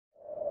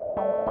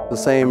The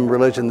same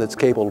religion that's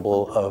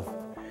capable of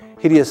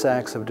hideous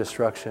acts of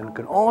destruction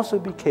can also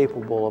be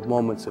capable of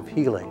moments of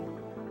healing,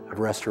 of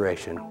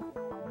restoration,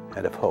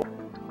 and of hope.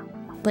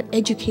 But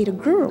educate a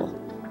girl,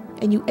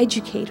 and you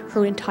educate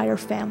her entire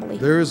family.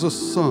 There is a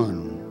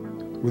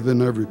sun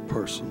within every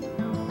person.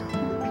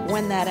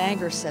 When that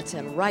anger sets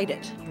in, write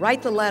it.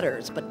 Write the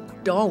letters,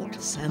 but don't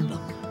send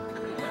them.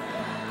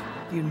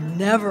 You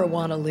never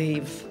want to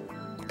leave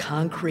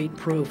concrete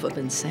proof of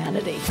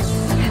insanity.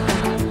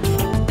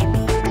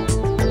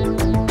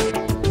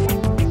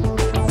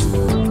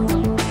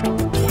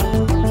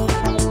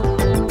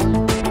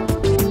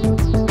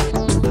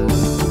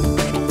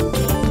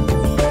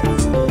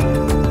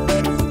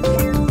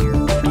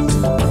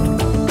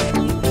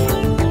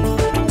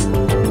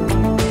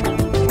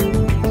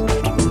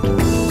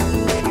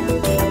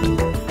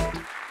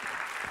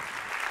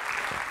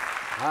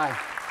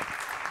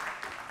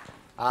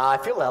 I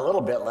feel a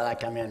little bit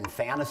like I'm in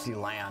fantasy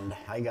land.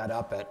 I got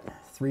up at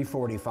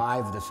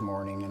 3:45 this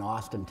morning in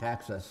Austin,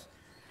 Texas,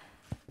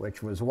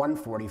 which was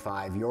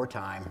 1:45 your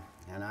time,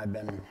 and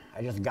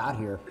I just got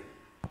here.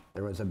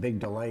 There was a big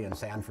delay in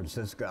San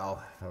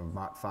Francisco of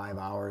about 5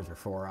 hours or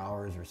 4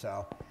 hours or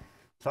so.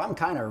 So I'm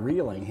kind of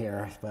reeling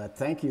here, but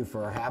thank you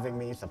for having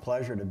me. It's a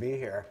pleasure to be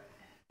here.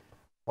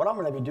 What I'm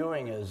going to be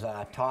doing is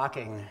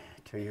talking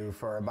to you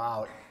for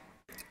about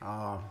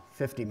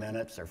 50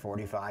 minutes or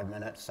 45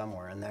 minutes,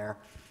 somewhere in there,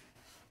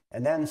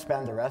 and then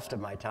spend the rest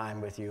of my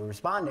time with you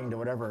responding to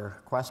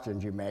whatever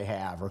questions you may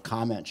have or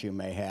comments you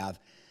may have.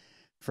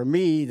 For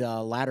me,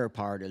 the latter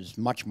part is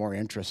much more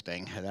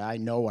interesting. I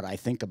know what I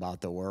think about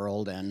the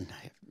world, and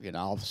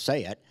I'll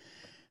say it,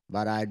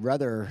 but I'd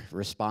rather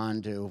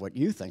respond to what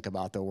you think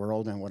about the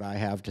world and what I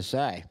have to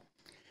say.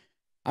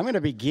 I'm going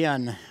to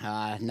begin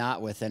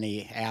not with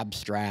any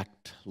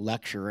abstract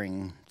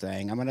lecturing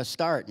thing. I'm going to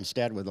start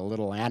instead with a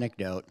little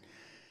anecdote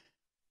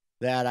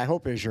that I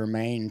hope is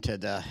germane to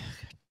the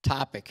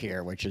topic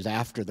here, which is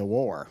after the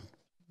war.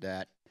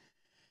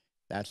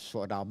 That's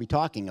what I'll be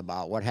talking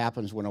about, what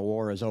happens when a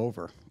war is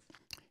over.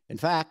 In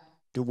fact,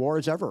 do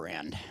wars ever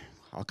end?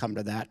 I'll come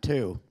to that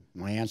too.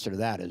 My answer to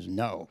that is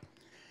no.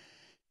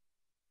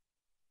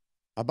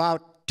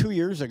 About 2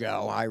 years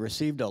ago, I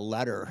received a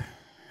letter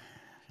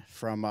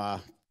from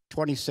a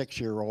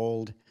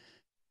 26-year-old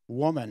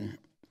woman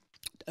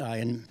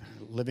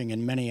living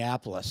in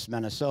Minneapolis,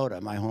 Minnesota,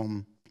 my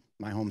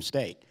home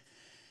state.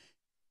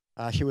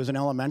 She was an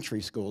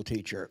elementary school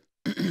teacher.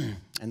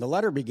 And the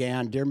letter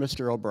began, "Dear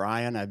Mr.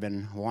 O'Brien, I've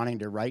been wanting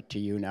to write to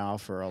you now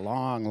for a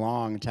long,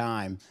 long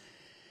time,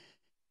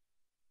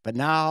 but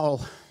now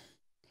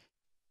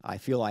I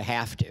feel I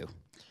have to."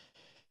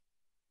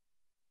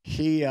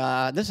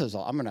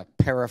 I'm going to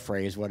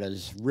paraphrase what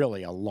is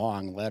really a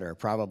long letter,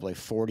 probably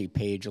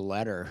 40-page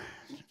letter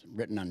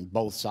written on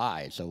both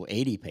sides, so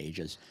 80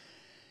 pages.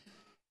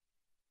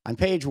 On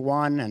page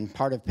 1 and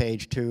part of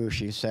page 2,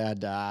 she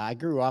said, I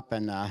grew up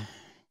in a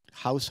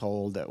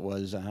household that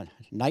was a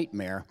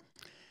nightmare.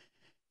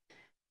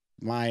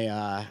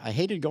 I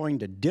hated going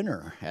to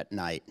dinner at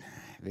night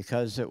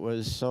because it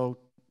was so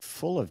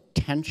full of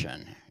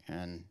tension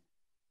and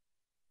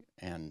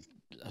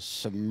a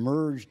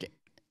submerged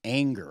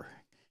anger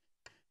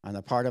on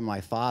the part of my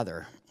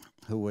father,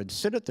 who would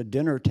sit at the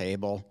dinner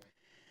table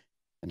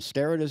and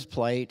stare at his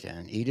plate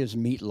and eat his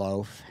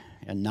meatloaf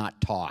and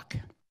not talk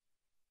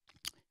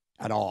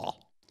at all.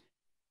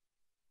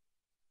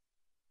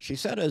 She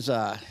said as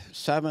a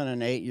 7-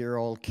 and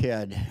 8-year-old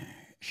kid,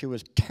 she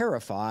was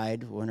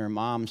terrified when her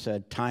mom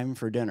said, "Time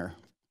for dinner."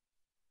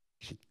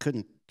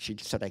 She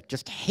said, "I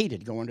just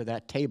hated going to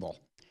that table.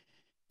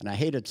 And I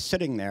hated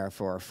sitting there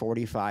for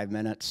 45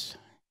 minutes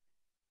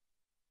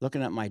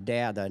looking at my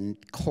dad, the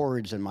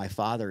cords in my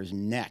father's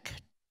neck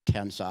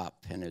tense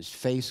up and his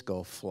face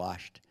go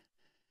flushed."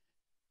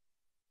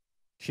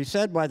 She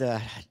said by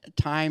the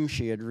time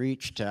she had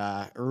reached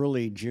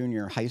early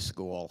junior high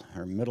school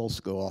or middle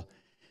school,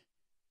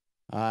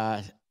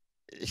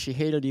 she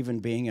hated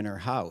even being in her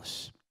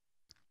house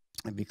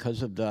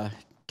because of the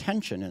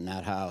tension in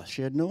that house.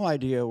 She had no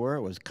idea where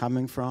it was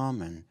coming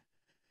from and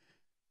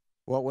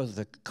what was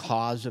the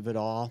cause of it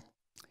all.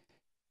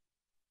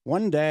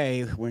 One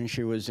day when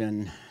she was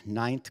in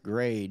 9th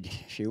grade,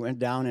 she went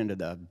down into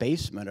the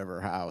basement of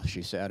her house,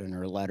 she said in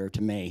her letter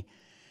to me,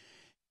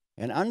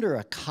 and under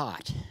a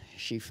cot,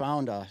 she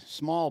found a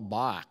small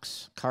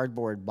box,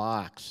 cardboard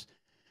box,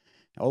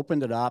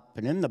 opened it up,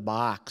 and in the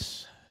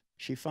box,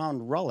 she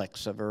found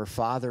relics of her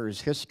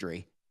father's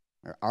history,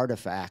 or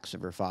artifacts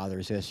of her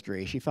father's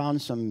history. She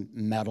found some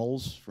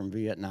medals from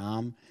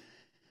Vietnam,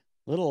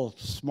 little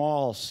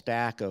small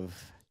stack of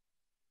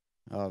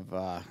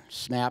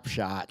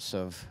snapshots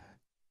of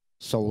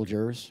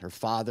soldiers, her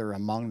father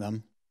among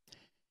them.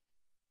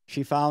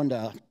 She found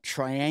a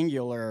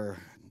triangular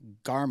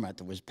garment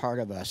that was part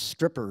of a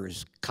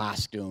stripper's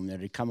costume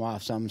that had come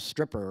off some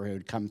stripper who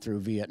had come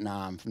through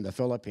Vietnam from the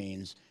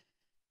Philippines.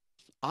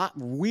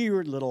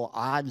 Weird little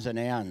odds and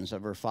ends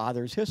of her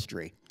father's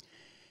history.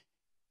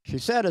 She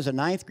said as a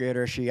 9th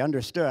grader, she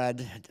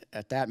understood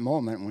at that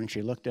moment when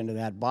she looked into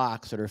that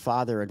box that her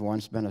father had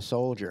once been a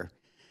soldier.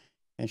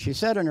 And she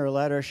said in her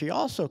letter, she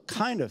also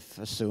kind of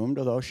assumed,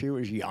 although she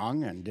was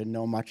young and didn't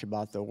know much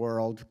about the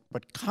world,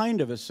 but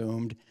kind of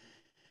assumed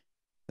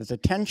that the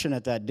tension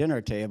at that dinner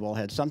table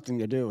had something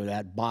to do with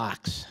that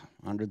box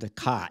under the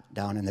cot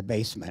down in the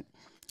basement.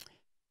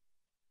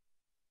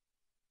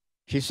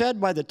 She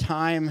said by the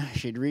time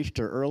she'd reached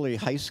her early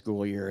high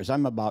school years,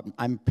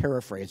 I'm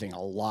paraphrasing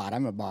a lot,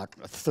 I'm about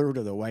a third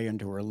of the way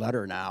into her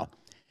letter now.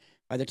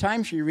 By the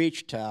time she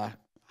reached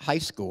high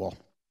school,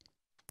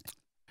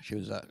 she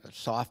was a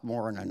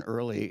sophomore in an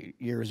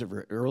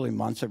early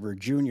months of her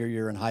junior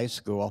year in high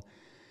school.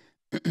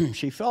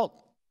 She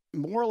felt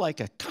more like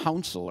a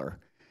counselor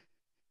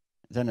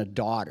than a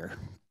daughter,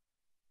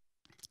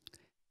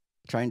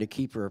 trying to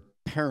keep her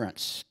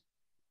parents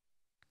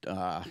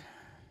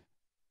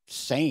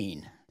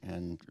sane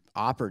and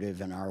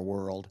operative in our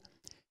world.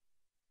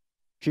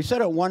 She said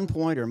at one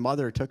point her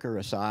mother took her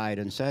aside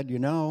and said, "You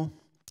know,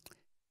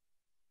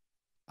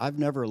 I've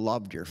never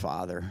loved your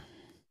father."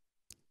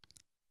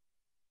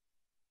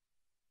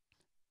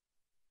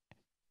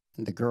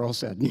 And the girl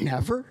said,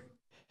 "Never?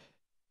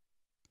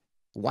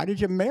 Why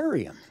did you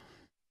marry him?"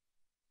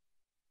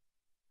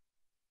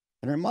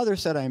 And her mother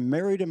said, "I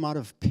married him out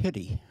of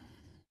pity."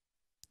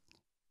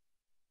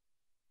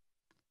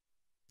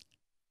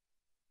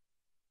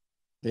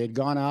 They had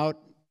gone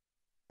out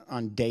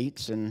on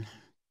dates in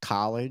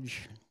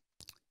college,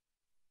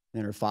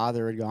 and her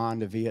father had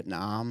gone to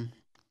Vietnam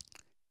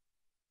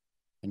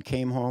and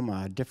came home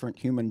a different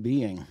human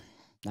being,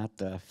 not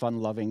the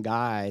fun-loving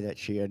guy that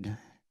she had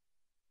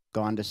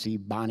gone to see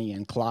Bonnie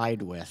and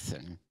Clyde with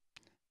and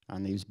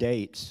on these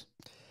dates.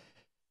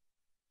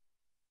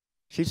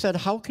 She said,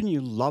 "How can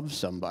you love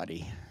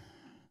somebody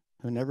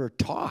who never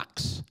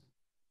talks?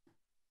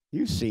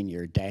 You've seen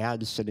your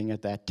dad sitting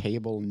at that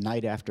table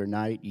night after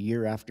night,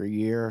 year after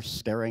year,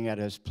 staring at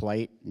his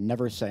plate,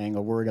 never saying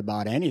a word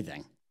about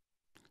anything.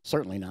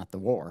 Certainly not the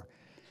war,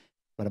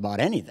 but about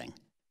anything."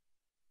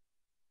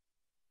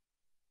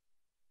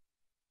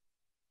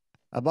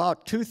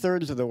 About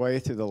 2/3 of the way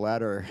through the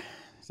letter,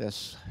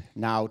 this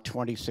now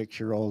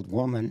 26-year-old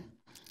woman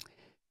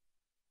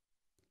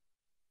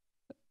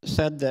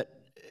said that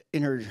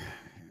in her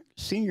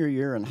senior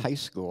year in high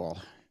school,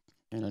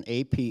 in an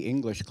AP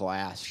English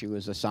class, she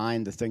was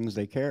assigned the things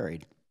they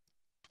carried,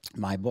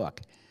 my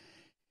book.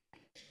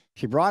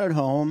 She brought it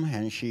home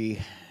and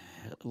she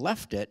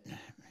left it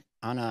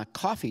on a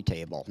coffee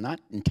table, not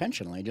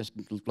intentionally, just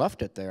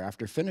left it there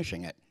after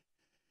finishing it.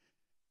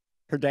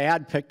 Her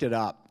dad picked it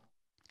up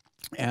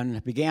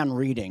and began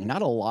reading,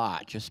 not a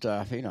lot, just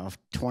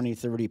 20,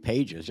 30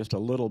 pages, just a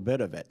little bit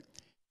of it.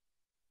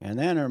 And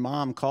then her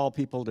mom called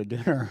people to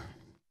dinner.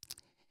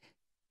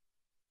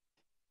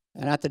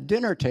 And at the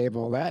dinner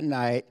table that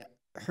night,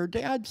 her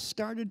dad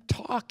started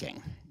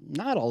talking.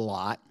 Not a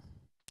lot,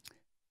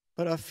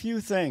 but a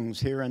few things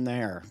here and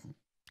there.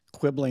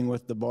 Quibbling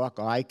with the book.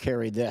 "Oh, I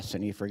carried this,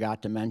 and he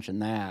forgot to mention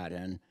that.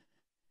 And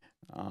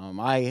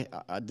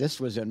this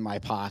was in my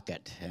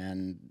pocket,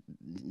 and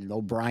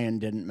O'Brien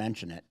didn't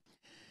mention it."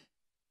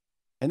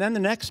 And then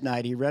the next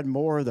night, he read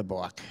more of the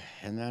book,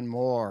 and then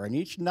more. And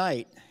each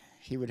night,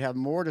 he would have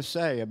more to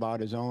say about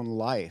his own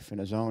life and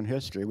his own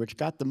history, which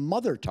got the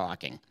mother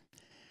talking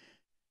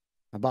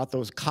about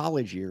those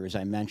college years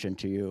I mentioned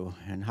to you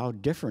and how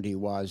different he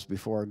was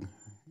before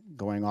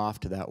going off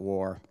to that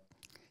war,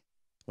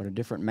 what a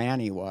different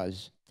man he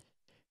was.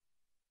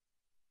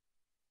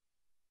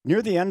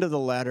 Near the end of the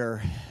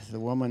letter, the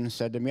woman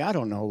said to me, "I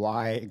don't know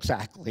why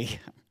exactly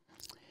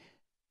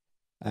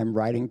I'm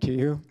writing to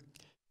you.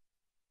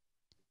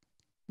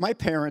 My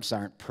parents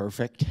aren't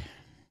perfect,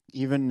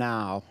 even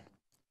now,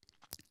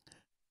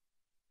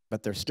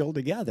 but they're still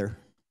together.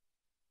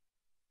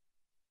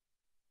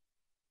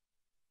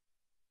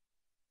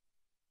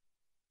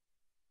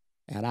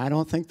 And I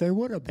don't think they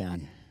would have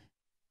been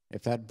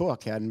if that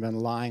book hadn't been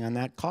lying on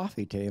that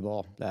coffee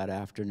table that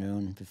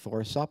afternoon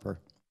before supper."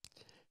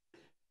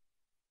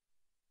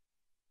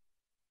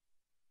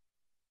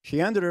 She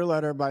ended her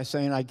letter by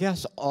saying, "I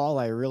guess all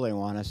I really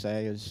want to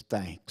say is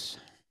thanks.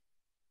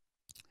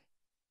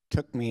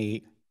 Took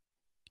me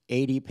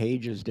 80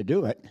 pages to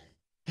do it,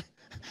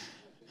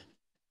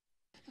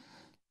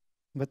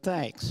 but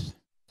thanks."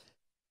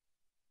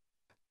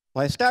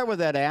 Well, I start with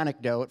that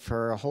anecdote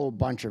for a whole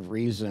bunch of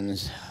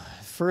reasons.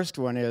 First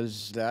one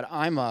is that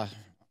I'm a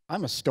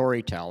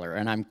storyteller,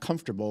 and I'm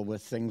comfortable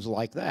with things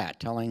like that,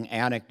 telling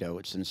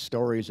anecdotes and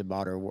stories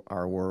about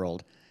our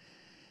world.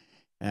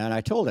 And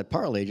I told it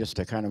partly just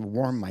to kind of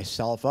warm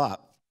myself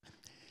up.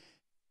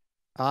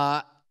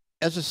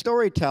 As a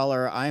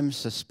storyteller, I'm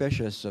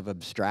suspicious of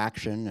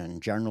abstraction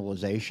and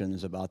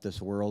generalizations about this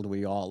world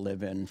we all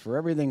live in. For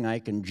everything I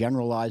can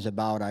generalize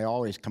about, I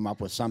always come up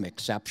with some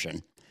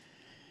exception.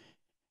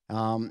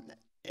 And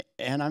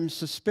I'm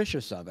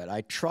suspicious of it.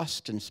 I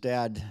trust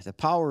instead the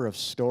power of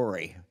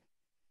story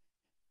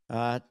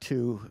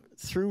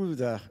through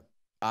the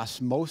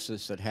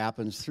osmosis that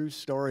happens through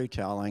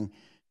storytelling,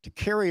 to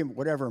carry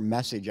whatever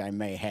message I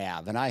may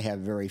have, and I have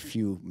very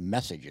few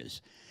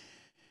messages.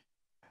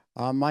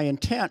 My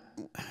intent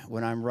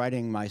when I'm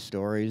writing my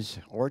stories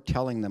or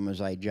telling them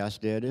as I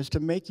just did is to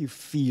make you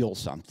feel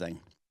something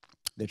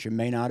that you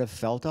may not have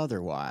felt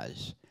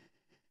otherwise.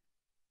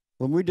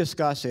 When we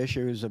discuss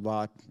issues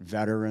about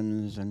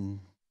veterans and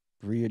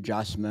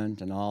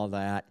readjustment and all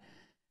that,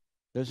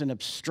 there's an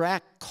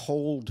abstract,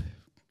 cold,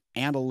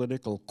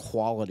 analytical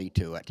quality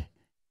to it.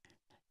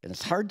 And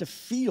it's hard to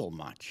feel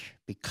much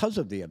because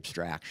of the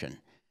abstraction.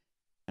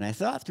 And I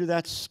thought through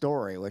that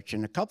story, which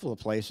in a couple of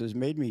places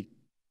made me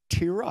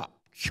tear up,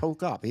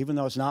 choke up, even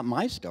though it's not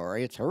my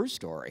story, it's her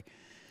story.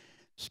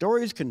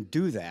 Stories can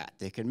do that.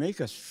 They can make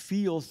us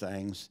feel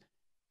things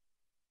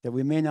that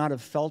we may not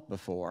have felt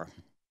before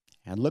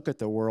and look at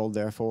the world,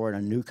 therefore, in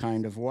a new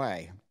kind of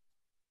way.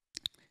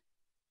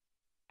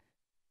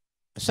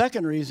 The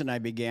second reason I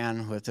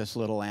began with this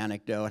little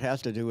anecdote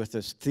has to do with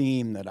this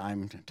theme that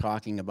I'm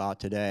talking about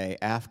today,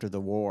 after the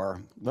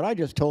war. What I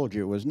just told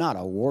you was not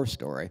a war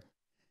story.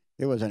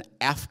 It was an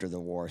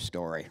after-the-war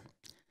story.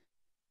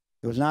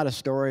 It was not a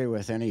story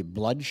with any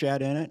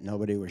bloodshed in it.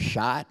 Nobody was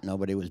shot.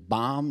 Nobody was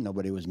bombed.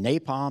 Nobody was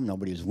napalmed.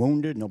 Nobody was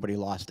wounded. Nobody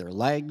lost their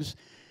legs.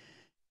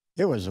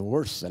 It was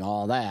worse than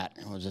all that.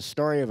 It was a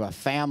story of a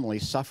family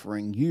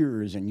suffering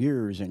years and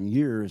years and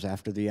years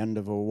after the end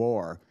of a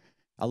war.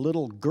 A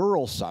little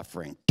girl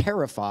suffering,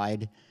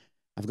 terrified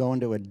of going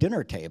to a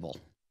dinner table.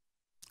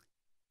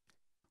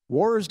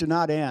 Wars do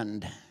not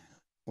end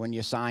when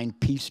you sign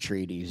peace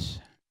treaties.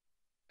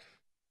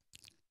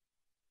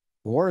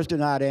 Wars do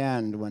not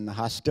end when the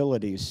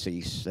hostilities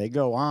cease. They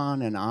go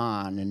on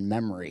in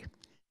memory.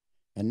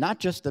 And not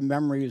just the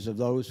memories of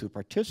those who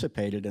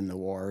participated in the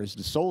wars,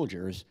 the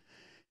soldiers,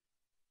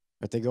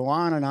 but they go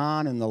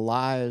on in the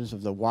lives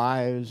of the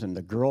wives and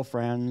the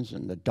girlfriends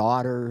and the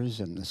daughters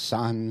and the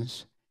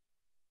sons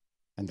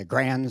and the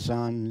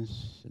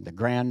grandsons and the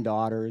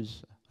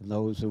granddaughters of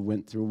those who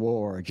went through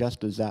war,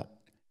 just as that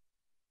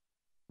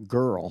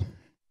girl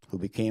who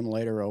became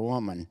later a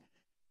woman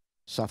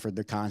suffered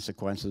the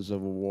consequences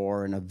of a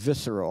war in a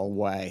visceral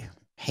way,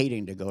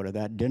 hating to go to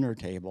that dinner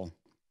table.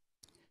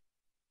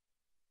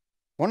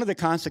 One of the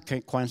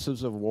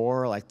consequences of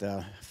war, like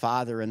the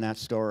father in that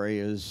story,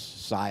 is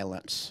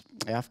silence.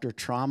 After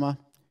trauma,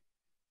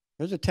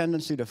 there's a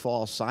tendency to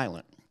fall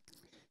silent.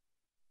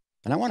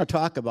 And I want to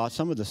talk about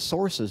some of the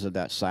sources of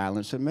that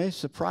silence. It may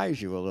surprise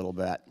you a little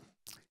bit.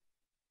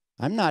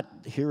 I'm not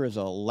here as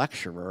a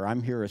lecturer.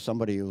 I'm here as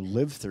somebody who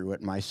lived through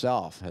it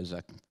myself, as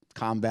a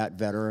combat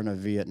veteran of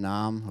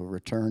Vietnam who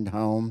returned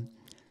home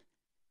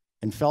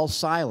and fell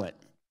silent.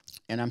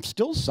 And I'm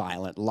still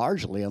silent,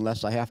 largely,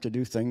 unless I have to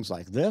do things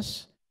like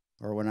this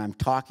or when I'm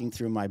talking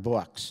through my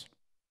books.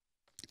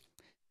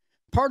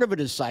 Part of it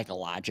is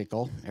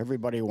psychological.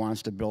 Everybody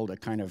wants to build a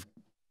kind of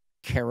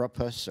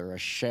carapace or a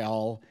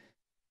shell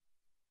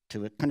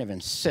to kind of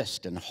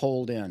insist and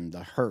hold in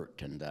the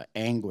hurt and the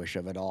anguish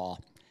of it all.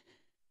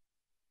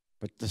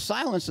 But the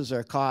silences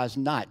are caused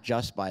not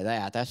just by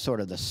that. That's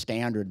sort of the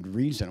standard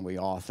reason we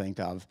all think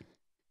of.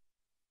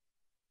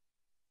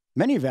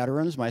 Many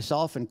veterans,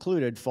 myself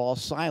included, fall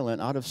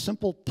silent out of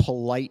simple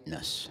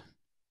politeness.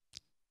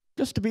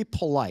 Just to be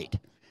polite.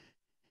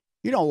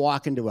 You don't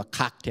walk into a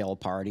cocktail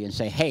party and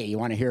say, hey, you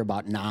want to hear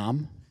about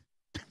Nam?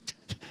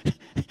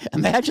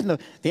 Imagine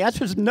the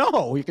answer is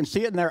no. You can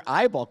see it in their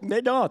eyeball.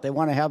 They don't. They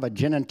want to have a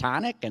gin and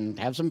tonic and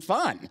have some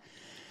fun.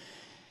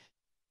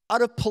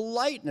 Out of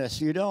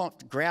politeness, you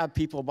don't grab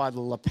people by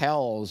the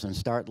lapels and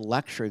start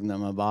lecturing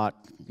them about,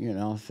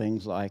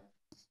 things like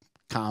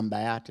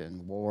combat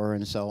and war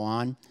and so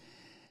on.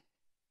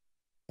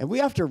 And we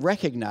have to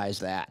recognize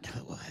that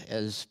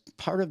as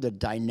part of the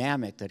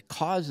dynamic that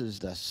causes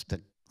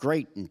the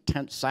great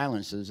intense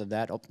silences of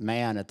that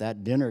man at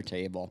that dinner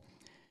table.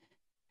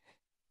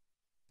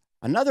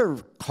 Another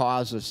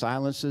cause of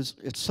silence is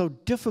it's so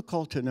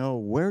difficult to know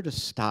where to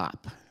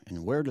stop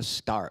and where to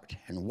start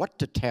and what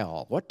to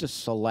tell, what to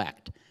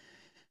select.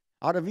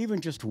 Out of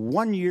even just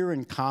 1 year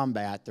in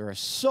combat, there are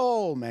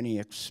so many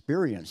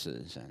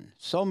experiences and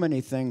so many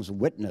things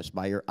witnessed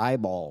by your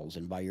eyeballs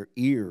and by your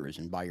ears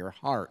and by your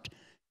heart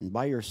and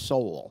by your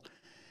soul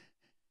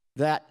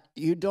that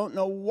you don't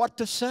know what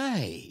to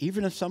say,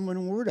 even if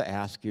someone were to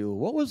ask you,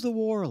 what was the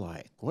war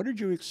like? What did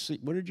you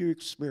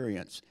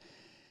experience?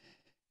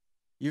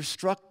 You're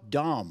struck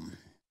dumb.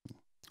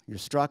 You're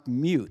struck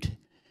mute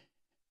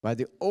by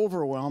the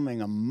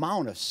overwhelming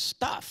amount of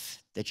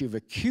stuff that you've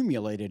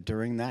accumulated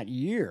during that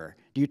year.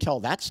 Do you tell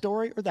that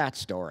story or that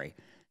story?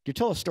 Do you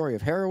tell a story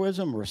of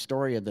heroism or a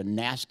story of the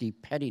nasty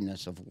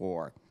pettiness of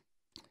war?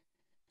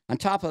 On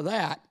top of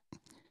that,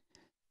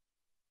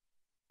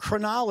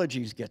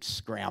 chronologies get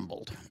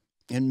scrambled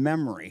in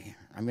memory.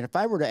 I mean, if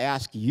I were to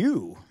ask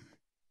you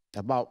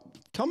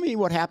tell me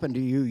what happened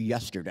to you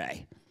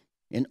yesterday,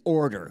 in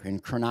order, in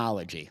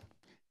chronology,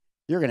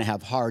 you're going to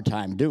have a hard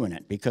time doing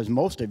it because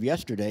most of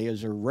yesterday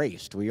is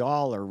erased. We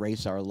all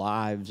erase our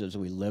lives as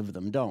we live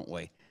them, don't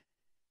we?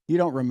 You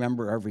don't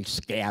remember every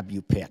scab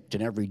you picked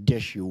and every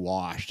dish you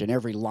washed and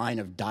every line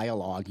of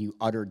dialogue you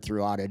uttered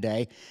throughout a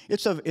day.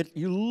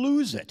 You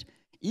lose it.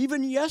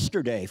 Even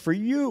yesterday, for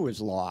you,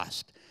 is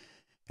lost.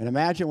 And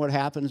imagine what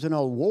happens in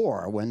a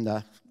war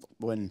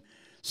when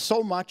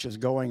so much is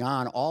going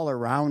on all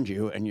around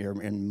you and you're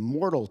in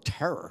mortal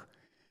terror.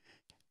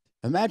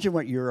 Imagine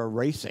what you're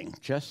erasing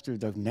just through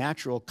the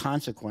natural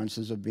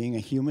consequences of being a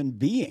human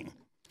being.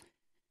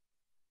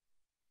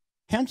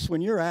 Hence,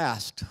 when you're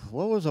asked,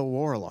 what was a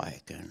war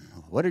like, and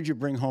what did you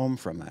bring home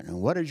from it, and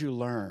what did you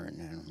learn,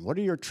 and what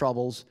are your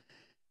troubles,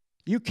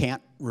 you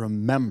can't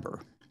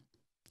remember.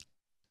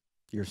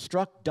 You're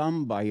struck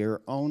dumb by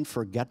your own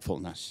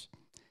forgetfulness.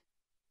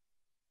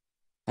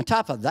 On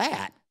top of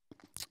that,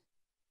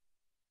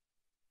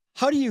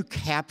 how do you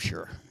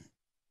capture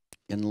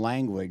in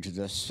language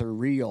the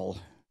surreal,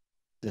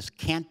 this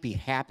can't be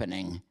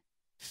happening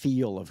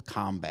feel of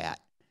combat?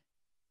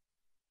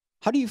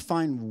 How do you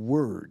find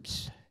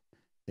words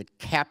that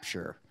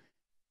capture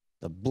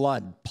the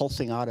blood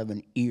pulsing out of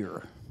an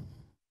ear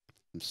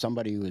from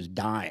somebody who is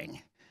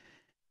dying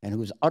and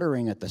who is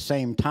uttering at the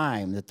same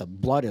time that the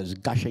blood is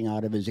gushing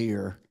out of his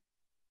ear,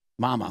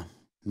 mama,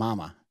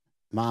 mama,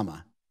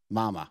 mama,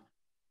 mama?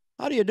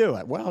 How do you do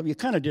it? Well, you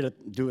kind of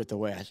do it the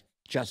way I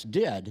just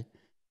did,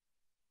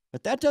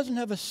 but that doesn't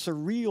have a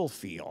surreal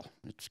feel.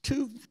 It's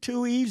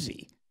too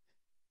easy.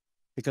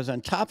 Because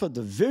on top of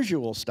the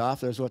visual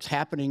stuff, there's what's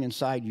happening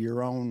inside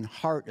your own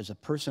heart as a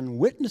person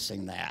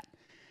witnessing that.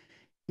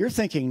 You're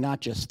thinking not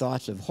just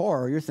thoughts of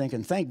horror, you're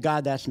thinking, thank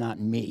God that's not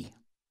me.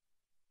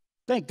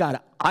 Thank God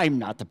I'm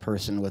not the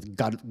person with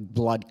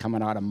blood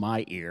coming out of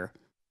my ear.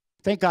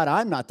 Thank God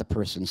I'm not the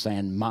person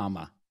saying,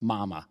 mama,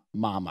 mama,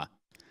 mama.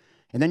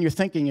 And then you're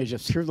thinking as you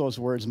hear those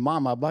words,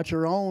 mama, about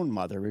your own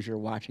mother as you're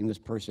watching this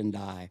person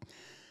die.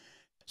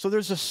 So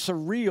there's a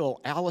surreal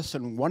Alice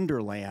in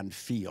Wonderland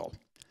feel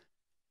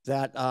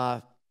that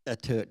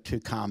to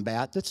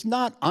combat that's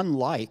not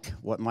unlike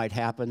what might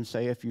happen,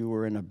 say, if you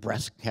were in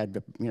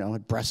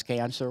had breast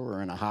cancer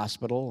or in a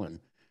hospital and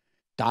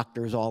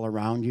doctors all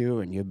around you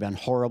and you've been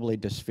horribly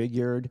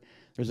disfigured.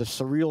 There's a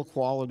surreal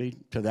quality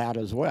to that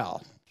as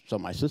well, so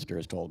my sister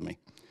has told me.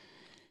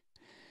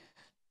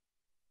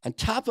 On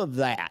top of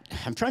that,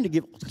 I'm trying to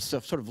give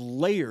sort of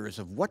layers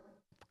of what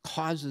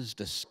causes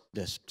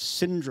this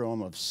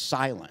syndrome of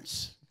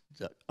silence,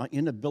 the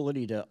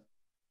inability to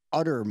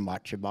utter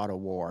much about a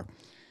war.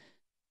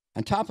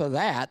 On top of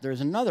that,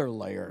 there's another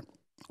layer,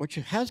 which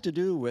has to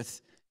do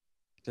with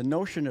the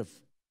notion of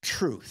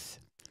truth.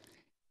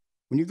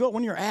 When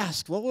you're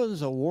asked, what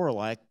was a war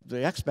like,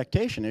 the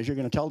expectation is you're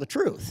going to tell the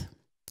truth.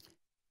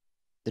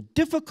 The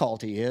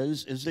difficulty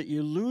is that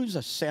you lose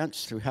a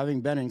sense, through having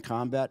been in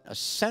combat, a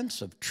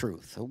sense of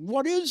truth.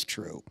 What is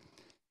true?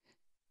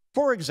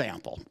 For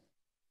example,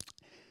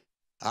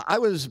 I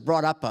was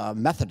brought up a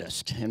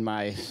Methodist in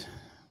my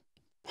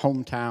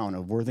hometown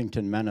of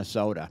Worthington,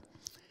 Minnesota.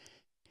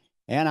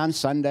 And on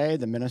Sunday,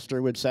 the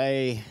minister would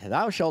say,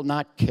 "Thou shalt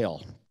not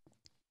kill."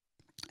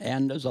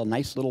 And as a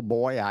nice little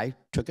boy, I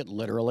took it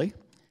literally.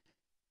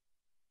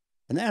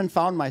 And then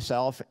found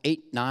myself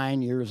 8,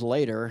 9 years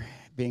later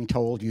being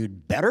told,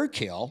 "You'd better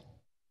kill,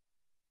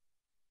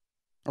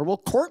 or we'll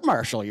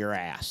court-martial your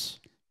ass."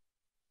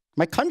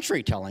 My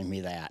country telling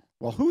me that.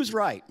 Well, who's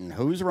right and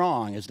who's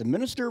wrong? Is the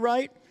minister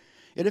right?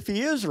 And if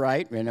he is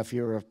right, and if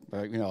you're a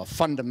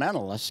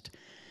fundamentalist,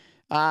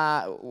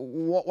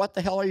 what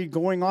the hell are you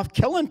going off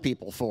killing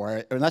people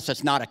for? Unless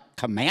it's not a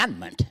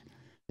commandment.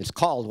 It's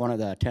called one of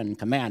the 10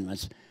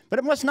 commandments. But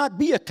it must not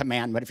be a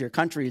commandment if your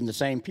country and the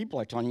same people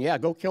are telling you, yeah,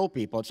 go kill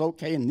people. It's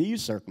okay in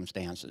these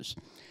circumstances.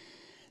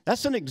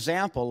 That's an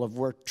example of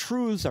where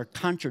truths are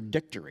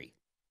contradictory.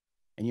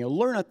 And you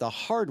learn it the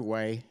hard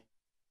way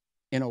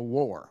in a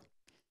war.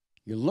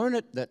 You learn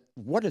it that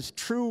what is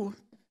true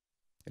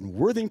in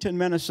Worthington,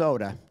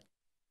 Minnesota,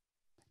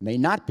 may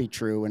not be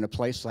true in a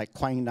place like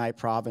Quang Ngai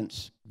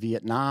Province,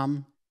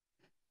 Vietnam,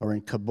 or in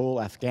Kabul,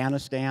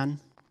 Afghanistan,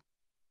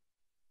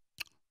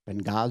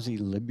 Benghazi,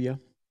 Libya.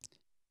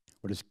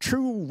 What is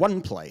true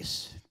one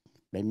place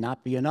may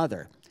not be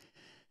another.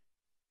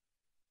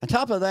 On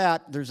top of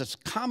that, there's this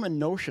common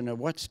notion of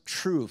what's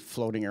true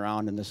floating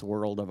around in this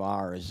world of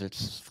ours.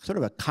 It's sort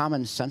of a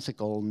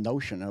commonsensical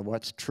notion of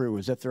what's true,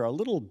 as if there are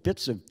little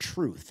bits of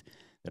truth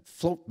that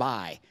float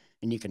by,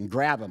 and you can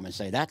grab them and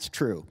say, that's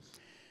true.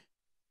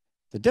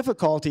 The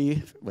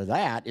difficulty with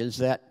that is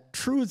that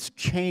truths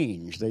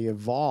change, they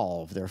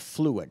evolve, they're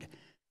fluid.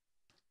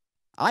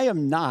 I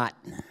am not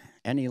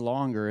any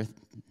longer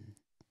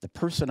the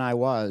person I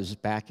was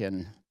back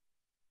in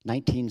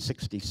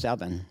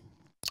 1967,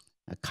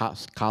 a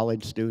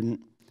college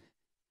student,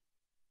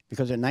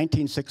 because in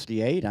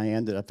 1968 I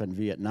ended up in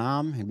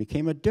Vietnam and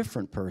became a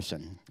different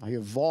person. I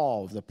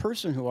evolved. The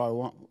person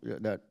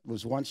that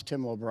was once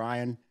Tim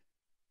O'Brien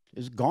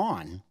is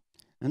gone,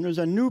 and there's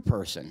a new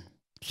person,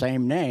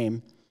 same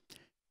name,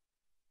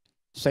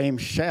 same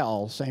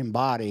shell, same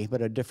body,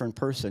 but a different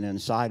person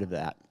inside of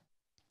that.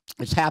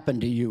 It's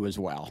happened to you as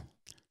well.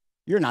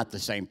 You're not the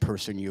same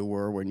person you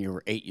were when you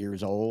were 8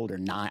 years old or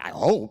 9, I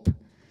hope.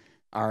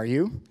 Are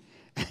you?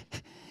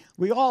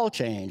 We all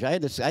change. I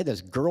had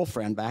this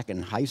girlfriend back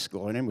in high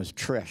school. Her name was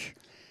Trish.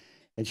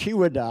 And she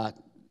would,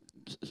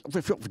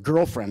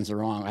 girlfriends are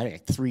wrong. I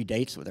had 3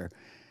 dates with her.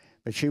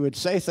 But she would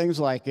say things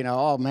like,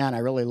 oh man, I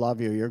really love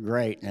you, you're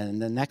great.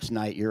 And the next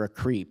night, you're a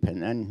creep.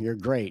 And then you're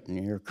great,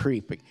 and you're a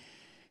creep.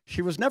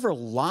 She was never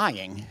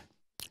lying.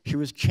 She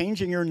was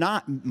changing her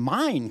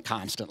mind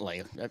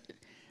constantly.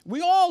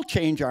 We all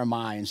change our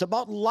minds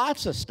about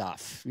lots of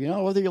stuff.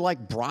 Whether you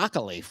like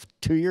broccoli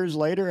 2 years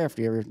later,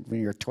 when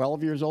you're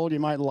 12 years old, you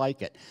might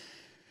like it.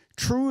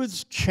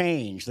 Truths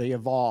change, they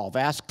evolve.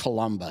 Ask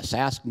Columbus,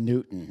 ask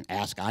Newton,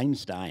 ask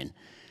Einstein.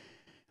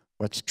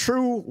 What's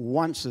true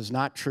once is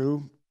not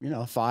true,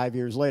 5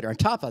 years later. On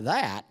top of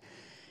that,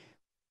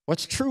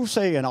 what's true,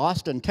 say, in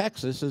Austin,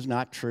 Texas, is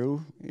not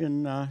true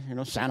in,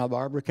 Santa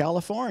Barbara,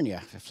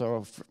 California.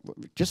 So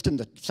just in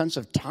the sense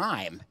of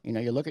time,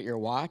 you look at your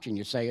watch and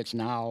you say it's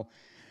now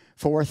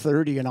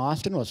 4:30 in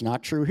Austin. Well, it's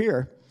not true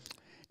here,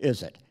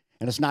 is it?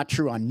 And it's not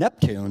true on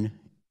Neptune,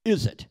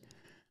 is it?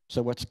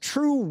 So what's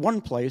true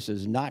one place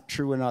is not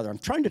true another. I'm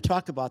trying to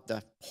talk about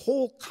the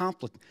whole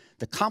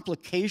the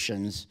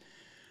complications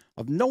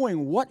of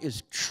knowing what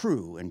is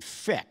true and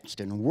fixed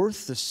and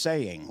worth the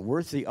saying,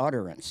 worth the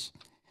utterance,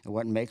 and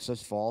what makes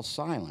us fall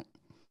silent.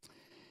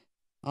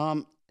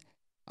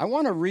 I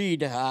want to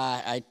read,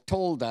 I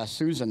told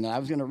Susan that I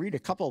was going to read a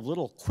couple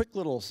of quick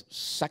little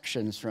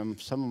sections from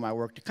some of my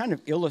work to kind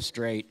of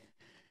illustrate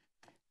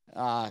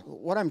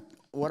what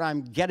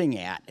I'm getting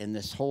at in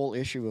this whole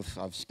issue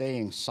of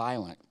staying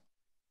silent.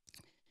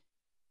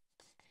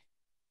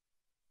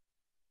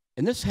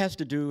 And this has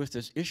to do with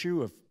this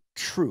issue of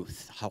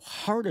truth, how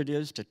hard it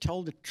is to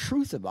tell the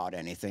truth about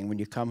anything when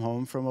you come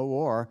home from a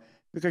war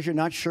because you're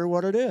not sure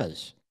what it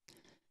is.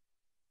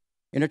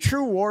 In a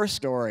true war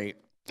story,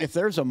 if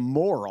there's a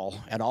moral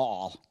at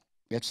all,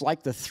 it's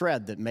like the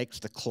thread that makes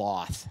the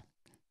cloth.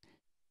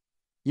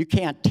 You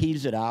can't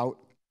tease it out.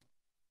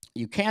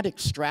 You can't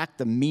extract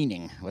the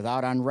meaning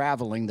without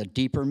unraveling the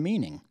deeper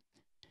meaning.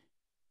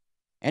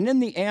 And in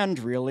the end,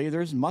 really,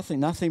 there's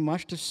nothing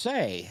much to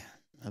say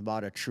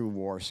about a true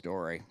war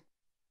story,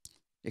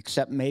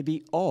 except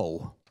maybe,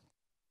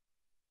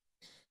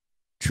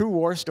 True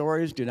war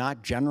stories do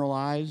not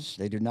generalize.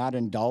 They do not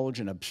indulge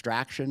in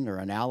abstraction or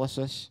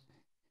analysis.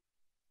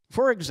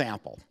 For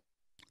example,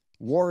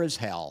 war is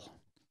hell.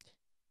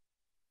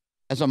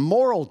 As a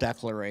moral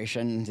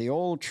declaration, the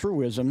old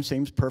truism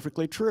seems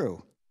perfectly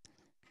true.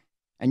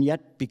 And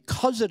yet,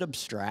 because it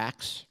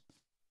abstracts,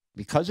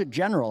 because it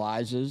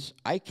generalizes,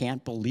 I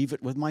can't believe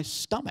it with my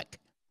stomach.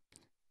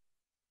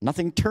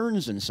 Nothing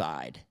turns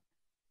inside.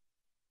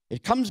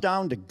 It comes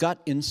down to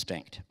gut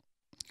instinct.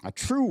 A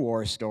true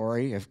war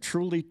story, if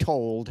truly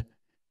told,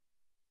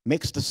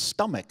 makes the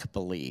stomach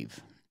believe.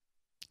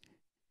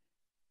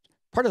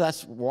 Part of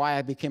that's why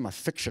I became a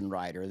fiction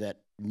writer, that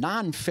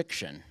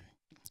nonfiction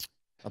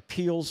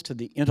appeals to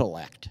the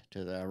intellect,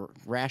 to the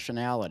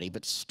rationality,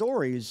 but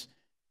stories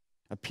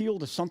appeal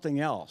to something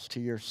else, to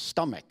your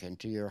stomach and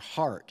to your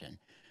heart and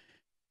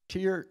to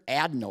your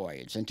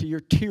adenoids and to your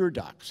tear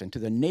ducts and to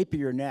the nape of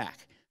your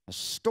neck. A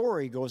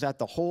story goes at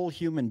the whole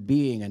human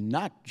being and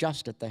not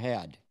just at the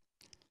head.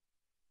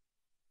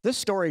 This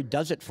story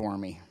does it for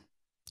me.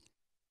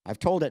 I've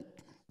told it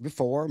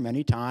before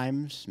many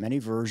times, many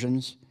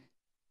versions.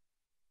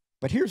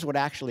 But here's what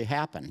actually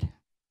happened.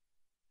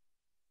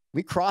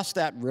 We crossed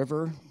that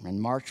river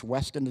and marched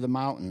west into the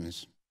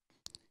mountains.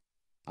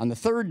 On the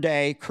third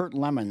day, Kurt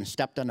Lemon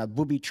stepped on a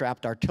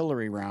booby-trapped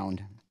artillery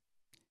round.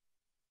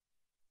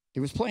 He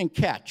was playing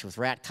catch with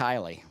Rat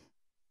Kiley,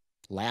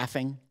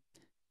 laughing,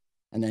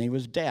 and then he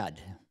was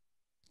dead.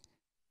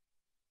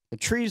 The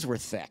trees were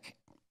thick.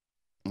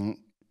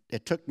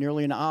 It took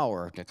nearly an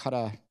hour to cut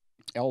a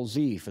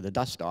LZ for the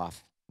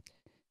dust-off.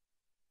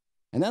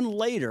 And then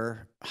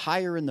later,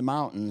 higher in the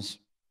mountains,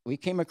 we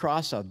came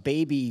across a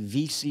baby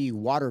VC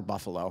water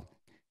buffalo.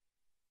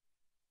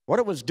 What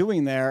it was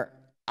doing there,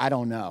 I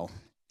don't know.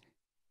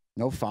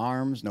 No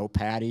farms, no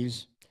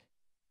paddies.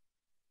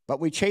 But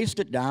we chased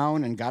it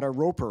down and got a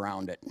rope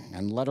around it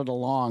and led it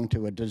along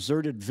to a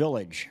deserted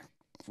village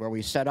where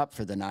we set up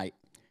for the night.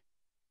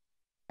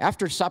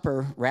 After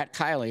supper, Rat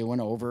Kiley went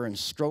over and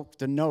stroked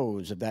the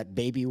nose of that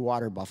baby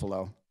water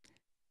buffalo.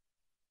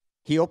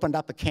 He opened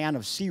up a can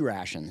of sea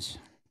rations,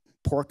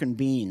 pork and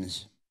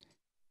beans,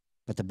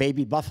 but the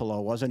baby buffalo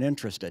wasn't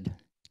interested.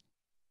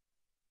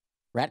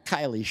 Rat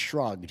Kiley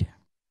shrugged.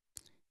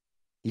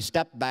 He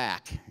stepped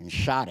back and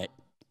shot it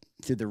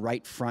through the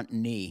right front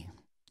knee.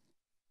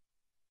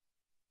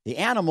 The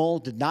animal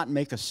did not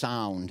make a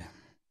sound.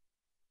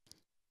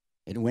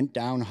 It went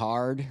down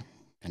hard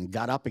and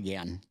got up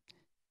again.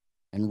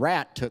 And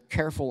Rat took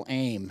careful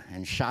aim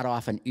and shot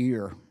off an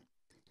ear.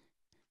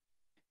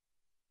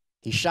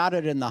 He shot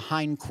it in the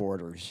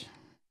hindquarters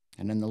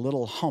and in the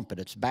little hump at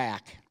its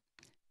back.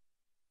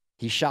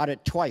 He shot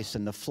it twice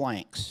in the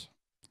flanks.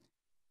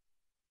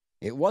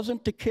 It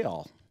wasn't to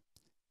kill.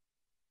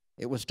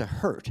 It was to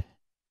hurt.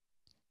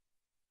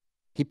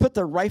 He put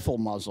the rifle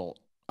muzzle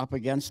up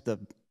against the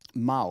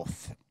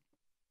mouth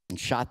and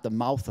shot the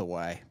mouth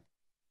away.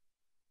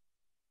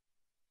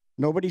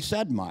 Nobody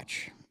said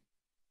much.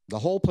 The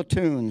whole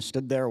platoon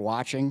stood there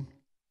watching,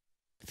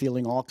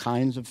 feeling all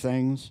kinds of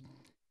things.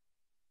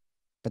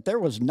 But there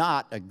was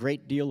not a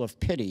great deal of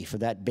pity for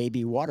that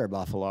baby water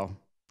buffalo.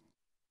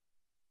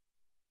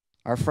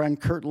 Our friend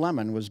Kurt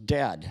Lemon was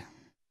dead.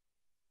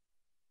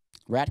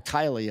 Rat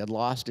Kiley had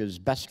lost his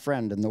best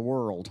friend in the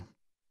world.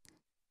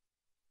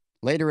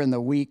 Later in the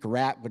week,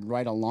 Rat would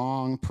write a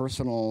long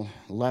personal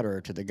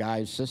letter to the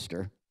guy's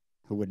sister,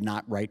 who would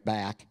not write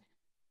back.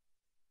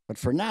 But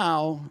for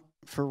now,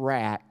 for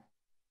Rat,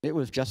 it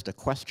was just a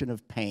question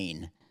of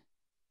pain.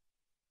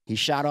 He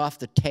shot off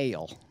the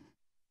tail.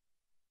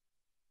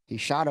 He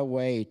shot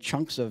away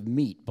chunks of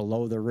meat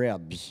below the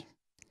ribs.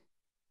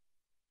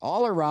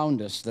 All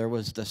around us, there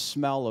was the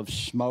smell of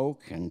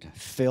smoke and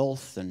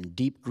filth and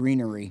deep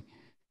greenery,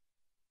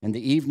 and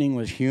the evening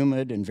was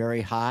humid and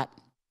very hot,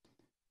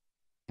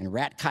 and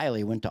Rat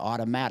Kiley went to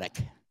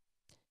automatic.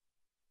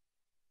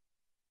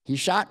 He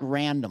shot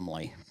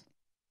randomly,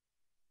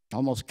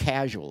 almost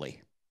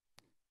casually,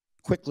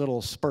 quick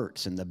little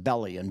spurts in the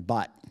belly and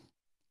butt.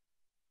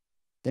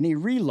 Then he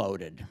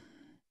reloaded,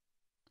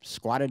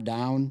 squatted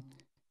down,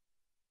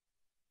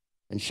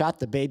 and shot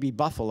the baby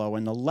buffalo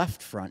in the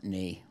left front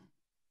knee.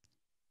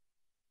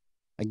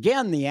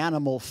 Again, the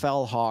animal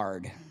fell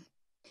hard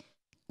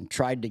and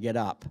tried to get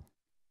up.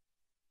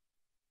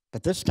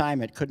 But this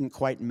time it couldn't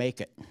quite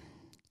make it.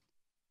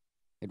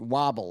 It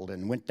wobbled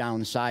and went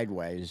down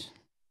sideways.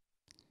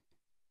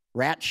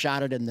 Rat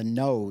shot it in the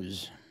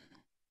nose.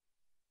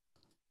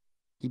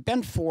 He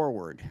bent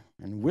forward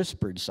and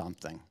whispered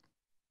something,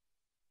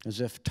 as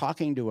if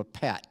talking to a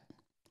pet.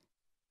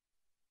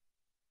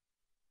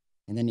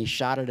 And then he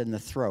shot it in the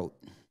throat.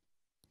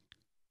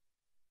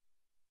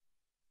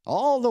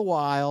 All the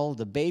while,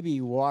 the baby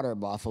water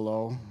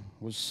buffalo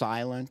was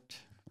silent,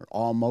 or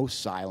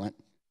almost silent,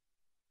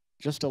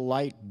 just a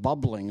light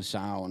bubbling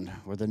sound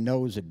where the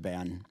nose had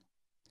been.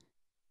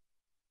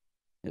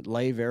 It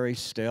lay very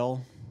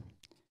still.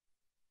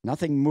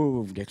 Nothing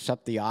moved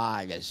except the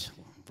eyes,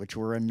 which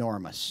were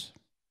enormous,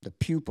 the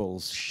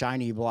pupils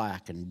shiny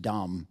black and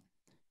dumb.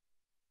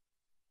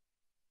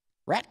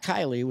 Rat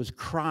Kiley was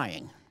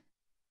crying.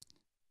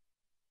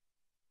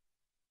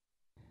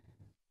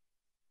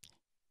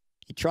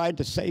 He tried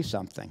to say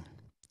something,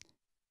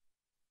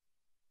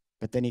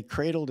 but then he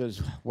cradled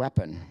his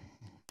weapon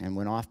and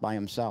went off by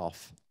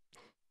himself.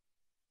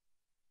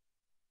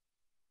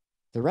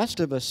 The rest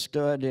of us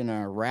stood in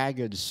a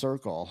ragged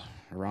circle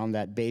around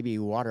that baby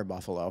water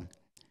buffalo.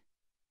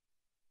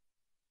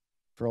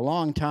 For a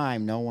long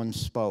time, no one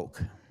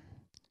spoke.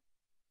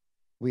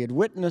 We had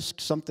witnessed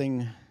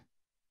something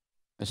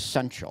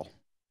essential,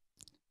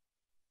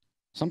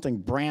 something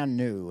brand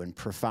new and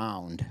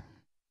profound,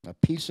 a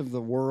piece of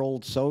the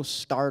world so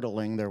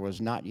startling there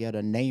was not yet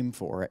a name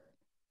for it.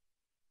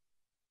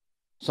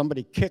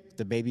 Somebody kicked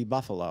the baby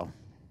buffalo.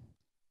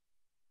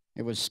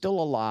 It was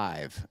still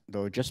alive,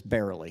 though just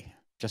barely,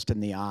 just in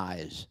the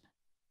eyes.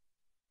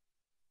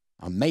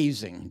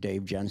 Amazing,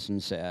 Dave Jensen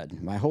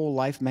said. My whole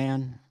life,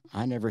 man,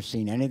 I never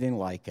seen anything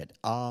like it.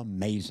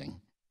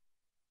 Amazing.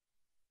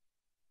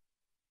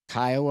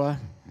 Kiowa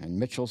and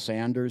Mitchell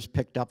Sanders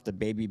picked up the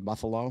baby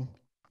buffalo.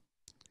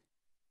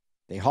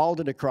 They hauled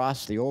it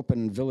across the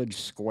open village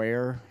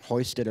square,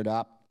 hoisted it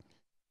up,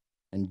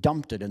 and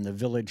dumped it in the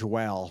village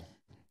well.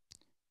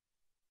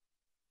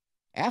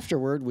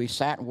 Afterward, we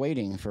sat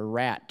waiting for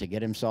Rat to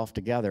get himself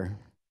together.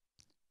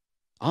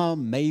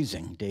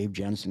 Amazing, Dave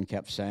Jensen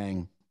kept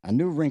saying. A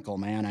new wrinkle,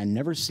 man. I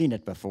never seen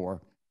it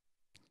before.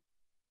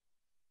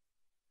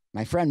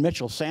 My friend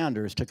Mitchell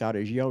Sanders took out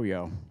his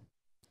yo-yo.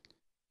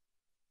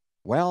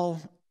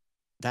 Well,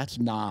 that's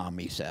Nam,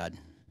 he said.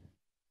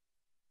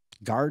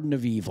 Garden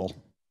of evil.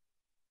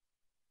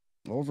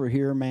 Over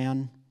here,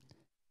 man,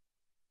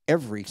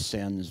 every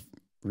sin's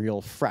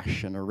real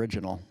fresh and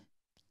original.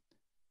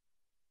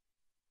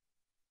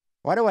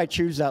 Why do I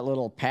choose that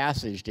little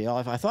passage,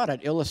 Dale? I thought it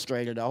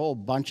illustrated a whole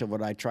bunch of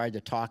what I tried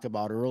to talk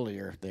about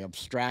earlier, the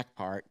abstract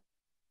part,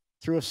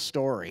 through a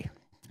story,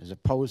 as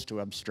opposed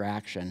to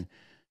abstraction,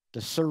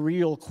 the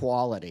surreal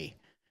quality,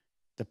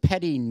 the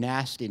petty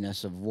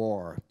nastiness of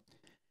war,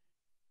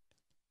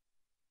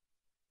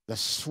 the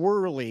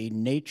swirly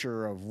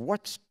nature of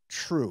what's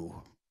true,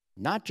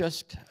 not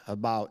just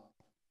about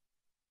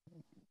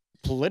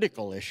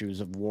political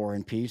issues of war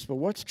and peace, but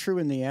what's true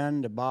in the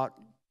end about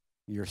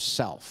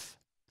yourself.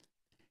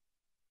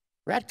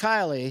 Rat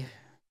Kiley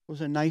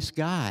was a nice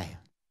guy.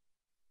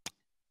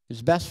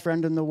 His best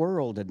friend in the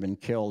world had been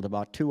killed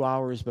about 2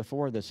 hours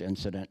before this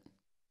incident.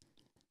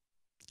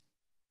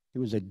 He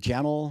was a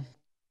gentle,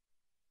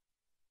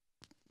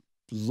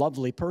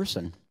 lovely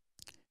person.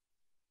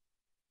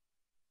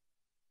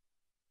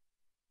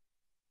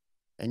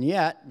 And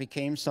yet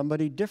became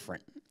somebody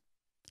different.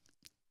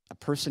 A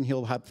person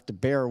he'll have to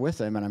bear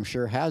with him, and I'm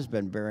sure has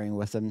been bearing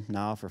with him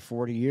now for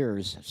 40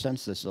 years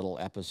since this little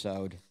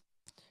episode.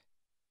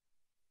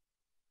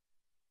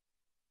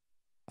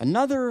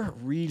 Another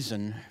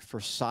reason for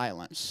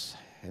silence,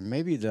 and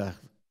maybe the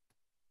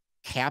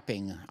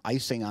capping,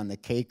 icing on the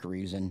cake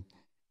reason,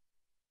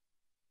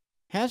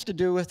 has to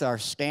do with our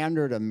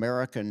standard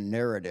American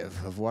narrative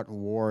of what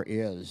war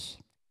is.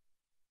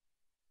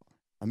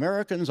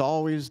 Americans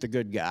always the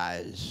good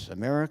guys.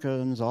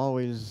 Americans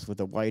always with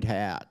the white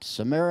hats.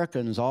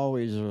 Americans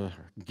always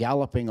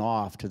galloping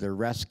off to the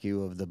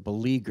rescue of the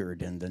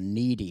beleaguered and the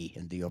needy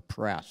and the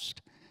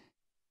oppressed.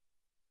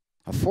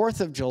 A 4th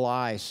of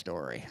July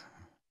story,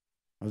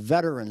 a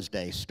Veterans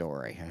Day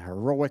story, a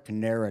heroic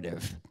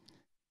narrative.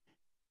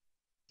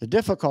 The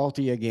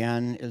difficulty,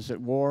 again, is that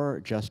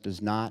war just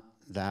is not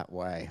that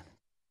way.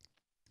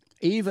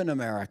 Even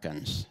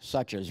Americans,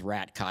 such as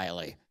Rat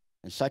Kiley,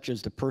 and such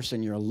as the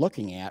person you're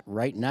looking at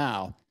right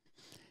now,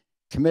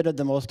 committed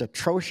the most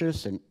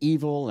atrocious and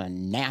evil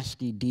and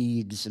nasty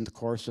deeds in the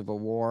course of a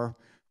war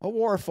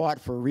fought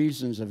for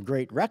reasons of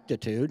great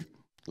rectitude,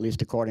 at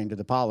least according to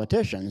the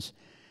politicians.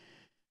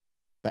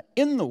 But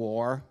in the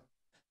war,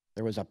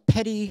 there was a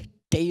petty,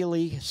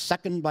 daily,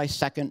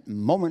 second-by-second,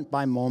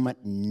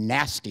 moment-by-moment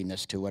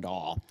nastiness to it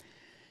all.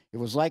 It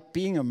was like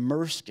being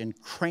immersed in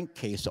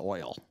crankcase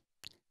oil.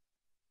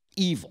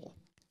 Evil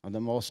of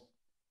the most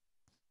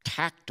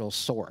tactile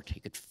sort.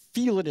 You could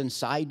feel it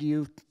inside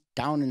you,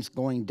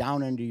 going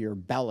down into your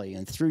belly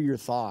and through your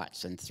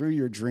thoughts and through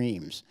your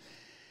dreams.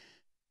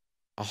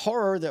 A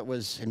horror that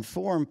was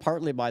informed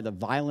partly by the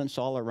violence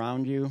all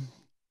around you,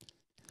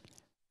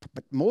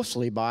 but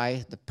mostly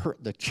by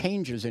the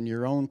changes in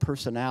your own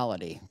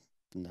personality.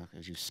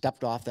 As you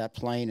stepped off that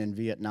plane in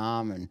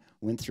Vietnam and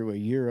went through a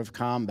year of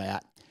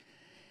combat,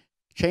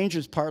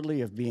 changes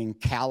partly of being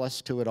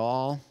callous to it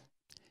all,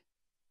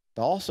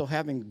 but also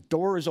having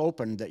doors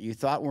open that you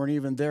thought weren't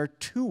even there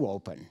to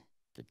open.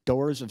 The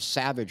doors of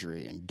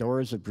savagery and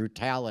doors of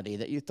brutality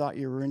that you thought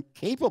you were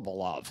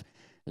incapable of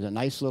as a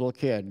nice little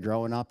kid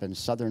growing up in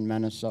southern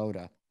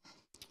Minnesota.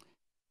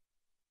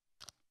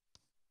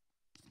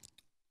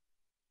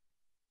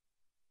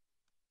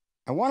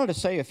 I wanted to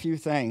say a few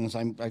things.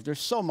 There's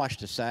so much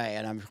to say,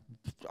 and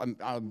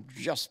I'm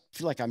just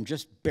feel like I'm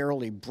just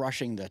barely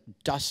brushing the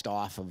dust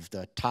off of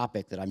the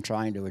topic that I'm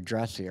trying to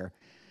address here.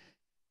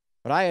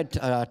 But I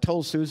had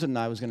told Susan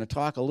I was going to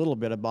talk a little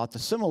bit about the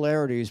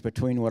similarities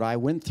between what I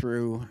went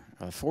through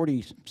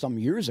 40-some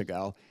years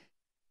ago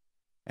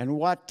and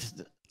what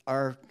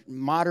our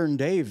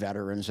modern-day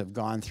veterans have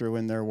gone through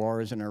in their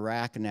wars in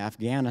Iraq and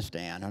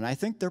Afghanistan, and I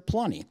think there are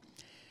plenty.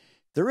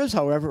 There is,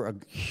 however, a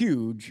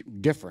huge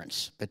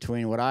difference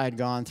between what I had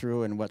gone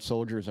through and what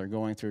soldiers are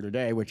going through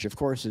today, which, of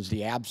course, is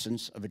the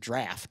absence of a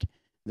draft.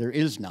 There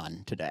is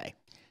none today.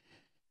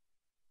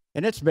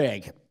 And it's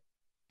big.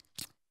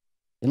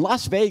 In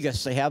Las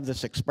Vegas, they have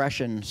this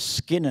expression,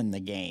 skin in the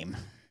game,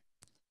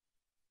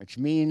 which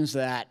means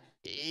that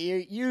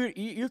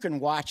you can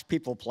watch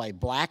people play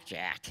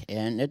blackjack,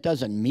 and it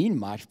doesn't mean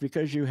much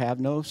because you have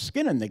no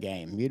skin in the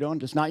game.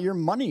 It's not your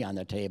money on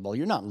the table.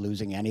 You're not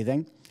losing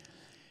anything.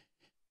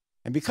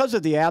 And because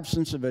of the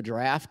absence of a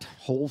draft,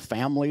 whole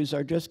families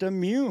are just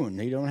immune.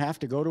 You don't have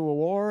to go to a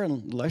war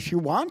unless you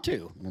want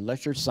to,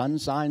 unless your son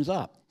signs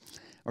up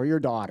or your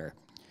daughter.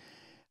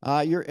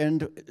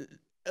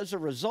 As a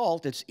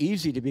result, it's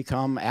easy to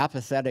become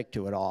apathetic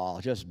to it all,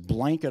 just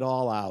blank it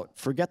all out.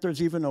 Forget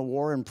there's even a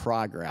war in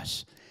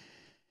progress.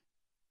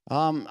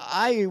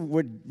 I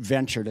would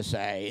venture to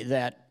say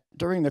that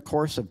during the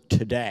course of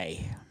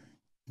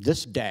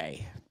this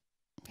day,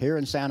 here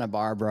in Santa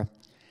Barbara,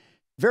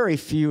 very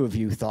few of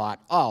you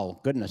thought, oh,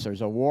 goodness,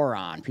 there's a war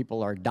on.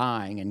 People are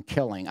dying and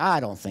killing. I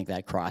don't think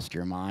that crossed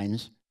your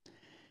minds.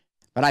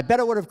 But I bet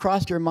it would have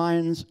crossed your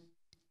minds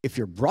if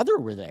your brother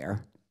were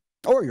there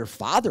or your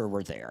father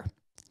were there.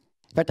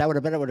 In fact, I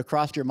bet it would have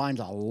crossed your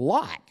minds a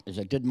lot, as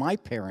it did my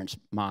parents'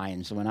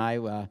 minds when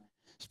I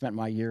spent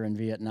my year in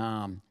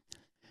Vietnam.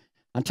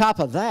 On top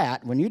of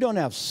that, when you don't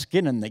have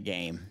skin in the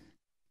game,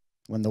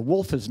 when the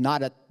wolf is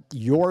not at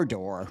your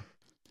door,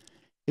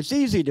 it's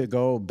easy to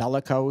go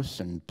bellicose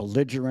and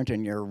belligerent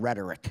in your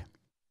rhetoric.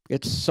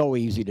 It's so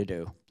easy to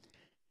do.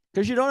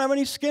 Because you don't have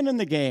any skin in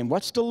the game.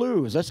 What's to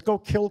lose? Let's go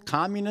kill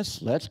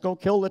communists. Let's go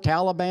kill the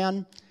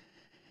Taliban.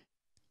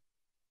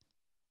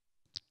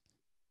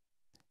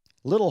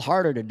 A little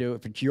harder to do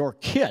if it's your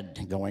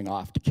kid going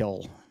off to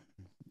kill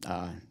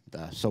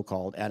the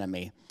so-called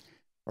enemy,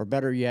 or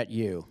better yet,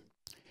 you.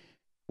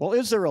 Well,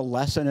 is there a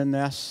lesson in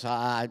this?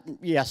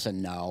 Yes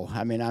and no.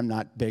 I mean, I'm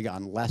not big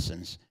on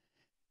lessons.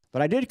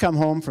 But I did come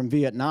home from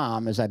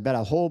Vietnam, as I bet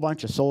a whole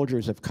bunch of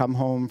soldiers have come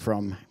home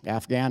from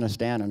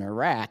Afghanistan and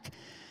Iraq,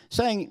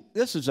 saying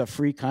this is a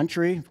free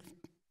country.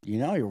 You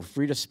know, you're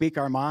free to speak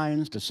our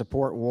minds, to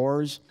support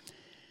wars.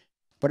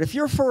 But if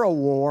you're for a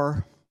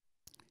war,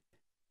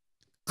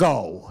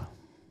 go.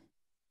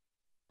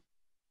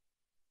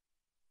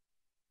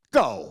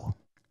 Go.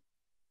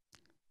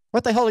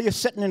 What the hell are you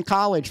sitting in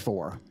college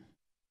for?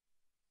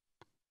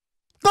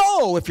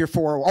 Go if you're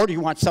for, or do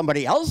you want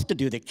somebody else to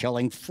do the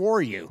killing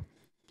for you?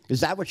 Is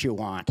that what you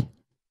want?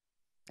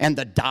 And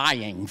the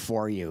dying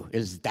for you,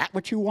 is that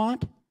what you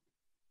want?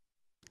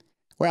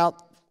 Well,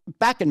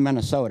 back in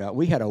Minnesota,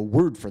 we had a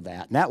word for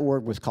that, and that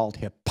word was called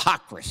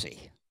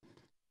hypocrisy.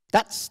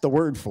 That's the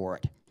word for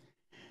it.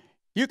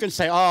 You can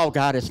say, oh,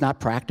 God, it's not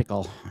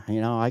practical.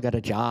 You know, I got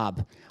a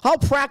job. How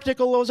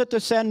practical was it to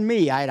send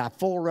me? I had a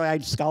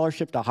full-ride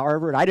scholarship to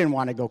Harvard. I didn't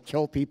want to go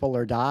kill people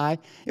or die.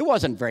 It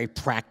wasn't very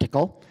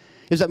practical.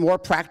 Is it more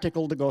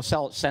practical to go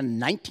send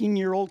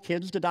 19-year-old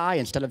kids to die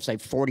instead of, say,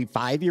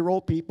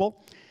 45-year-old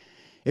people?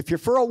 If you're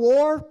for a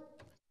war,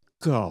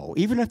 go.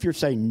 Even if you're,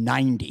 say,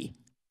 90,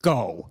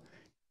 go.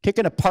 Take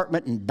an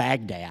apartment in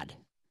Baghdad.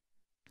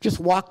 Just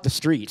walk the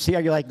streets. See how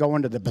you like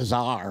going to the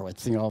bazaar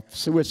with, you know,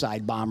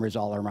 suicide bombers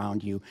all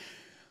around you.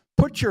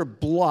 Put your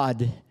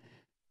blood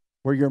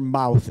where your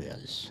mouth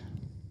is.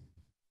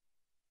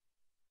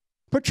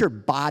 Put your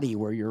body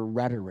where your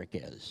rhetoric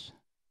is.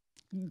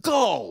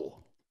 Go.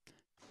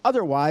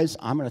 Otherwise,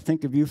 I'm going to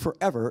think of you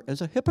forever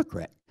as a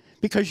hypocrite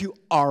because you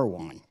are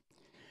one.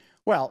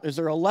 Well, is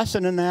there a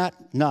lesson in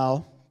that?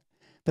 No.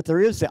 But there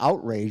is the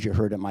outrage you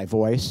heard in my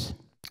voice.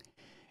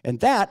 And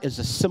that is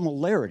a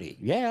similarity.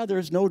 Yeah,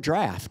 there's no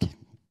draft.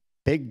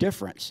 Big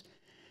difference.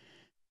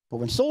 But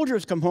when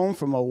soldiers come home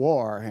from a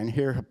war and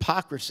hear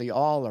hypocrisy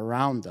all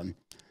around them,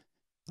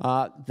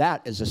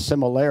 that is a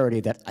similarity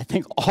that I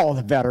think all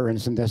the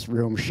veterans in this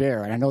room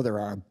share, and I know there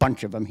are a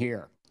bunch of them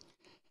here.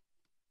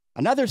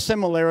 Another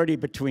similarity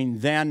between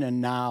then and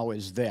now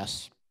is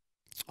this.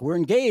 We're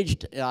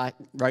engaged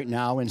right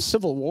now in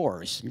civil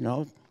wars, you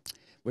know,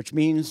 which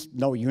means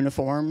no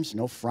uniforms,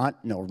 no front,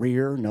 no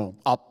rear, no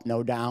up,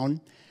 no down.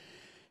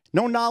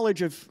 No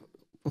knowledge of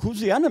who's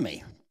the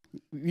enemy.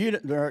 You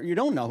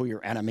don't know who your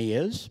enemy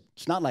is.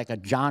 It's not like a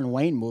John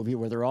Wayne movie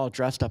where they're all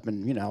dressed up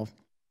in, you know,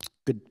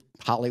 good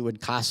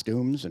Hollywood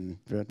costumes and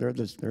they're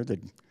the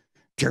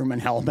German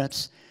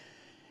helmets.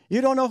 You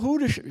don't know whom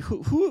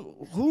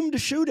to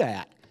shoot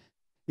at.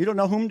 You don't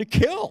know whom to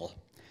kill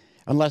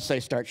unless they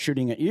start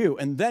shooting at you.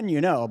 And then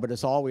you know, but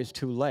it's always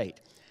too late.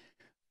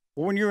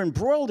 Well, when you're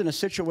embroiled in a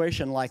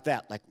situation like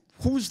that, like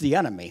who's the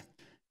enemy?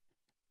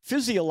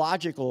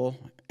 Physiological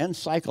and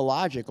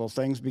psychological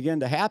things begin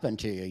to happen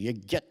to you. You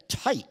get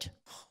tight.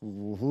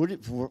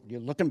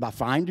 You're looking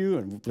behind you,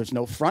 and there's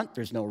no front,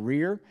 there's no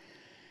rear.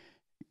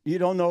 You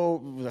don't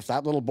know if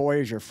that little boy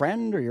is your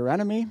friend or your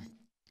enemy.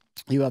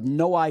 You have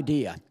no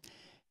idea.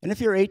 And if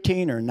you're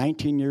 18 or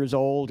 19 years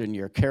old and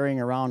you're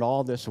carrying around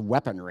all this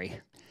weaponry,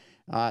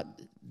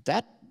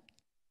 that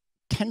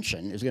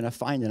tension is going to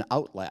find an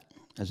outlet,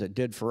 as it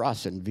did for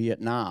us in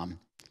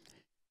Vietnam.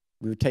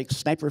 We would take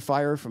sniper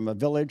fire from a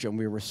village, and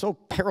we were so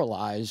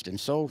paralyzed and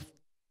so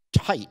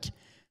tight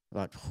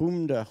about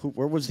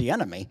where was the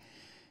enemy,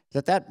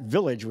 that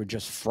village would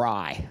just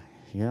fry.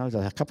 You know,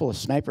 a couple of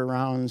sniper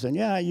rounds, and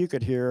yeah, you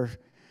could hear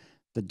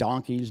the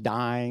donkeys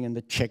dying and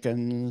the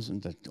chickens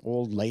and the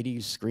old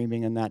ladies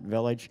screaming in that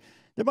village.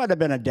 There might have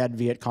been a dead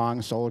Viet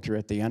Cong soldier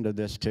at the end of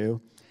this,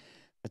 too.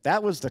 But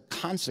that was the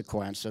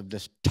consequence of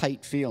this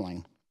tight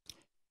feeling.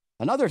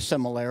 Another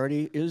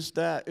similarity is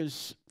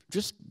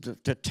just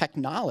the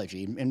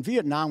technology. In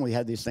Vietnam, we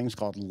had these things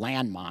called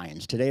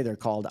landmines. Today, they're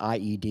called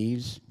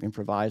IEDs,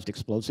 improvised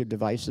explosive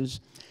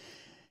devices.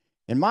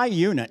 In my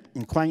unit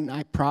in Quang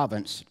Ngai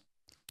Province,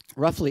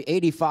 roughly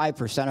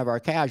 85% of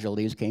our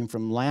casualties came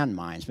from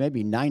landmines,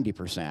 maybe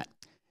 90%,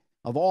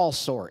 of all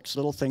sorts.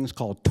 Little things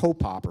called toe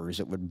poppers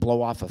that would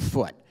blow off a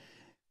foot.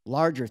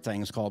 Larger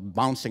things called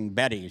bouncing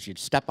betties. You'd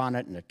step on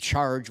it, and a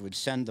charge would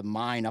send the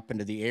mine up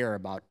into the air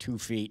about 2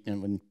 feet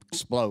and would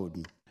explode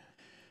and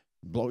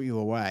blow you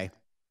away,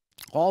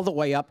 all the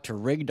way up to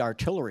rigged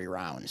artillery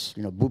rounds,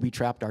 you know,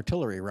 booby-trapped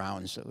artillery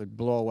rounds that would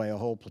blow away a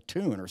whole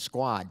platoon or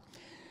squad.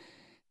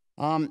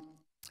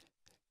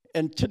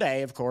 And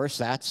today, of course,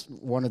 that's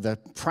one of the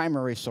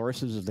primary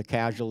sources of the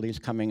casualties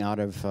coming out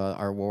of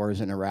our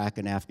wars in Iraq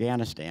and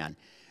Afghanistan.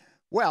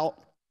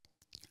 Well,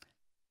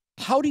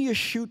 how do you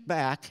shoot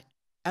back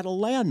at a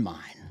landmine?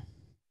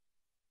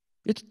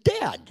 It's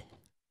dead.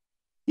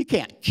 You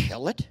can't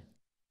kill it.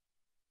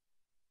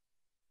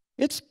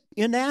 It's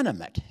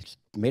inanimate. It's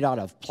made out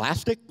of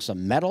plastic,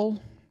 some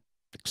metal,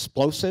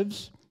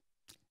 explosives,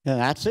 and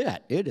that's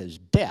it. It is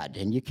dead,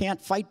 and you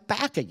can't fight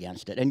back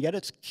against it, and yet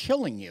it's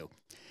killing you.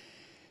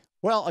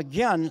 Well,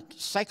 again,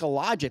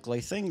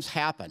 psychologically, things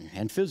happen,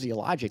 and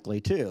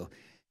physiologically, too.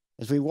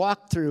 As we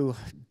walk through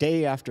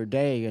day after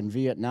day in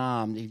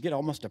Vietnam, you get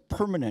almost a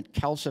permanent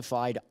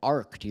calcified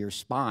arc to your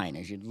spine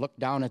as you look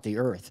down at the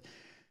earth,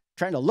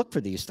 trying to look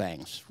for these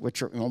things,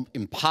 which are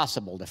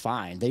impossible to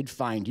find. They'd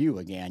find you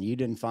again. You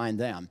didn't find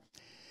them.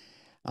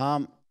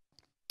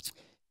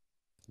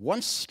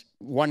 Once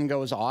one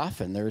goes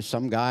off and there's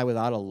some guy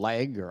without a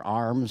leg or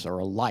arms or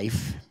a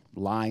life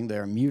lying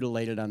there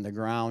mutilated on the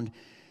ground,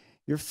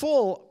 you're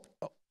full,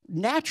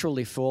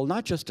 naturally full,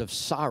 not just of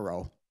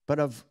sorrow, but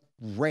of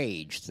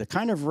rage, the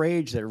kind of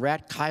rage that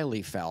Rat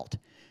Kiley felt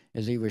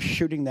as he was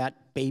shooting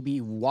that baby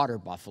water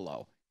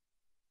buffalo.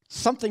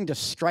 Something to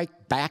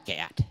strike back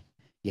at.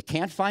 You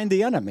can't find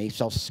the enemy,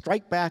 so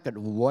strike back at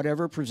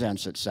whatever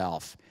presents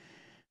itself.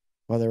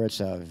 Whether it's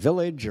a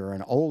village or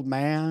an old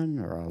man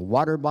or a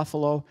water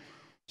buffalo,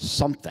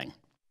 something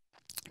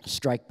to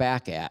strike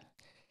back at.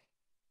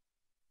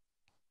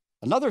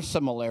 Another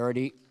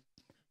similarity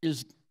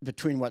is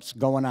between what's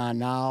going on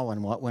now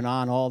and what went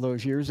on all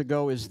those years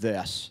ago is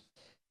this.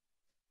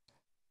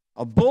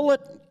 A bullet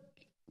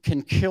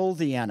can kill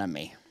the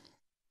enemy.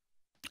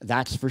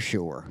 That's for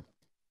sure.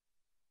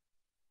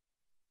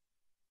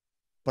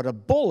 But a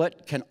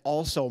bullet can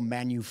also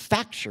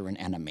manufacture an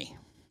enemy.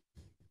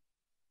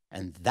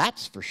 And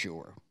that's for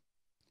sure.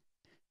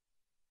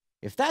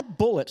 If that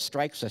bullet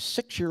strikes a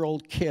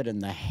 6-year-old kid in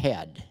the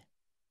head,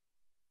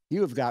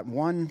 you have got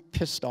one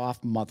pissed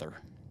off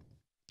mother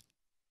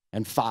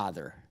and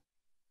father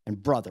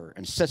and brother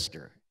and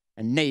sister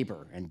and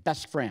neighbor and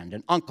best friend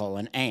and uncle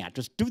and aunt.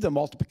 Just do the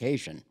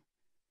multiplication.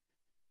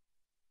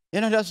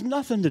 And it has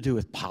nothing to do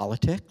with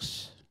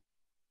politics.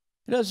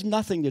 It has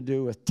nothing to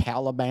do with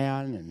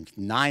Taliban and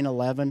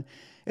 9/11.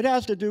 It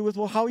has to do with,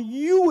 well, how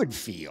you would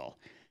feel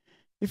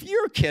if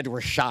your kid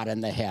were shot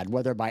in the head,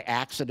 whether by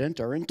accident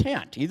or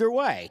intent. Either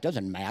way, it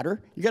doesn't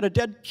matter. You got a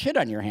dead kid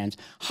on your hands.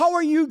 How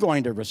are you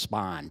going to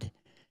respond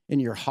in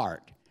your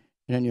heart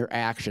and in your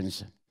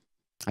actions?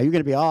 Are you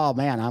going to be, oh,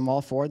 man, I'm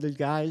all for these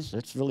guys.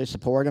 Let's really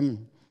support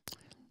them?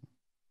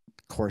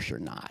 Of course you're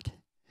not.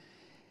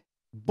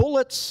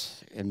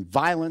 Bullets and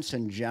violence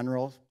in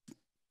general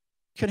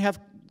can have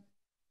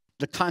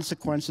the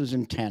consequences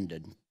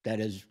intended. That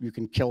is, you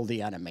can kill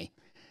the enemy.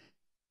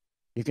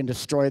 You can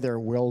destroy their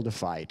will to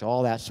fight,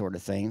 all that sort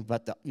of thing.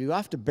 But you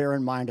have to bear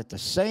in mind at the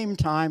same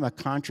time a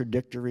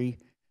contradictory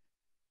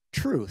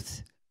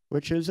truth,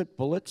 which is that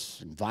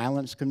bullets and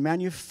violence can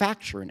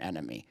manufacture an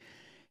enemy.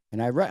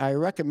 And I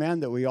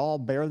recommend that we all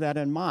bear that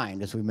in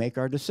mind as we make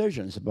our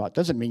decisions about.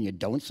 Doesn't mean you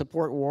don't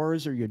support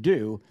wars or you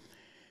do,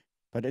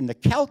 but in the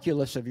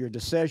calculus of your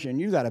decision,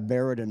 you got to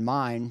bear it in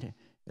mind,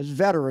 as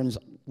veterans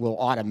will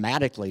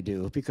automatically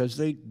do because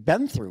they've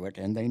been through it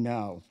and they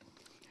know.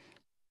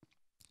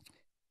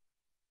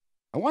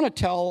 I want to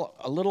tell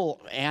a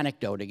little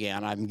anecdote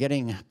again. I'm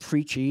getting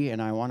preachy,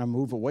 and I want to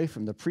move away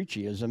from the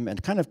preachyism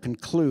and kind of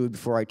conclude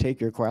before I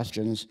take your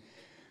questions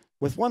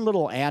with one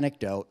little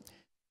anecdote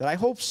that I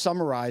hope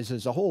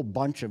summarizes a whole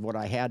bunch of what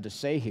I had to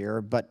say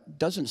here, but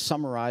doesn't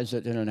summarize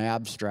it in an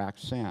abstract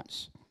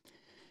sense.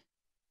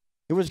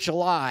 It was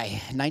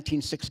July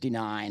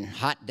 1969,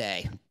 hot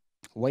day,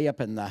 way up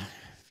in the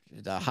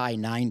high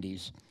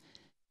 90s.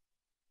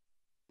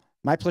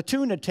 My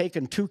platoon had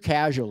taken 2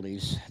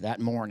 casualties that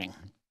morning.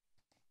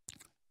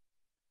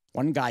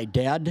 One guy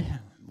dead,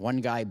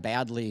 one guy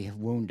badly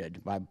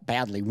wounded. By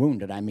badly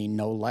wounded, I mean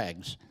no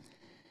legs.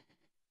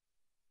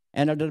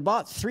 And at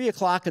about 3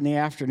 o'clock in the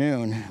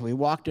afternoon, we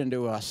walked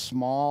into a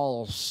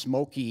small,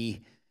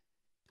 smoky,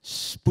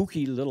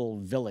 spooky little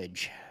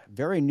village,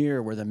 very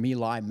near where the My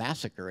Lai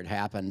massacre had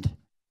happened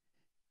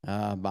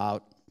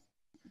about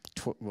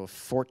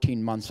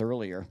 14 months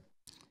earlier.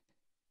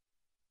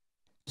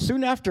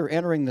 Soon after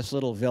entering this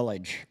little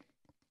village,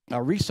 a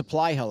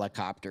resupply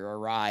helicopter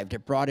arrived.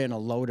 It brought in a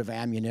load of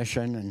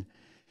ammunition and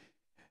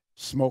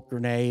smoke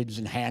grenades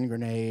and hand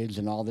grenades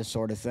and all this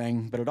sort of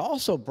thing. But it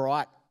also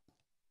brought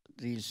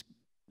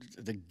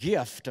the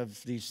gift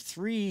of these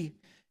 3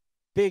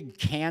 big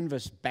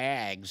canvas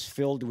bags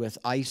filled with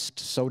iced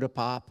soda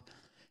pop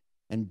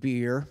and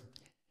beer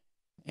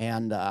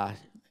and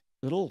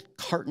little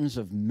cartons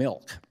of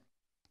milk.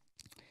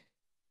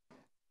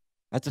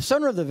 At the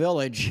center of the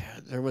village,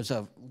 there was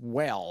a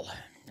well.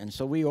 And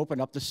so we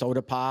opened up the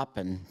soda pop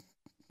and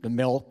the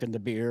milk and the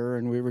beer,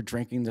 and we were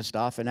drinking the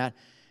stuff. And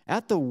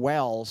at the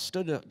well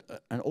stood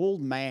an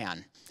old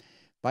man.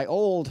 By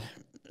old,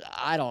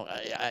 I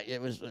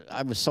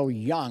was so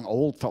young,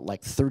 old felt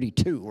like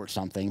 32 or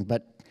something.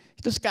 But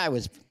this guy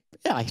was,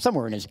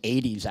 somewhere in his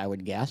 80s, I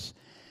would guess.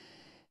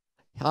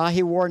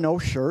 He wore no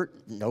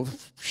shirt, no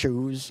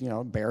shoes,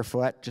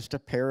 barefoot, just a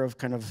pair of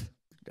kind of,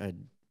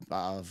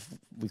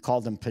 we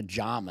called them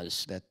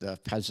pajamas that the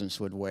peasants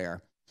would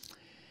wear.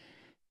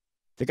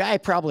 The guy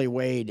probably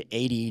weighed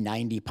 80,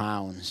 90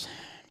 pounds.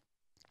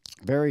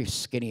 Very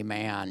skinny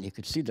man. You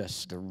could see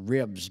the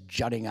ribs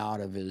jutting out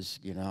of his,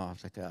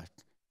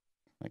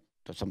 like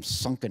some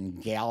sunken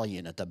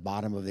galleon at the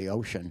bottom of the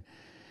ocean.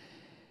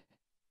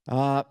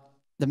 The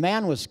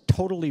man was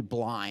totally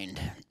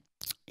blind.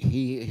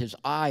 His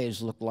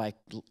eyes looked like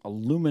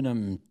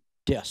aluminum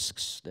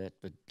discs that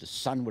the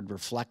sun would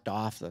reflect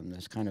off them,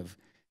 this kind of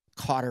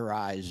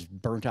cauterized,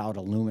 burnt-out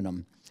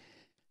aluminum.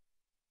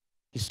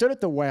 He stood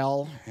at the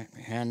well,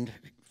 and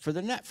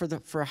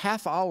for a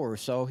half hour or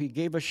so, he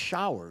gave us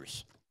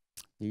showers.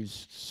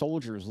 These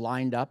soldiers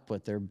lined up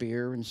with their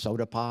beer and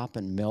soda pop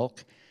and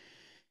milk.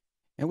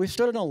 And we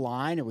stood in a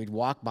line, and we'd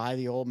walk by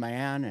the old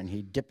man, and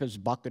he'd dip his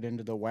bucket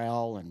into the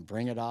well and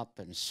bring it up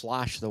and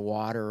slosh the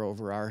water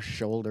over our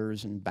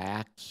shoulders and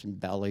backs and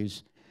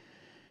bellies.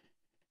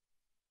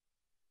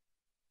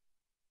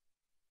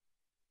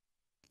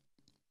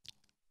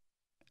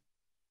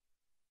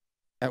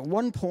 At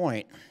one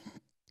point,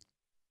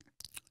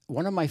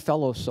 one of my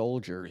fellow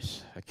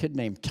soldiers, a kid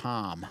named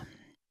Tom,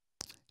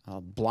 a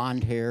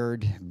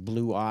blonde-haired,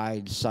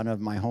 blue-eyed son of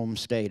my home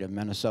state of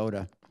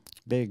Minnesota,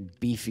 big,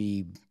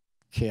 beefy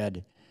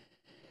kid,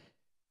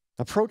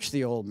 approached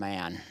the old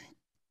man.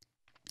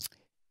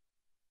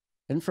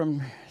 And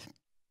from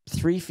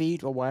 3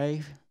 feet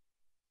away,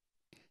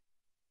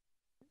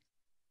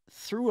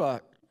 through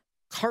a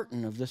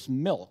carton of this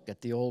milk at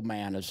the old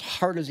man as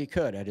hard as he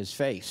could at his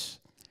face.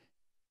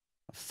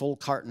 A full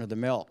carton of the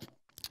milk.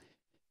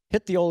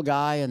 Hit the old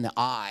guy in the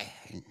eye.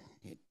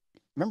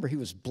 Remember, he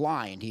was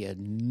blind. He had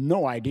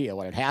no idea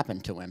what had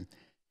happened to him.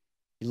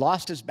 He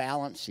lost his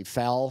balance. He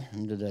fell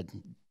into the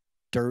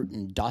dirt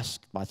and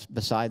dust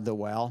beside the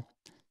well.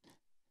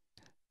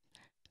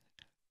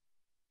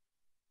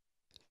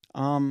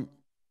 While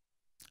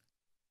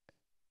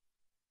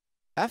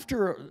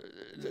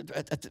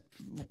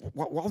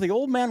the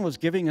old man was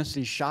giving us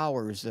these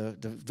showers, the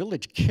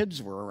village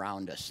kids were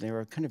around us. They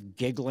were kind of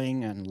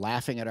giggling and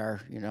laughing at our,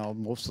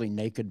 mostly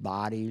naked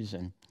bodies.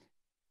 And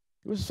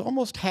it was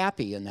almost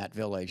happy in that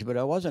village, but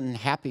it wasn't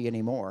happy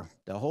anymore.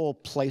 The whole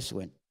place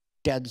went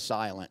dead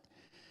silent.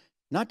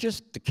 Not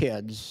just the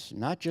kids,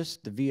 not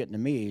just the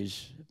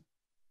Vietnamese,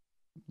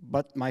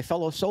 but my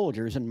fellow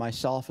soldiers and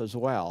myself as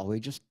well.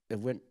 It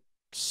went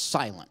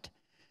silent.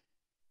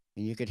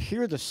 And you could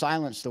hear the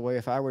silence the way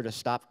if I were to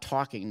stop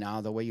talking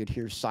now, the way you'd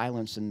hear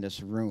silence in this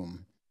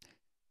room.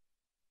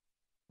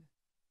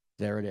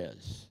 There it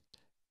is.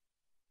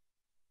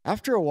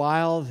 After a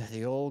while,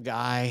 the old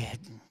guy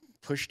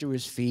pushed to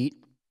his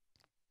feet.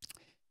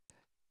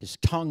 His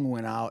tongue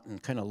went out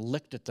and kind of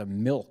licked at the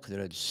milk that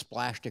had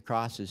splashed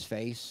across his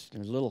face. There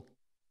was a little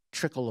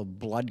trickle of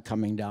blood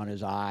coming down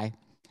his eye.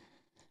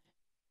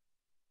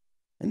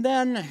 And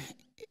then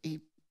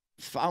he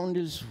found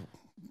his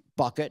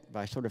bucket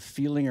by sort of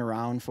feeling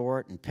around for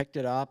it and picked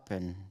it up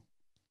and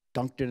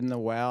dunked it in the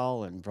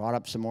well and brought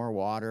up some more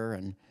water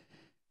and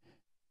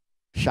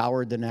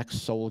showered the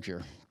next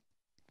soldier.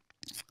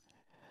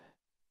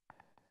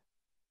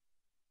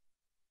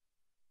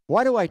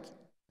 Why do I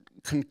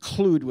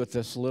conclude with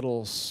this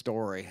little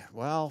story?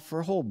 Well, for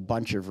a whole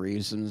bunch of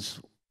reasons.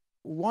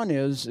 One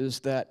is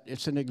that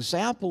it's an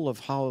example of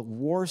how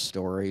war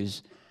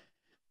stories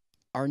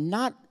are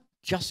not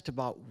just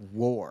about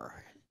war.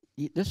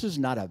 This is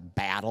not a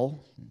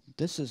battle.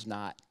 This is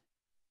not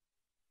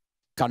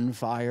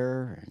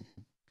gunfire and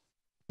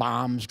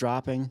bombs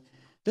dropping.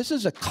 This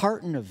is a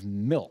carton of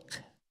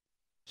milk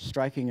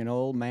striking an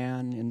old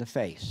man in the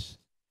face.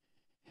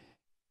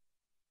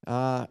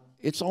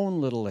 Its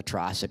own little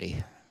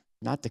atrocity.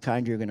 Not the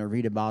kind you're going to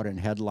read about in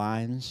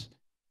headlines,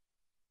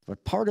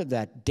 but part of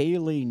that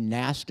daily,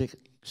 nasty,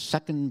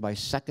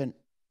 second-by-second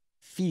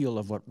feel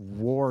of what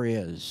war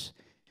is.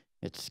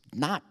 It's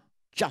not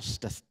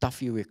just the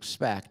stuff you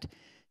expect.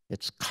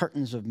 It's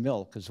cartons of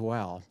milk as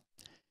well.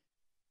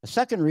 The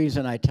second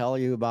reason I tell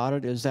you about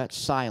it is that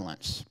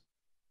silence.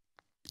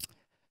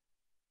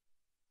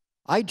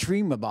 I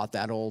dream about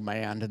that old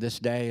man to this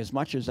day as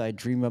much as I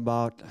dream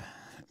about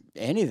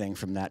anything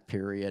from that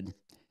period.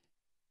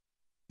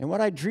 And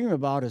what I dream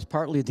about is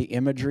partly the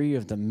imagery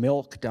of the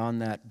milk down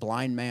that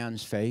blind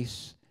man's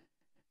face.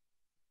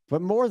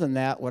 But more than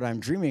that, what I'm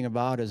dreaming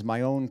about is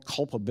my own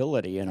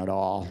culpability in it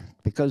all,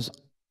 because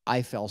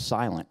I fell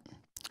silent.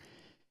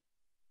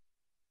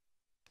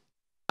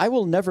 I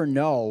will never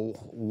know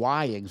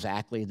why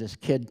exactly this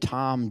kid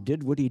Tom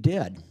did what he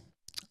did.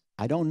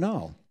 I don't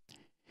know.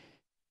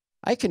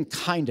 I can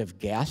kind of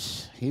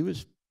guess. He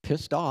was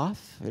pissed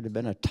off. It had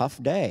been a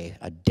tough day.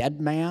 A dead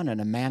man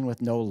and a man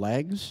with no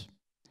legs.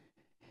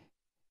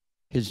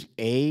 His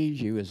age,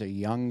 he was a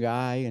young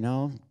guy,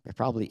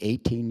 probably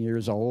 18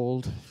 years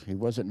old. He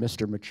wasn't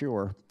Mr.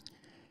 Mature.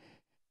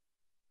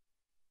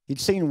 He'd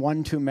seen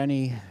one too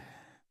many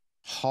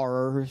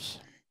horrors,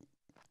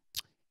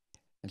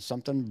 and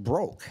something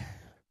broke.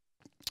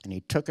 And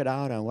he took it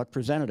out on what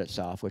presented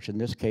itself, which in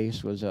this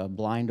case was a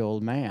blind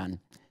old man.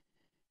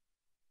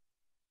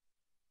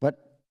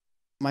 But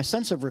my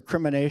sense of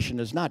recrimination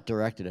is not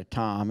directed at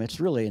Tom. It's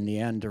really, in the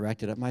end,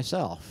 directed at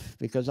myself,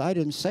 because I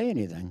didn't say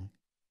anything.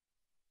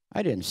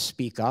 I didn't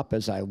speak up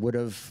as I would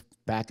have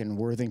back in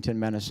Worthington,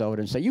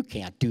 Minnesota, and say, "You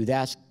can't do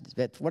that."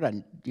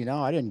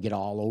 I didn't get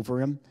all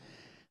over him.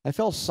 I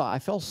fell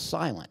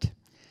silent.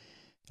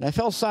 And I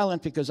fell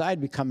silent because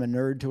I'd become a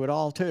nerd to it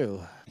all,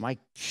 too. My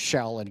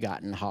shell had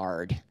gotten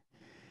hard.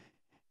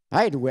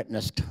 I had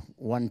witnessed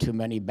one too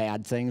many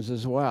bad things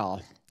as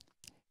well.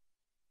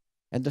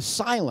 And the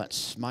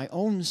silence, my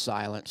own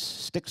silence,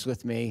 sticks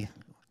with me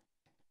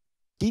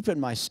deep in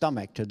my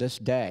stomach to this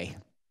day.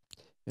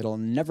 It'll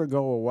never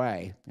go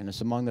away, and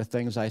it's among the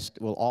things I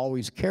will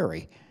always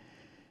carry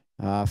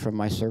from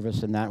my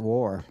service in that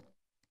war.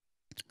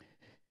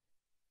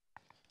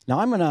 Now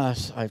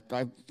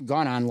I've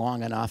gone on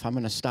long enough. I'm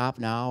going to stop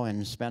now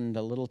and spend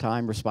a little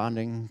time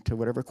responding to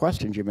whatever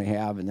questions you may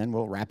have, and then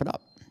we'll wrap it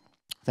up.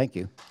 Thank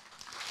you.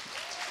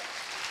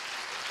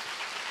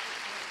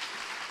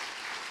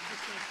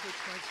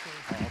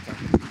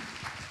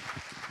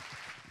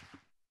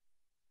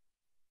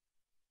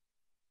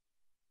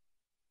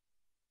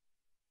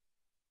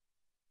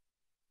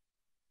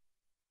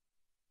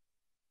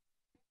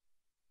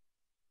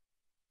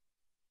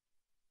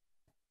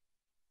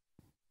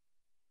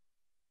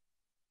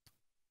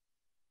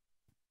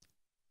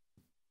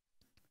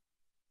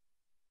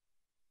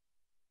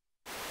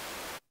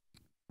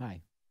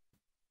 Hi.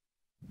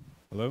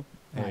 Hello.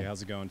 Hey, Hi.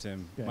 how's it going,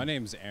 Tim? Good. My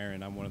name's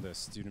Aaron. I'm one of the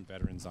student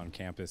veterans on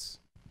campus.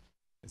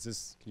 Can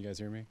you guys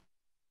hear me?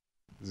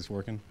 Is this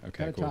working?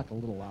 Okay, Gotta cool. talk a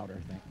little louder,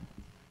 I think.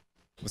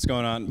 What's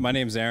going on? My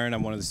name's Aaron.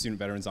 I'm one of the student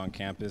veterans on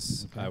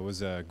campus. Okay. I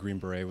was a Green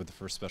Beret with the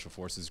 1st Special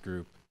Forces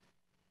Group,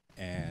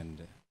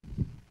 and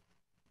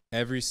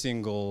every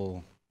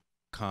single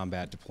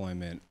combat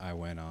deployment I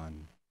went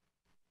on,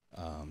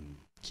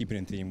 keeping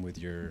in theme with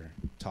your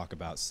talk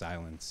about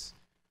silence,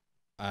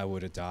 I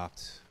would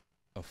adopt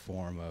a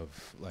form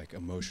of like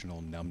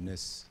emotional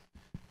numbness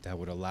that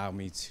would allow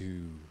me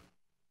to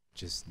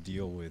just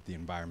deal with the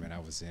environment I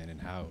was in and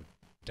how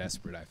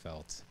desperate I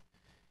felt.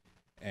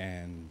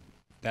 And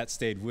that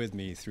stayed with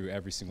me through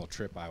every single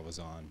trip I was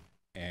on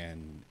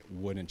and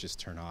wouldn't just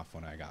turn off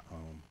when I got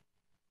home.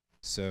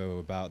 So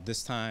about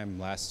this time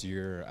last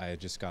year, I had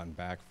just gotten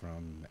back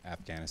from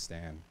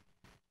Afghanistan,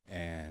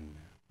 and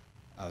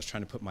I was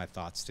trying to put my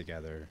thoughts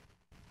together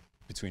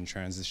between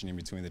transitioning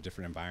between the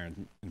different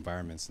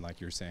environments, and like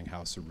you were saying,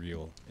 how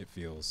surreal it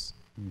feels.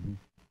 Mm-hmm.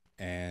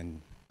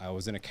 And I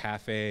was in a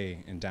cafe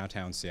in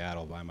downtown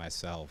Seattle by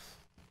myself,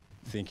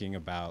 thinking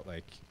about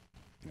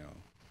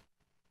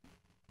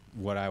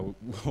what I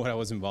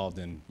was involved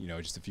in,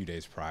 just a few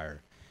days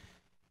prior,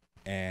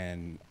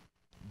 and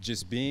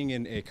just being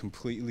in a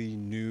completely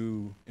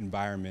new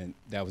environment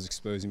that was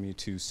exposing me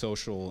to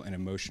social and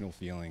emotional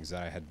feelings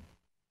that I had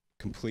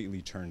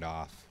completely turned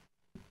off,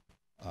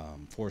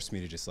 forced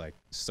me to just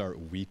start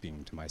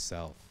weeping to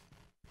myself.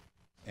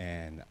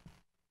 And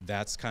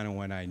that's kind of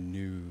when I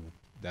knew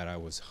that I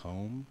was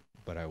home,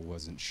 but I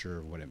wasn't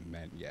sure what it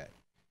meant yet.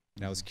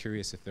 And I was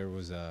curious if there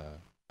was a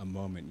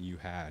moment you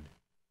had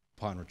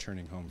upon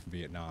returning home from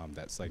Vietnam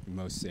that's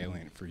most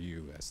salient for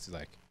you as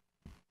to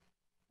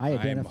I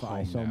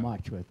identify so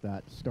much with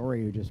that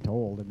story you just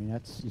told. I mean,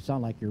 you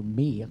sound like you're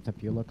me,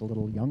 except you look a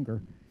little younger.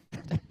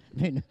 I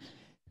mean,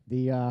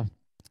 well,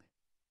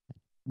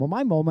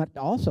 my moment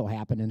also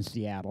happened in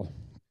Seattle.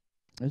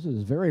 This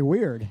is very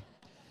weird.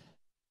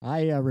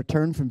 I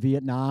returned from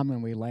Vietnam,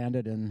 and we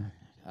landed in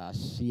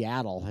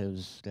Seattle. It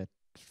was at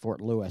Fort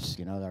Lewis,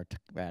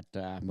 at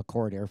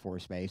McChord Air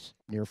Force Base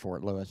near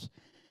Fort Lewis.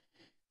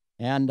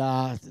 And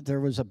there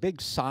was a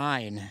big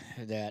sign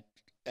that,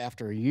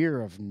 after a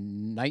year of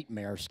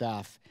nightmare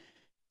stuff,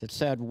 that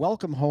said,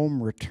 "Welcome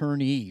home,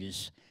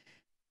 returnees,"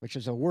 which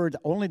is a word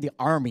only the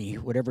Army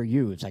would ever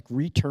use, like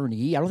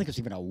returnee. I don't think it's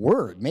even a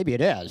word. Maybe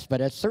it is, but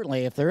it's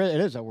certainly, if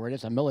it is a word,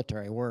 it's a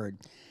military word.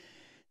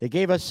 They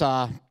gave us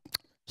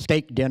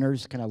steak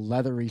dinners, kind of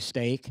leathery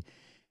steak,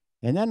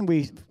 and then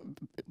we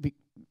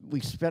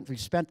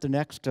spent the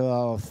next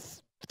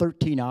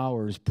 13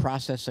 hours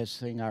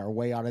processing our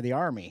way out of the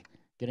Army,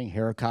 getting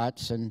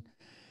haircuts and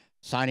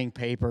signing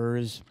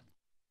papers.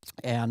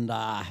 And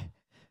I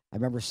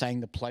remember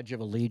saying the Pledge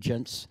of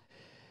Allegiance,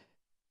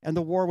 and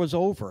the war was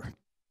over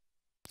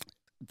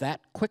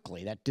that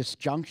quickly, that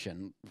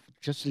disjunction.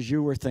 Just as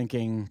you were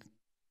thinking,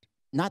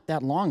 not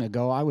that long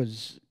ago, I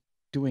was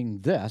doing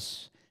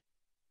this,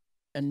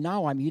 and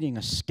now I'm eating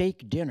a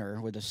steak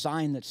dinner with a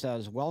sign that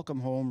says,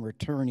 "Welcome home,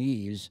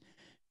 returnees,"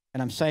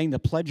 and I'm saying the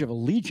Pledge of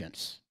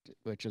Allegiance,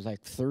 which is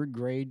like 3rd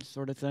grade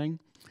sort of thing.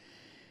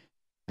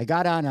 I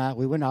got on,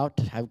 we went out,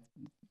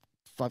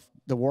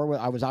 the war,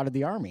 I was out of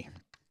the Army.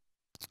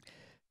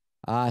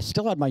 I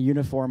still had my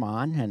uniform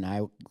on, and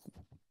I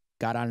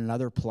got on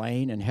another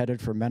plane and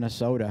headed for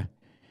Minnesota.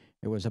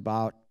 It was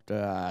about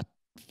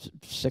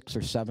 6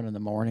 or 7 in the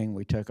morning.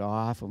 We took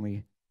off, and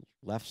we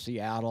left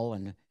Seattle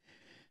and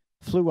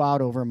flew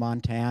out over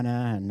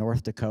Montana and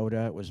North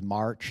Dakota. It was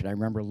March, and I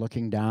remember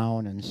looking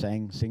down and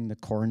seeing the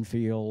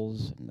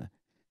cornfields and the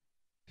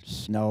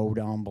snow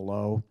down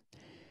below.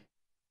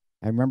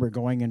 I remember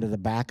going into the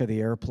back of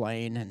the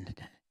airplane and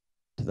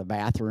to the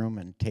bathroom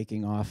and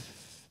taking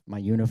off my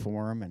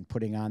uniform and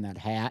putting on that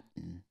hat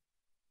and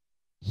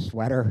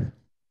sweater,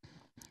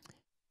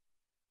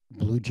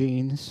 blue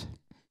jeans,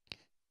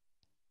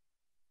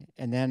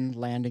 and then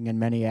landing in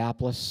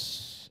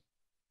Minneapolis.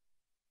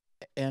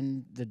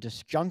 And the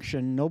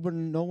disjunction, no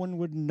one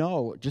would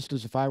know. Just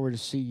as if I were to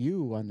see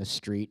you on the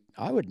street,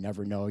 I would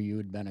never know you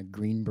had been a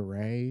Green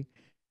Beret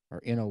or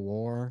in a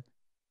war.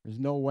 There's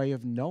no way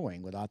of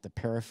knowing without the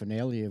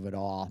paraphernalia of it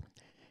all.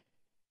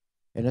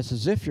 And it's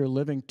as if you're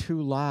living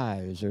 2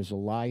 lives. There's a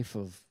life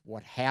of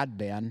what had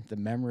been, the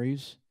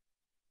memories,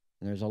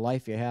 and there's a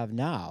life you have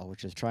now,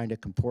 which is trying to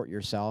comport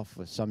yourself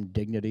with some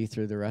dignity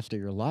through the rest of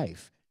your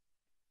life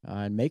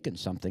and making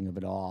something of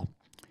it all.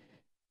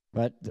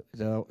 But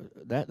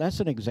that's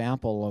an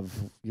example of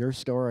your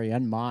story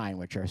and mine,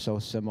 which are so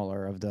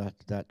similar, of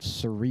that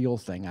surreal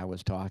thing I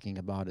was talking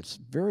about. It's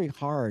very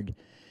hard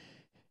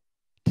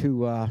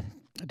to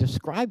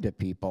describe to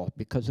people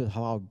because of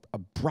how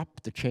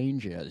abrupt the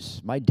change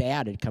is. My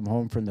dad had come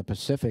home from the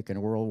Pacific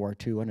in World War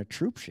II on a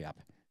troop ship,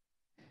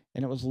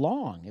 and it was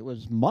long. It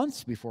was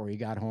months before he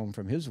got home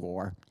from his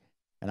war,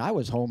 and I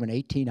was home in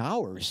 18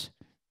 hours.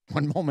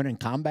 One moment in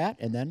combat,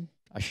 and then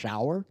a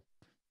shower,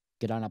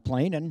 get on a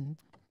plane, and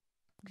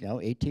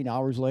 18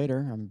 hours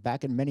later, I'm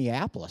back in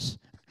Minneapolis.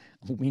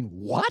 I mean,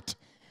 what?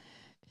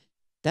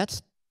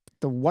 That's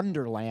the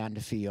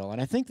wonderland feel. And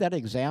I think that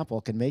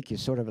example can make you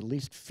sort of at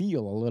least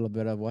feel a little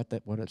bit of what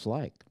it's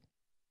like.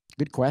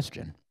 Good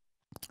question.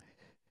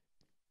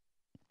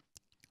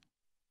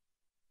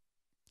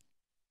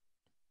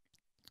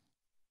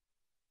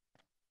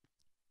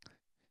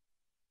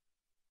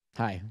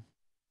 Hi.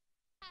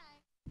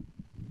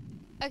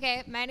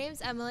 Okay, my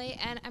name's Emily,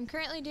 and I'm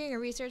currently doing a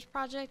research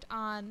project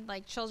on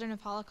like children of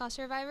Holocaust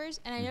survivors,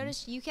 and I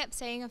noticed you kept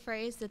saying a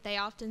phrase that they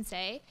often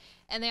say,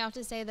 and they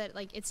often say that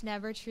like it's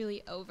never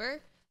truly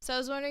over. So I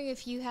was wondering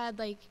if you had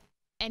like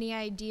any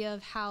idea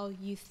of how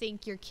you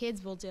think your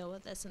kids will deal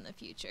with this in the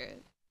future,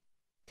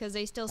 because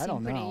they still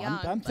seem pretty young.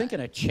 I'm thinking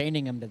of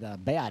chaining them to the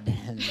bed.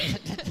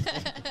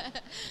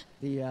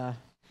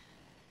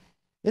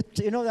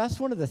 That's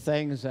one of the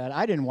things that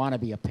I didn't want to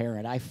be a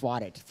parent. I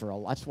fought it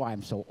that's why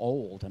I'm so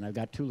old, and I've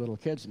got 2 little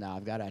kids now.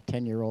 I've got a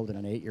 10-year-old and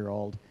an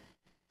 8-year-old.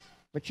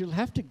 But you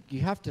have to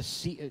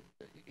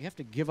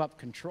give up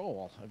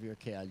control of your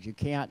kids. You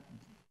can't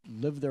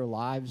live their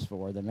lives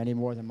for them any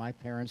more than my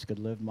parents could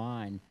live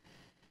mine.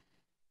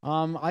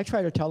 I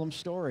try to tell them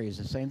stories,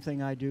 the same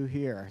thing I do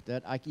here,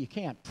 that you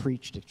can't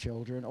preach to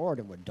children or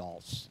to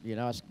adults.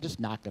 It's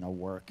just not going to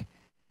work.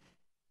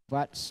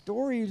 But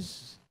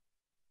stories,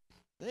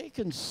 they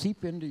can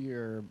seep into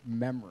your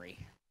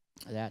memory.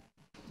 That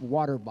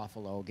water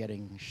buffalo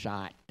getting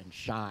shot and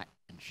shot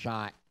and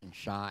shot and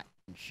shot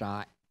and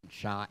shot and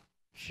shot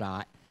and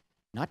shot.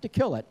 Not to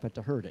kill it, but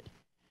to hurt it.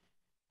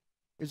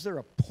 Is there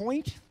a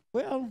point?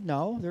 Well,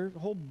 no, there's a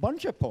whole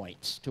bunch of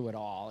points to it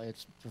all.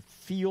 It's to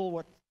feel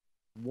what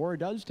war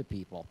does to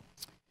people.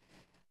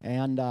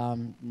 And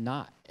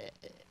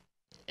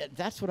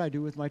that's what I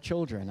do with my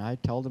children. I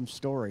tell them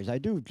stories. I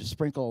do just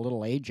sprinkle a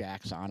little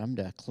Ajax on them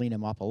to clean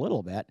them up a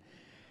little bit,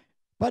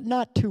 but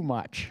not too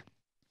much.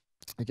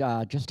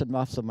 Just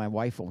enough so my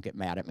wife won't get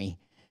mad at me.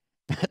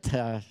 But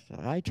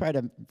I try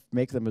to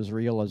make them as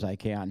real as I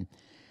can.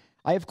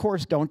 I, of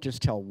course, don't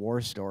just tell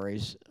war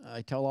stories.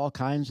 I tell all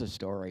kinds of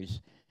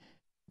stories.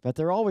 But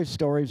they're always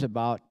stories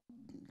about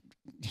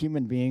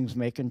human beings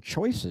making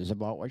choices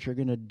about what you're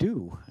going to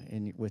do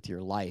with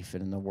your life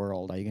and in the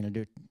world. Are you going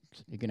to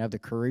have the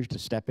courage to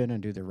step in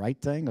and do the right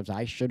thing, as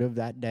I should have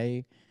that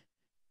day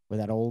with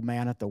that old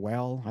man at the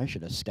well? I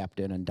should have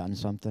stepped in and done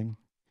something.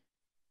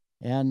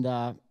 And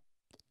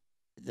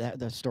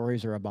the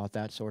stories are about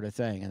that sort of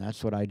thing, and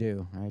that's what I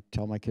do. I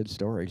tell my kids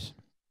stories.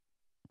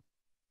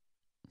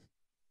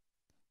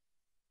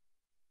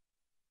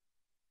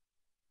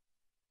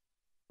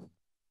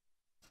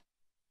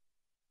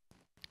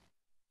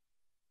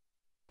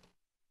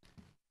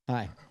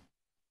 Hi.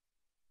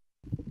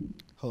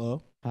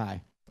 Hello?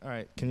 Hi. All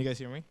right, can you guys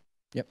hear me?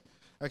 Yep.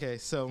 Okay,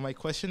 so my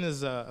question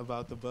is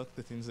about the book,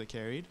 The Things That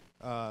Carried.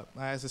 I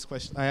asked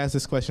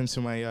this question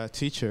to my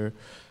teacher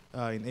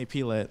in AP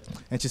Lit,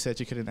 and she said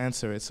she couldn't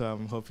answer it, so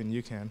I'm hoping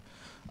you can.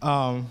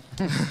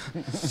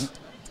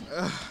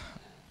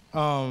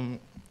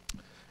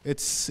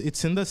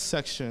 It's in the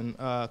section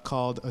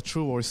called A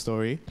True War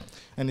Story,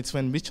 and it's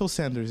when Mitchell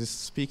Sanders is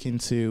speaking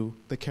to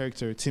the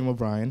character Tim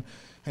O'Brien,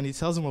 and he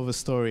tells him of a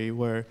story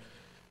where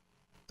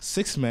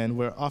 6 men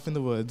were off in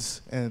the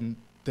woods, and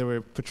they were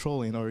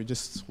patrolling or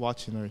just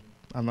watching, or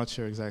I'm not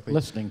sure exactly.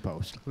 Listening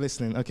post.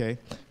 Listening, okay.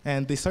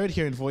 And they started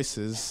hearing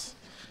voices,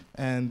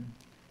 and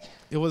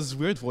it was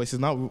weird voices,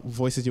 not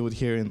voices you would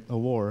hear in a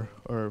war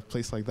or a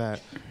place like that.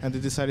 And they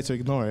decided to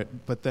ignore it,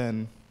 but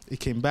then it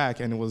came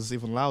back, and it was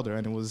even louder,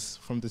 and it was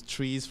from the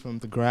trees, from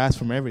the grass,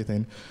 from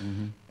everything.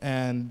 Mm-hmm.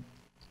 And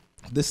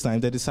this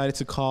time, they decided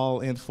to call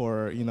in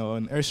for,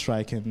 an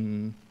airstrike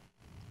and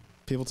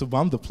people to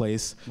bomb the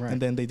place. Right. And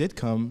then they did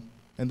come,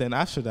 and then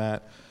after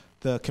that,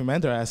 the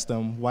commander asked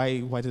them,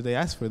 why did they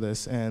ask for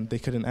this? And they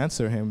couldn't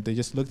answer him. They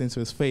just looked into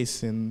his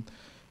face, and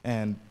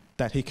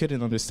that he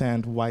couldn't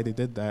understand why they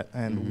did that.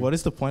 And what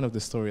is the point of the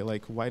story?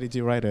 Like, why did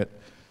you write it?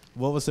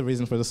 What was the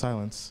reason for the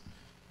silence?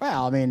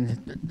 Well, I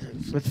mean,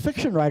 with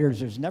fiction writers,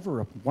 there's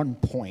never one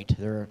point.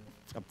 There are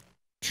a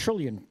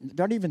trillion,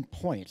 not even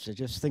points. It's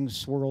just things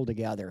swirl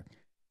together.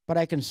 But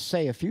I can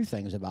say a few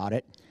things about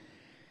it.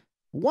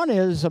 One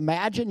is,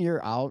 imagine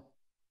you're out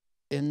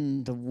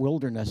in the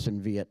wilderness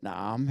in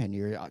Vietnam, and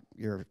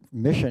your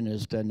mission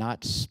is to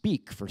not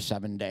speak for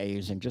 7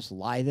 days and just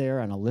lie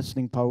there on a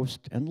listening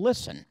post and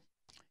listen.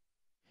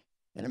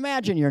 And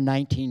imagine you're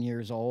 19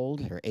 years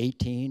old or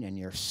 18, and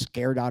you're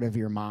scared out of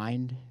your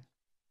mind,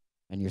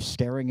 and you're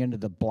staring into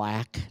the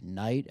black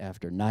night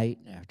after night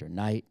after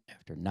night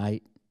after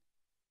night,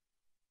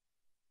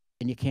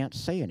 and you can't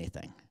say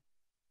anything.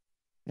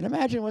 And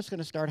imagine what's going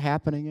to start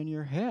happening in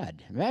your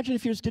head. Imagine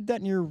if you just did that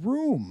in your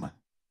room.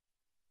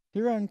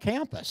 You're on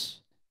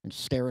campus and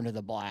stare into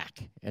the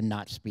black and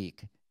not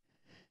speak.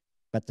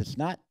 But it's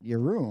not your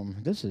room.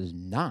 This is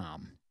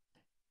Nam.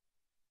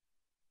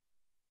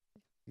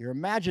 Your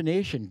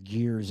imagination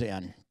gears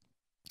in.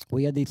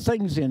 We had these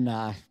things in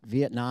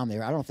Vietnam. I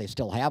don't know if they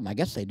still have them. I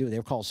guess they do. They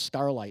were called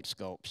starlight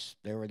scopes.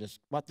 They were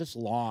about this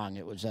long.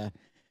 It was a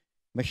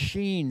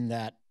machine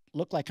that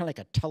looked like kind of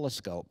like a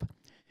telescope.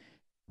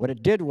 What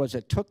it did was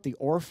it took the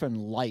orphan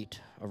light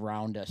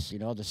around us,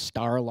 the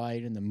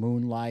starlight and the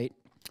moonlight,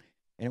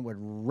 and it would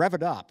rev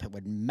it up. It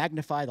would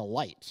magnify the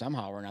light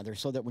somehow or another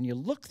so that when you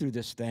look through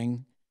this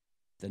thing,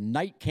 The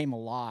night came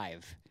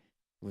alive.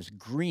 It was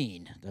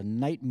green. The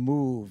night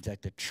moved,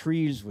 like the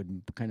trees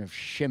would kind of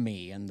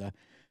shimmy, and the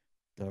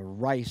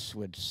rice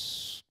would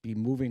be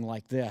moving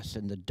like this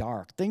in the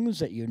dark. Things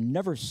that you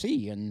never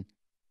see in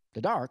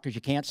the dark, because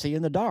you can't see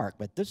in the dark,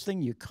 but this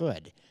thing you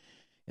could.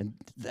 And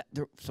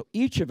so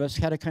each of us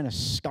had a kind of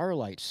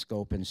starlight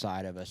scope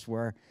inside of us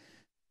where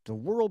the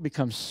world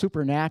becomes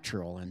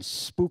supernatural and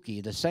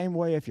spooky, the same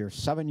way if you're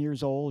 7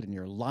 years old and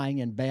you're lying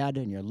in bed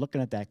and you're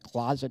looking at that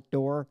closet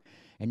door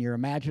and you're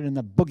imagining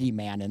the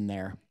boogeyman in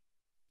there.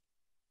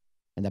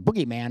 And the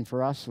boogeyman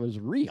for us was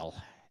real.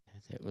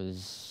 It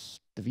was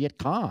the Viet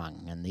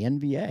Cong and the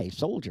NVA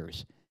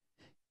soldiers.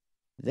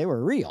 They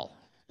were real.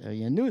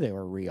 You knew they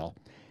were real.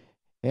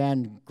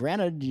 And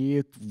granted,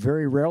 you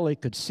very rarely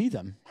could see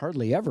them,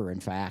 hardly ever, in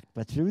fact.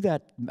 But through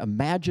that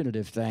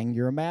imaginative thing,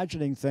 you're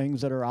imagining things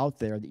that are out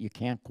there that you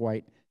can't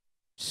quite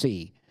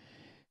see.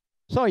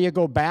 So you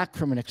go back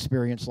from an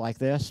experience like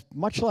this,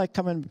 much like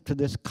coming to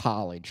this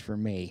college for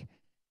me,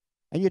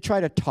 and you try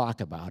to talk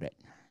about it,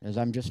 as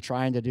I'm just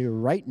trying to do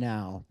right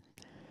now.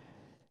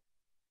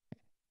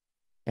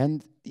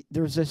 And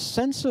there's this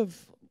sense of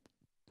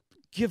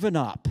giving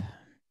up.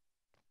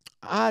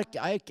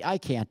 I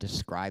can't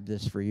describe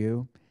this for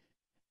you.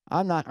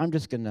 I'm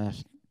just going to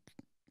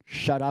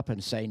shut up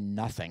and say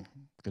nothing,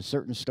 because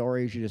certain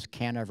stories you just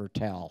can't ever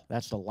tell.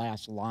 That's the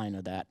last line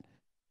of that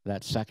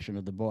section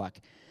of the book.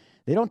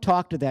 They don't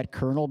talk to that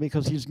colonel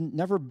because he's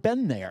never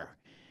been there.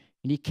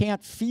 And he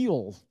can't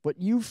feel what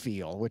you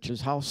feel, which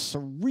is how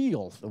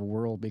surreal the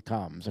world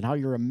becomes and how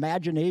your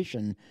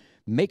imagination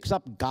makes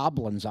up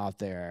goblins out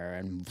there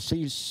and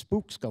sees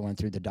spooks going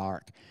through the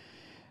dark.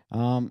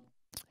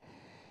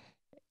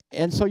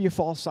 And so you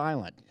fall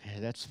silent.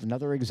 That's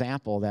another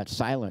example of that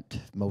silent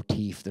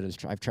motif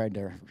that I've tried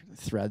to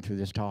thread through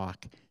this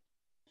talk.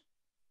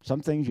 Some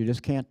things you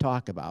just can't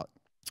talk about.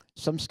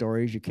 Some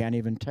stories you can't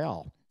even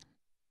tell.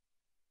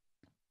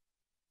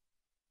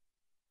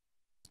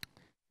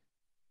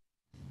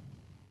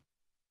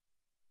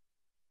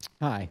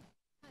 Hi.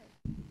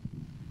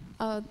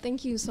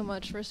 Thank you so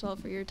much, first of all,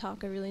 for your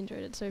talk. I really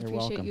enjoyed it, so I You're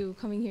appreciate welcome. you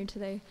coming here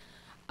today.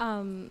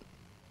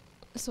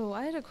 So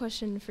I had a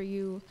question for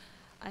you.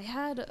 I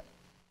had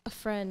a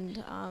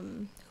friend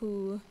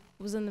who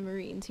was in the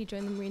Marines. He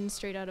joined the Marines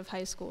straight out of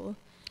high school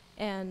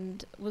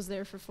and was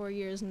there for 4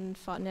 years and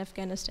fought in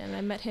Afghanistan.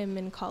 I met him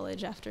in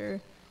college after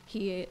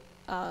he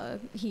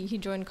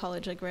joined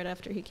college, like right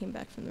after he came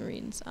back from the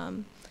Marines.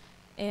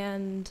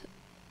 And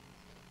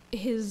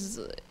his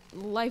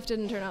life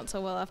didn't turn out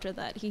so well after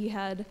that. He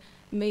had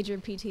major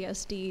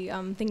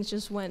PTSD. Things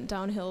just went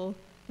downhill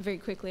very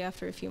quickly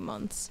after a few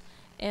months.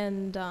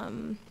 And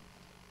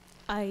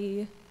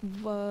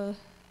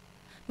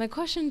my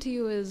question to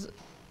you is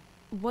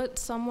what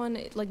someone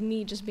like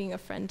me, just being a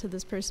friend to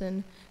this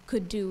person,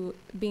 could do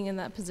being in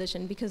that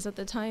position, because at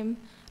the time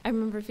I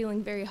remember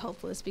feeling very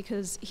helpless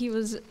because he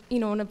was,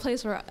 in a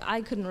place where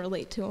I couldn't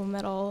relate to him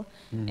at all.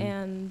 Mm-hmm.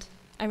 And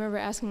I remember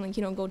asking,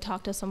 go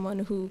talk to someone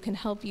who can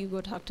help you,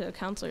 go talk to a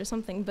counselor or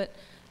something, but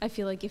I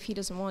feel like if he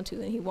doesn't want to,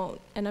 then he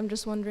won't. And I'm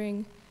just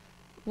wondering,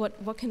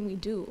 what can we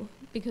do?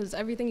 Because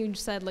everything you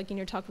said, in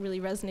your talk, really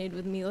resonated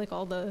with me,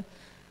 all the,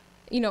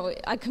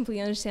 I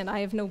completely understand. I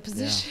have no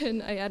position.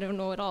 Yeah. I don't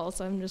know at all,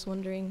 so I'm just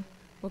wondering,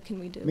 what can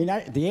we do?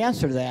 The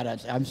answer to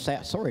that, I'm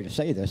sorry to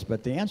say this,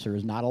 but the answer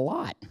is not a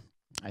lot.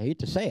 I hate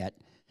to say it,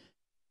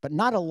 but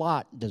not a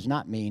lot does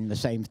not mean the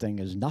same thing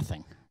as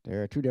nothing.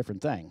 There are two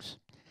different things.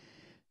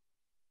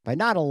 By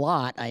not a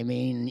lot, I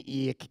mean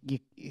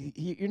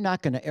you're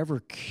not going to ever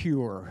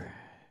cure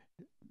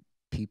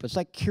people. It's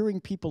like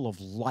curing people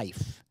of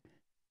life.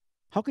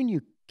 How can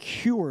you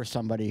cure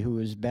somebody who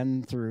has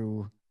been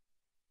through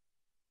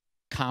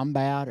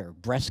combat or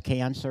breast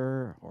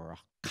cancer or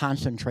a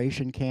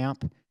concentration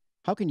camp?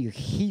 How can you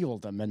heal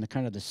them in the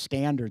kind of the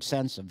standard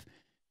sense of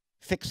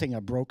fixing a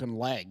broken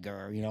leg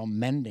or,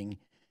 mending?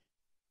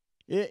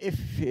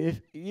 If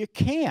you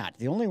can't,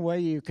 the only way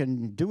you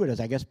can do it is,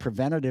 I guess,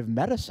 preventative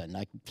medicine,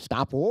 like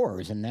stop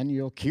wars, and then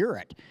you'll cure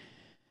it.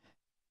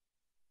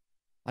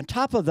 On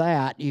top of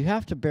that, you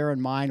have to bear in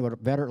mind what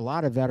a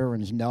lot of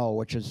veterans know,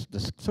 which is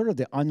sort of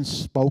the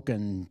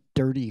unspoken,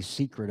 dirty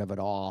secret of it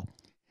all,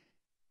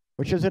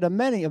 which is that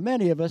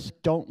many of us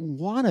don't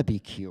want to be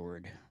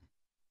cured.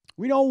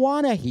 We don't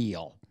want to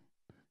heal.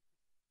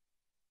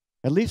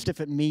 At least if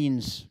it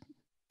means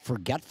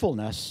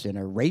forgetfulness and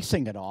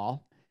erasing it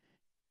all.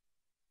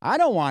 I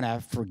don't want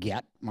to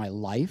forget my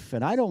life,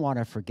 and I don't want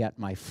to forget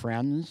my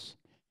friends,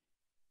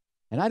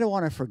 and I don't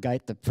want to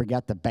forget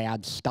the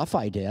bad stuff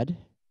I did.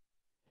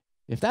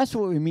 If that's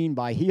what we mean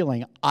by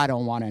healing, I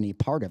don't want any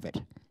part of it.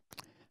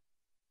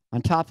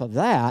 On top of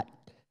that,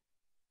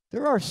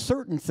 there are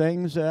certain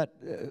things that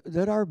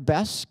are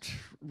best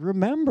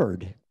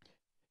remembered.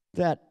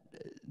 That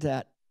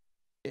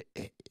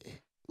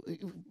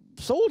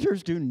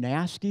soldiers do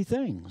nasty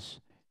things.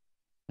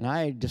 And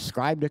I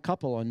described a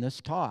couple in this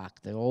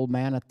talk, the old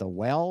man at the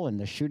well and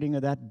the shooting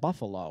of that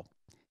buffalo.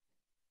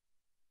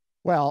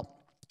 Well,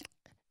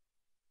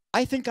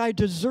 I think I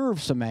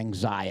deserve some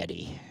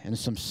anxiety and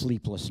some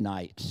sleepless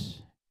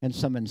nights. and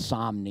some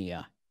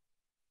insomnia.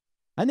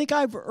 I think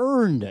I've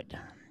earned it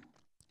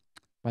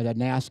by the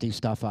nasty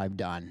stuff I've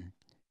done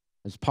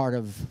as part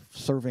of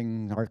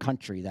serving our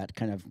country, that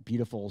kind of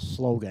beautiful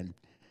slogan.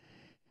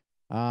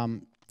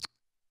 And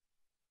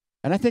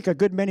I think a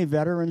good many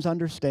veterans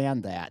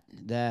understand that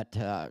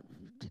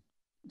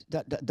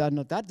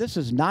this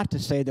is not to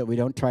say that we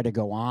don't try to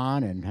go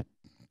on and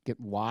get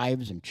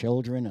wives and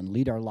children and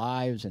lead our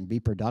lives and be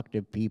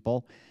productive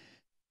people.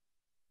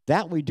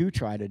 That we do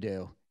try to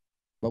do,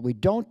 but we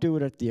don't do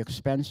it at the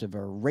expense of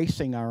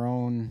erasing our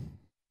own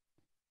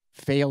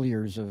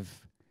failures of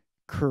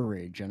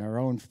courage and our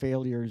own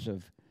failures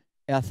of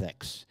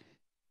ethics.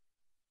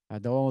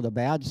 Though the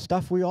bad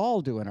stuff we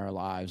all do in our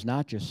lives,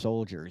 not just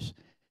soldiers.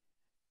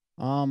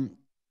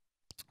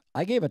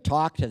 I gave a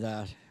talk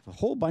to a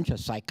whole bunch of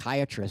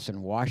psychiatrists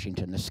in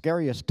Washington, the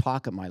scariest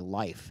talk of my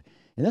life.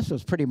 And this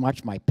was pretty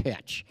much my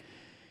pitch.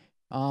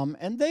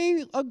 And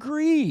they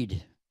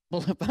agreed.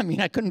 Well, I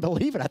mean, I couldn't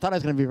believe it. I thought it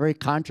was going to be very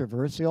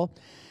controversial,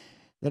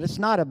 that it's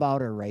not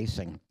about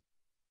erasing.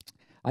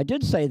 I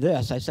did say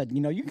this. I said,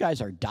 you know, you guys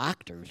are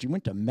doctors. You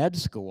went to med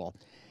school.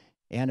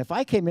 And if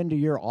I came into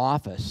your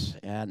office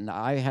and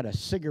I had a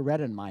cigarette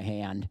in my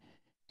hand,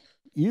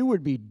 you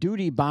would be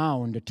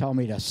duty-bound to tell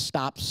me to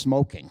stop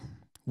smoking,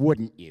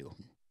 wouldn't you?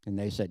 And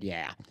they said,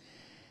 yeah.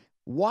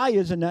 Why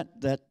isn't it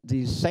that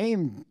these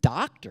same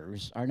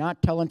doctors are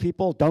not telling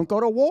people, don't go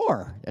to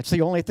war? That's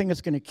the only thing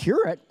that's going to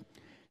cure it.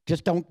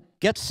 Just don't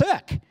get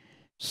sick.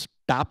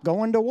 Stop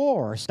going to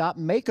war. Stop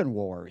making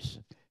wars.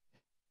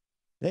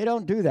 They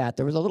don't do that.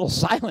 There was a little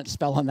silent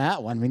spell on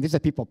that one. I mean, these are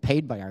people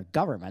paid by our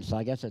government, so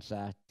I guess it's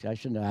I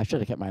should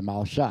have kept my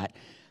mouth shut.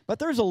 But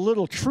there's a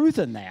little truth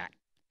in that.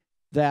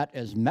 That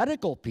as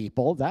medical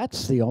people,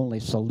 that's the only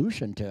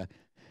solution to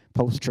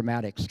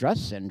post-traumatic stress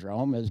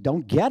syndrome is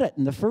don't get it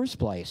in the first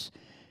place.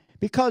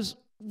 Because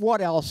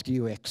what else do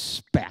you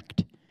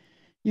expect?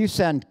 You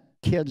send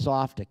kids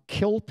off to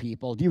kill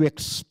people. Do you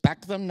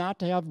expect them not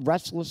to have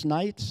restless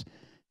nights?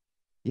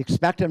 You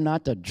expect them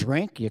not to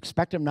drink? You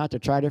expect them not to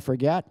try to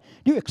forget?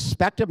 Do you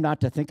expect them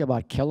not to think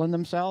about killing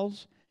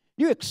themselves?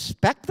 Do you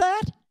expect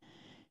that?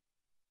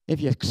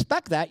 If you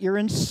expect that, you're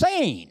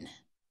insane.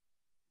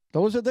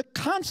 Those are the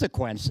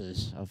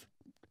consequences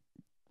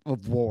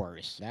of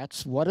wars.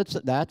 That's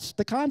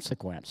the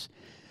consequence.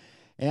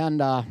 And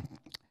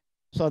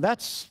so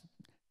that's,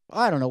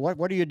 I don't know,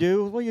 what do you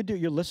do? Well,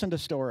 you listen to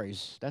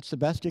stories. That's the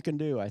best you can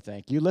do, I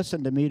think. You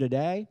listened to me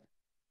today.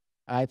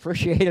 I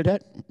appreciated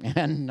it,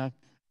 and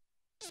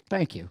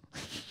thank you.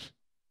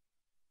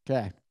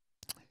 Okay.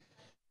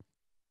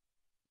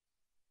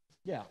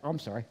 Yeah, I'm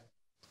sorry.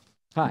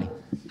 Hi.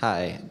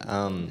 Hi.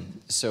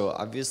 So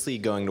obviously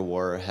going to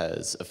war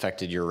has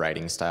affected your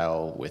writing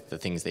style with the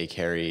things they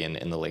carry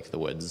in The Lake of the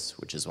Woods,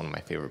 which is one of my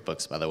favorite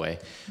books, by the way.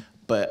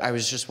 But I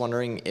was just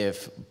wondering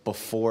if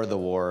before the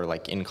war,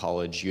 like in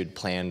college, you had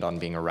planned on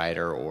being a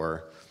writer,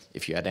 or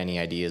if you had any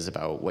ideas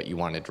about what you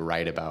wanted to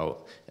write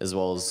about, as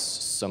well as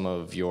some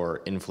of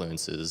your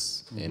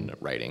influences in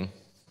writing.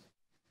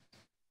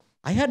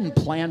 I hadn't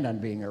planned on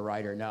being a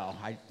writer, no.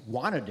 I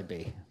wanted to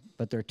be.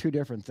 But they're two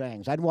different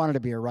things. I'd wanted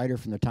to be a writer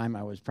from the time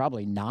I was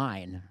probably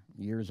 9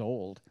 years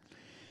old.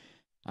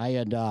 I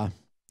had, or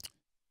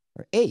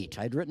 8,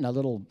 I'd written a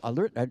little,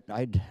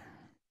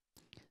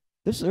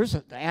 there's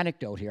an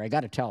anecdote here, I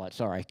gotta tell it,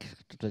 sorry,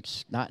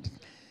 it's not.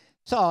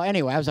 So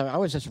anyway, I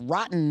was this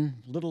rotten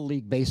Little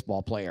League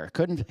baseball player.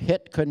 Couldn't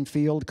hit, couldn't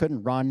field,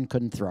 couldn't run,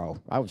 couldn't throw.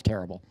 I was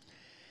terrible.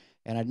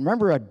 And I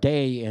remember a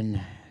day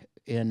in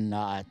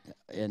I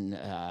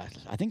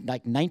think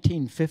like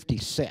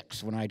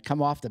 1956, when I'd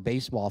come off the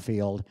baseball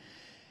field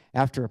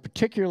after a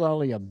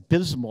particularly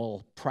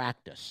abysmal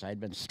practice. I'd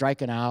been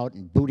striking out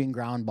and booting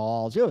ground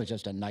balls. It was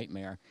just a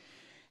nightmare.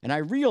 And I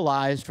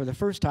realized for the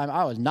first time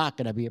I was not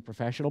going to be a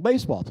professional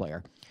baseball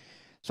player.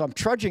 So I'm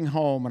trudging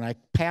home, and I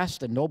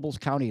passed the Nobles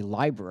County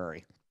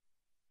Library,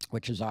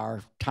 which is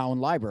our town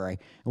library.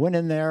 I went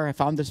in there, I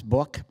found this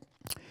book,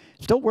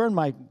 still wearing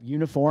my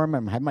uniform,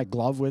 I had my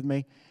glove with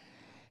me.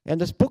 And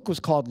this book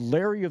was called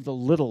Larry of the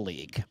Little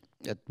League.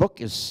 That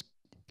book is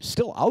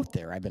still out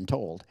there, I've been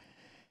told.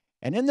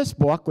 And in this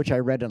book, which I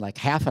read in like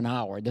half an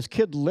hour, this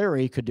kid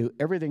Larry could do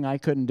everything I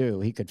couldn't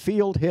do. He could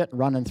field, hit,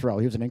 run, and throw.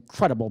 He was an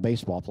incredible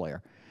baseball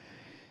player.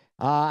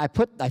 I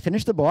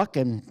finished the book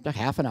in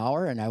half an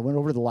hour, and I went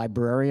over to the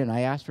librarian, and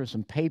I asked for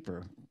some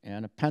paper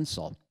and a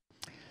pencil.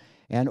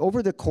 And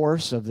over the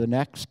course of the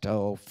next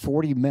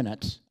 40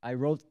 minutes, I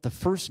wrote the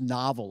first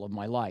novel of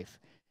my life.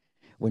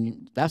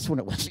 That's when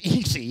it was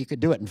easy. You could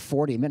do it in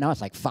 40 minutes. Now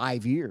it's like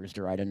 5 years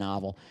to write a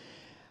novel.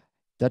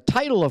 The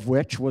title of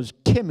which was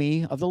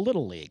Timmy of the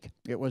Little League.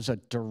 It was a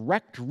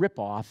direct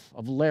ripoff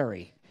of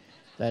Larry.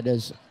 That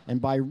is,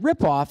 and by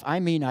ripoff, I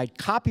mean I'd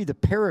copy the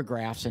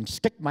paragraphs and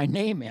stick my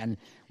name in.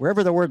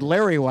 Wherever the word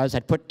Larry was,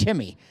 I'd put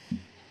Timmy.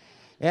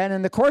 And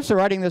in the course of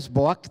writing this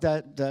book,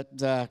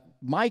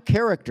 my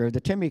character, the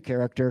Timmy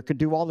character, could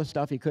do all the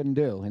stuff he couldn't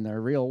do in the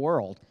real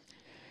world.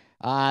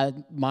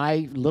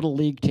 My Little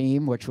League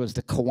team, which was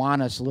the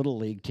Kiwanis Little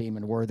League team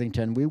in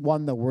Worthington, we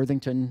won the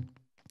Worthington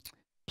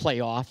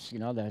playoffs, you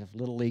know, the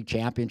Little League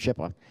championship.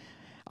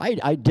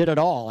 I did it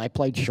all. I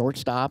played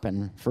shortstop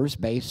and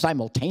first base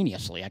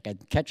simultaneously. I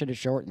could catch it to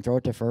short and throw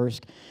it to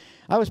first.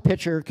 I was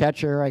pitcher,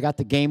 catcher. I got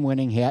the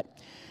game-winning hit.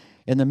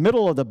 In the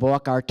middle of the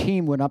book, our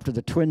team went up to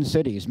the Twin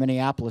Cities,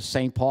 Minneapolis,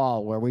 St.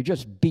 Paul, where we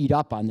just beat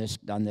up on this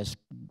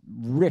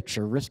rich,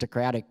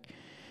 aristocratic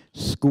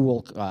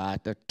school,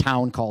 the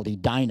town called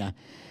Edina.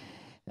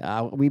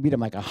 We beat them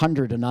like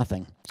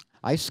 100-0.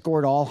 I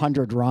scored all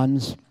 100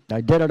 runs.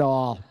 I did it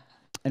all.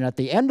 And at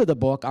the end of the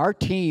book, our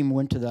team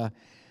went to the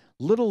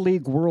Little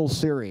League World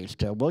Series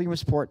to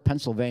Williamsport,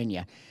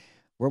 Pennsylvania,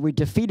 where we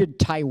defeated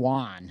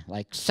Taiwan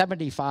like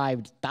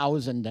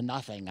 75,000 to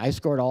nothing. I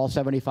scored all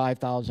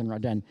 75,000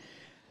 runs.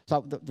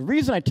 So the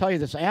reason I tell you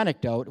this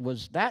anecdote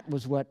was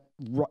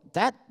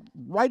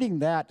writing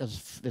that,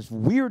 as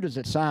weird as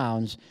it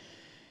sounds,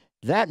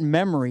 that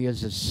memory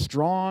is as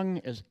strong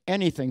as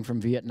anything from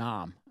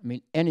Vietnam. I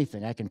mean,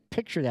 anything. I can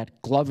picture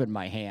that glove in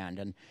my hand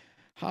and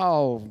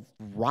how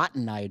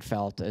rotten I'd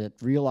felt at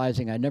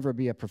realizing I'd never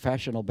be a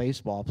professional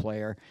baseball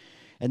player,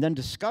 and then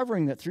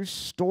discovering that through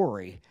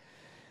story,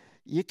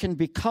 you can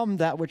become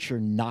that which you're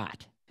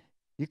not.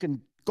 You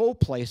can go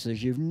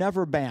places you've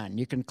never been.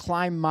 You can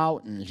climb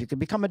mountains. You can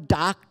become a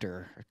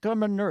doctor,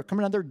 become a nurse, become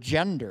another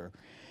gender.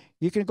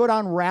 You can go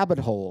down rabbit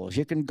holes.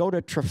 You can go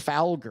to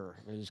Trafalgar,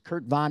 as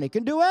Kurt Vonnegut. You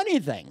can do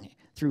anything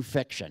through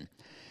fiction.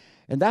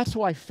 And that's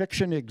why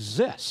fiction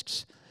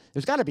exists.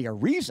 There's got to be a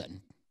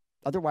reason.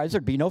 Otherwise,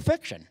 there'd be no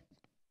fiction,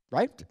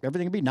 right?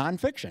 Everything would be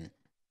nonfiction.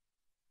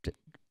 I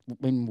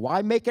mean,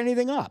 why make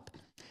anything up?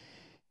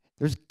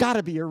 There's got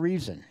to be a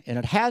reason, and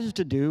it has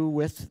to do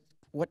with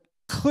what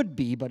could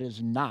be but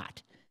is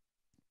not.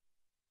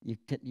 You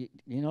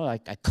know, I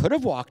could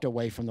have walked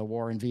away from the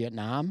war in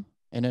Vietnam,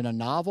 and in a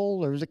novel,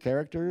 there's a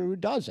character who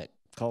does it,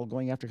 called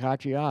Going After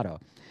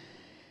Cacciato.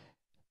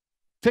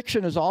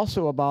 Fiction is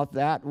also about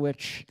that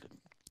which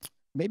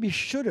maybe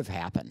should have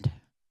happened,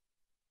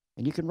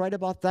 and you can write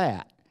about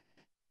that.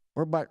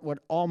 Or about what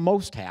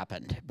almost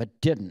happened but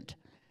didn't.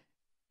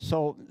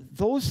 So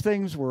those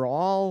things were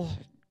all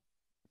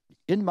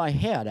in my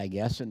head, I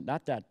guess, and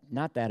not that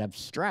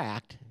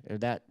abstract or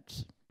that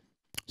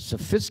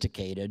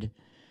sophisticated,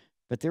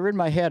 but they were in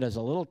my head as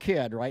a little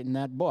kid writing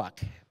that book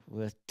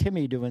with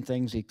Timmy doing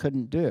things he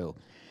couldn't do.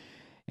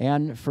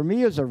 And for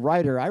me as a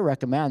writer, I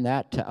recommend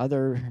that to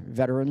other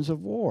veterans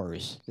of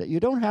wars, that you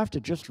don't have to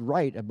just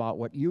write about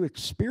what you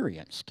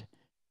experienced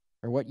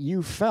or what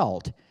you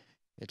felt.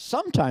 It's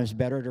sometimes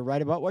better to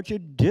write about what you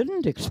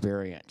didn't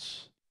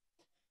experience,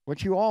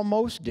 what you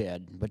almost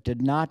did but did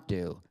not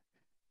do,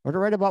 or to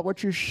write about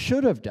what you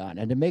should have done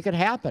and to make it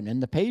happen in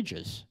the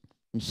pages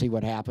and see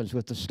what happens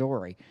with the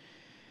story.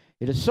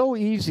 It is so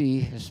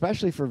easy,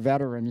 especially for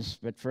veterans,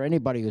 but for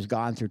anybody who's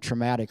gone through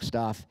traumatic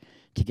stuff,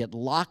 to get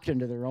locked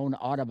into their own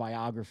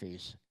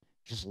autobiographies,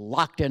 just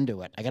locked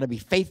into it. I got to be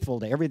faithful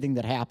to everything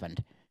that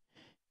happened.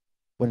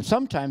 When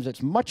sometimes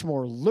it's much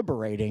more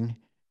liberating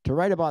to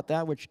write about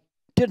that which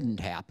didn't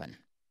happen,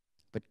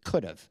 but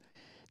could have.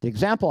 The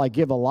example I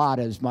give a lot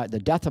is the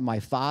death of my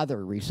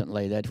father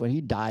recently, that when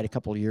he died a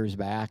couple of years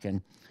back,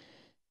 and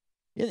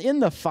in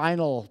the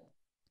final,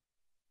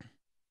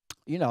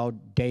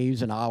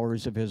 days and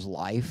hours of his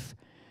life,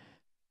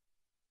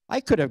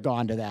 I could have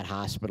gone to that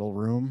hospital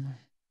room.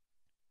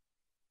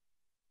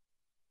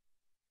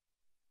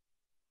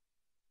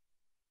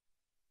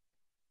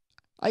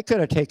 I could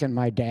have taken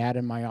my dad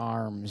in my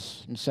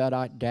arms and said,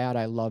 Dad,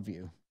 I love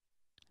you.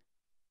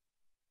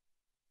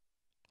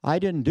 I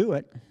didn't do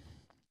it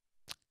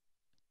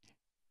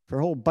for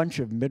a whole bunch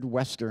of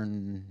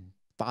Midwestern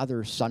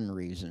father-son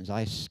reasons.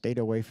 I stayed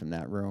away from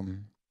that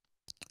room,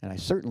 and I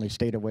certainly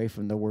stayed away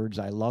from the words,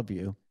 I love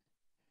you.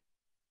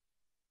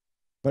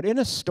 But in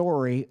a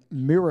story,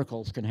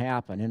 miracles can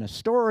happen. In a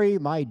story,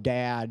 my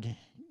dad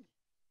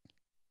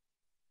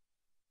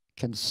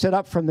can sit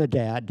up from the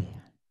dead.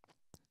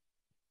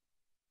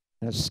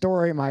 In a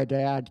story, my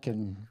dad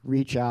can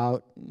reach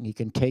out, and he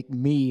can take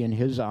me in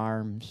his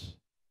arms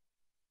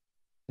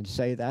and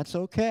say, that's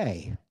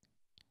okay.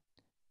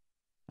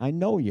 I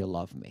know you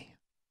love me.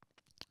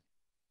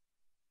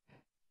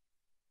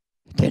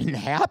 It didn't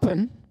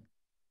happen.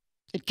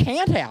 It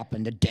can't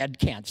happen. The dead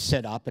can't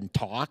sit up and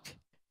talk.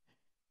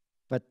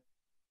 But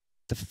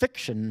the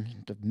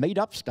fiction, the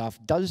made-up stuff,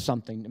 does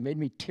something that made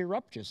me tear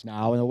up just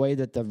now in a way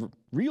that the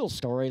real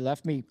story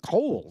left me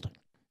cold.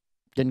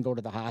 Didn't go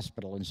to the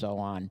hospital and so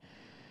on.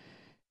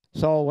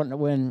 So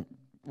when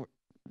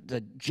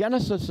the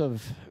genesis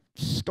of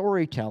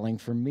storytelling,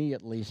 for me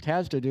at least,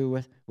 has to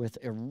do with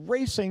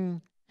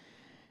erasing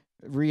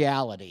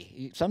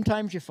reality.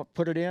 Sometimes you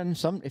put it in.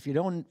 If you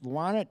don't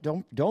want it,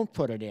 don't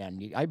put it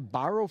in. I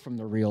borrow from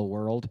the real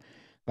world,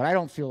 but I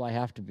don't feel I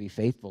have to be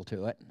faithful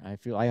to it. I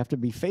feel I have to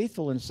be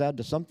faithful instead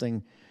to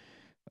something,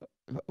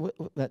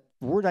 that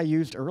word I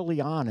used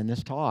early on in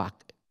this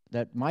talk,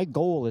 that my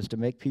goal is to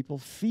make people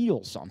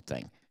feel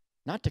something,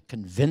 not to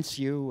convince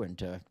you and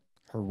to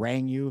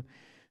harangue you,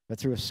 but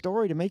through a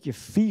story to make you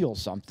feel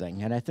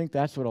something. And I think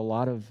that's what a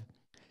lot of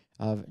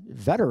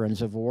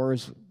veterans of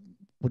wars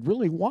would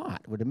really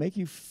want? Would it make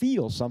you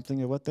feel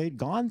something of what they'd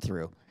gone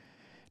through?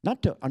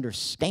 Not to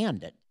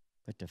understand it,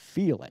 but to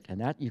feel it.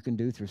 And that you can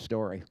do through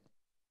story.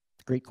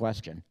 Great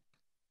question.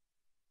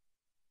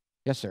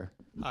 Yes, sir.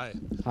 Hi.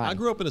 Hi. I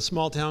grew up in a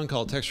small town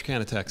called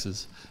Texarkana,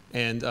 Texas.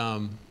 And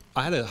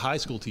I had a high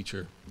school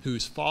teacher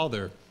whose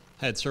father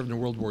had served in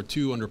World War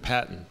II under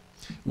Patton.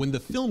 When the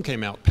film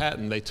came out,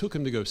 Patton, they took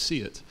him to go see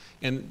it.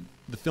 And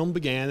the film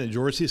began, and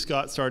George C.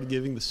 Scott started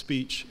giving the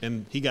speech,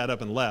 and he got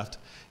up and left.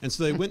 And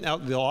so they went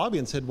out to the lobby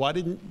and said, why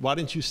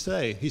didn't you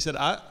stay? He said,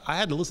 I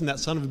had to listen to that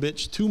son of a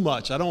bitch too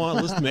much. I don't want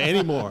to listen to it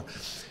anymore.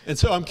 And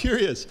so I'm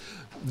curious,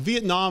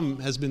 Vietnam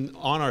has been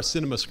on our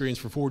cinema screens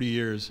for 40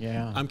 years.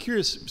 Yeah. I'm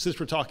curious, since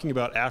we're talking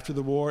about after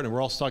the war, and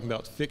we're also talking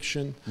about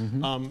fiction,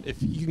 if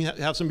you can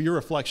have some of your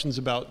reflections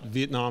about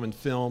Vietnam and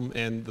film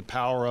and the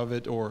power of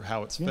it, or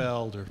how it's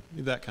felt, or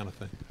that kind of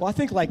thing. Well, I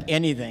think like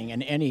anything,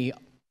 and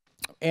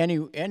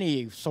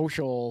any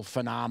social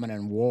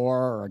phenomenon,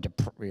 war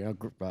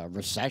or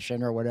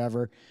recession or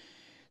whatever,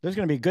 there's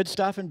going to be good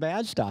stuff and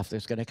bad stuff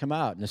that's going to come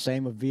out. And the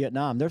same with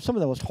Vietnam. There's some of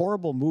the most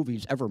horrible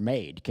movies ever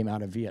made came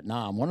out of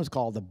Vietnam. One was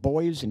called The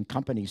Boys in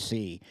Company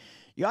C.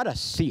 You ought to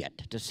see it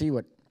to see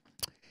what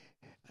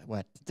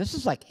this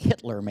is like.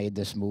 Hitler made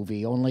this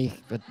movie, only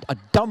a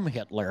dumb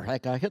Hitler,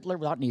 like a Hitler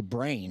without any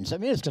brains. I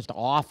mean, it's just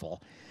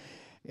awful.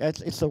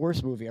 It's the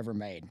worst movie ever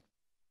made.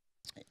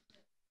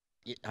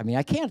 I mean,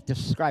 I can't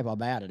describe how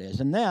bad it is.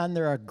 And then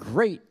there are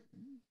great,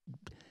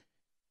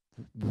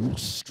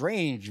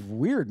 strange,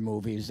 weird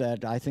movies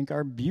that I think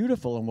are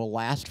beautiful and will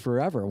last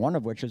forever, one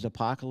of which is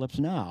Apocalypse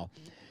Now.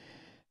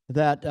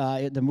 That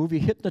the movie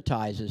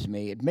hypnotizes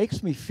me. It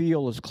makes me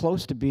feel as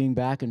close to being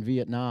back in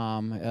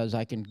Vietnam as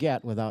I can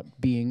get without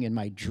being in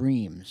my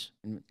dreams.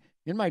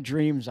 In my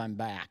dreams, I'm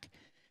back.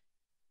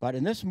 But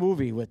in this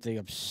movie, with the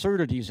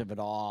absurdities of it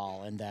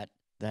all and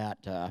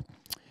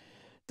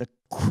the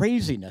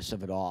craziness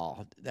of it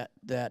all, that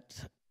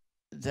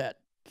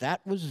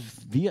was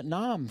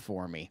Vietnam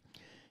for me.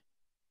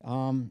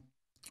 Like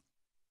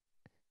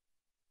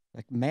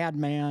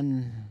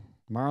Madman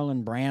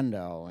Marlon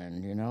Brando,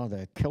 and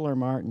the killer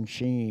Martin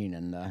Sheen,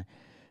 and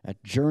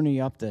that journey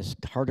up this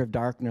Heart of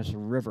Darkness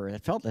river.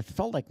 It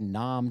felt like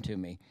Nam to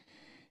me,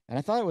 and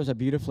I thought it was a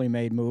beautifully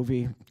made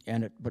movie.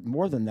 But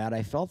more than that,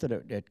 I felt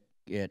that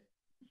it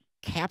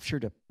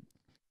captured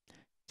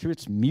through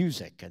its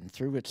music and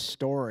through its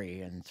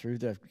story and through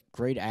the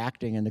great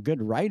acting and the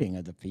good writing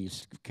of the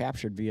piece,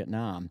 captured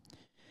Vietnam.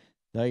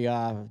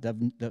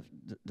 The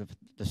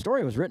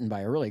story was written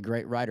by a really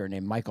great writer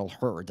named Michael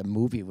Hurd. The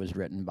movie was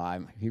written by,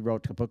 he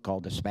wrote a book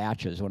called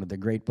Dispatches, one of the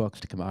great books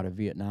to come out of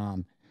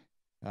Vietnam.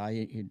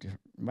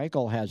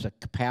 Michael has a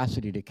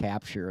capacity to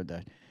capture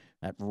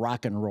that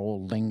rock and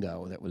roll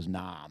lingo that was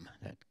Nam,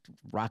 that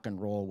rock and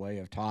roll way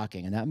of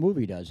talking, and that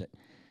movie does it.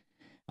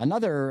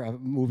 Another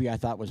movie I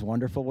thought was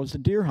wonderful was The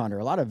Deer Hunter.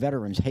 A lot of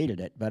veterans hated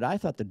it, but I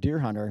thought The Deer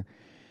Hunter,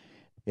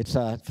 it's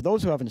for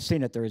those who haven't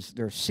seen it, there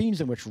are scenes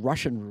in which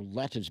Russian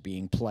roulette is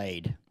being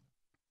played.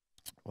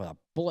 Well,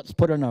 bullets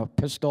put in a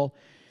pistol,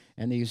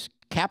 and these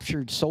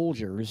captured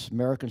soldiers,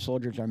 American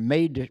soldiers, are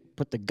made to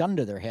put the gun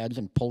to their heads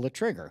and pull the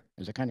trigger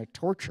as a kind of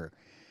torture.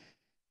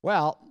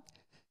 Well,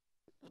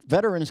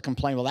 veterans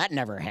complain, well, that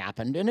never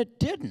happened, and it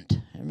didn't.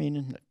 I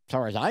mean, as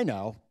far as I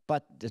know,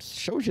 but it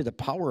shows you the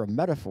power of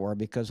metaphor,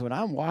 because when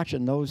I'm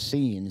watching those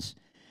scenes,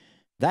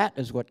 that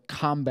is what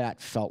combat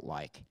felt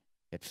like.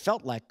 It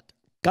felt like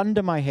gun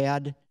to my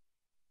head,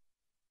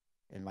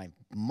 and my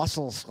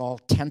muscles all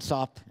tense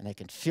up, and I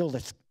can feel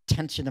this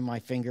tension in my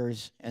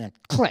fingers, and then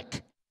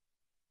click,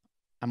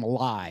 I'm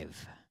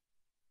alive.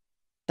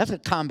 That's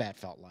what combat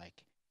felt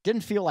like.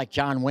 Didn't feel like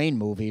John Wayne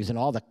movies and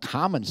all the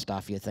common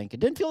stuff you think. It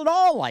didn't feel at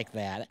all like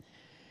that,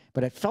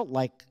 but it felt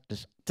like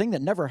this thing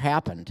that never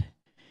happened,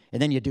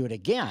 and then you do it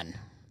again,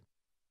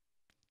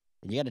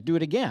 and you got to do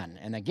it again,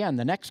 and again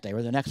the next day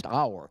or the next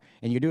hour,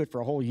 and you do it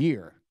for a whole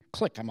year.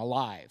 Click, I'm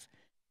alive.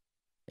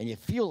 And you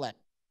feel that,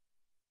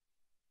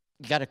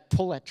 you got to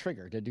pull that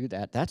trigger to do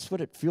that. That's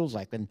what it feels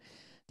like. And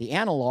the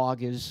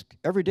analog is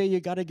every day you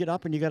got to get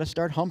up and you got to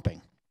start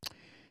humping.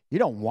 You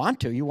don't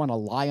want to. You want to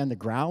lie on the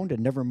ground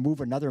and never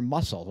move another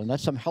muscle and let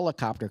some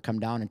helicopter come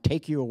down and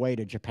take you away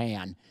to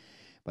Japan.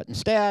 But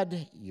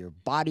instead, your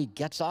body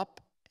gets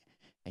up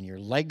and your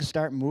legs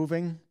start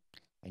moving,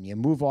 and you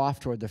move off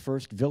toward the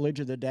first village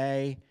of the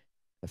day,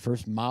 the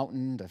first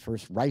mountain, the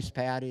first rice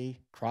paddy,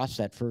 cross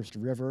that first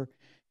river.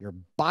 Your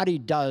body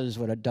does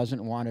what it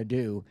doesn't want to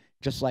do,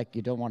 just like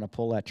you don't want to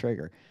pull that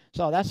trigger.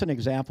 So that's an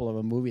example of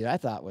a movie that I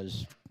thought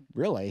was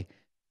really,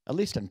 at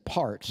least in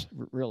parts,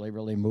 really,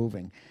 really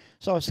moving.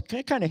 So it's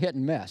kind of hit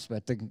and miss,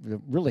 but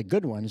the really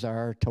good ones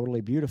are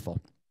totally beautiful.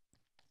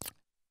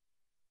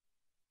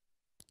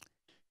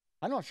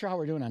 I'm not sure how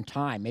we're doing on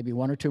time. Maybe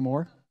one or two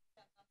more?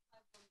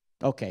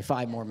 Okay,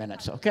 5 more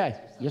minutes. Okay.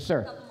 Yes,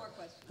 sir. Okay.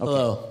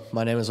 Hello,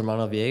 my name is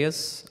Romano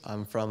Villegas.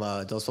 I'm from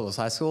Dos Pilos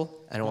High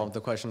School, and one of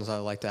the questions I'd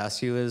like to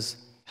ask you is,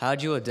 how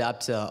did you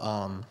adapt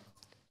to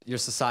your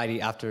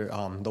society after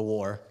the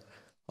war?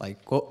 Like,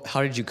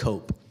 how did you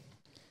cope?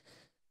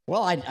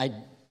 Well,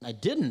 I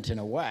didn't in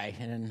a way,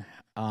 and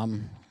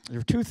There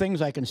are two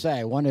things I can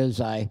say. One is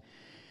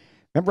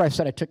remember I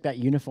said I took that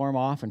uniform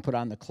off and put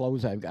on the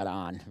clothes I've got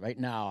on. Right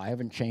now, I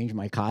haven't changed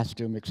my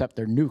costume, except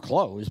they're new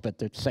clothes, but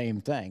they're the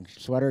same thing,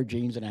 sweater,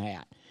 jeans, and a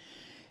hat.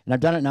 And I've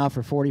done it now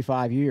for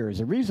 45 years.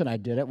 The reason I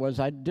did it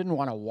was I didn't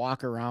want to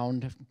walk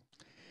around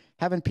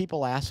having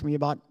people ask me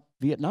about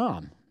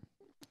Vietnam.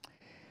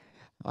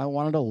 I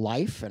wanted a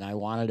life, and I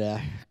wanted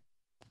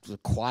the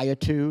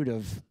quietude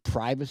of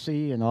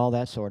privacy and all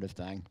that sort of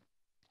thing.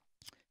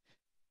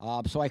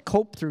 So I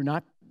coped through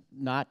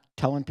not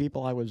telling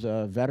people I was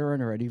a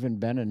veteran or had even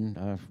been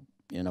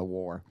in a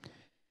war.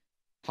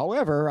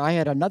 However, I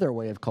had another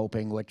way of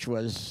coping, which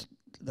was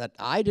that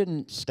I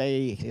didn't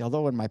stay,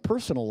 although in my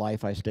personal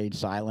life I stayed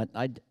silent,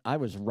 I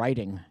was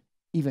writing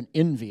even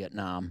in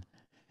Vietnam.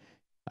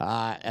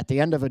 At the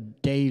end of a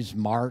day's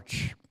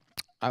march,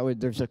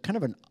 there's a kind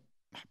of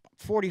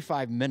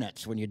 45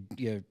 minutes when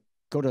you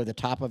go to the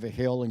top of a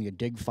hill and you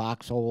dig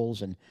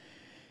foxholes and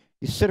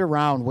you sit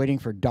around waiting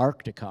for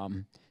dark to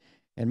come.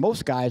 And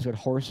most guys would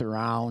horse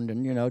around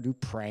and, do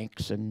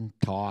pranks and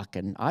talk.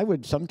 And I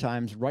would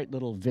sometimes write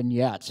little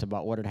vignettes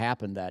about what had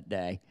happened that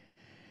day.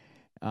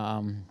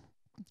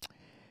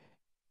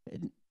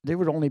 They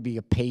would only be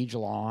a page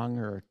long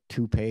or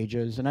 2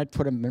 pages, and I'd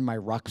put them in my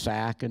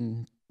rucksack.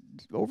 And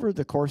over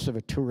the course of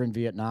a tour in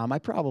Vietnam, I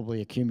probably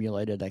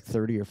accumulated like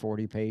 30 or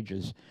 40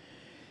 pages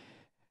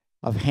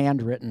of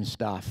handwritten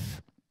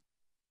stuff.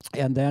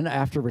 And then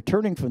after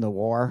returning from the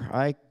war,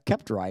 I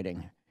kept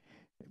writing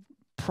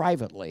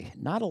privately.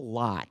 Not a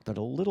lot, but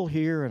a little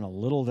here and a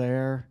little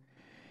there.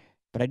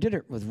 But I did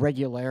it with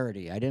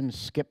regularity. I didn't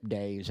skip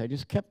days. I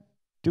just kept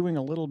doing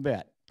a little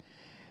bit.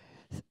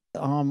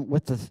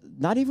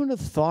 Not even with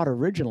the thought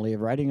originally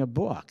of writing a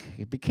book.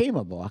 It became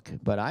a book,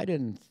 but I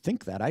didn't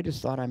think that. I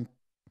just thought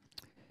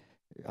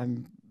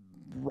I'm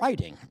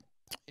writing,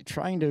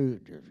 trying to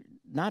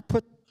not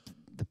put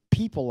the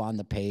people on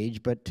the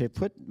page, but to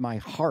put my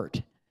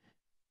heart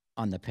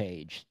on the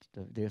page.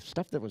 The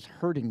stuff that was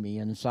hurting me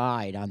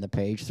inside on the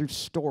page through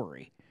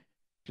story,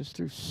 just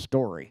through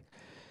story.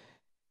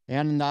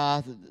 And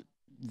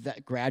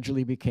that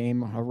gradually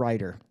became a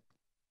writer.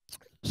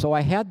 So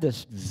I had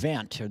this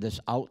vent or this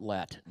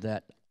outlet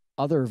that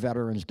other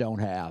veterans don't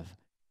have,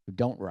 who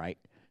don't write.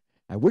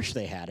 I wish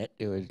they had it.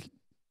 It would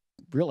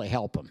really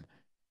help them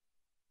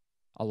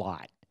a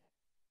lot.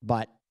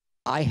 But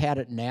I had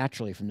it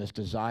naturally from this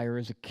desire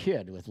as a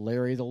kid with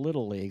Larry the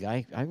Little League.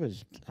 I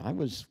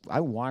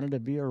wanted to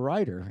be a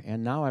writer,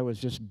 and now I was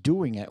just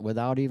doing it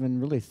without even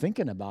really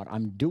thinking about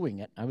I'm doing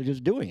it. I was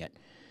just doing it.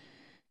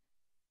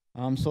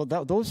 So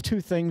those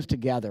two things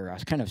together, a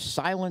kind of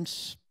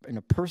silence in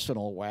a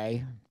personal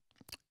way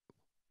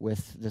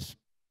with this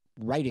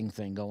writing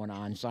thing going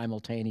on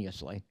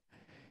simultaneously,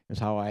 is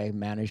how I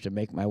managed to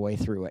make my way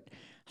through it.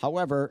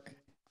 However,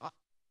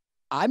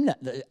 I'm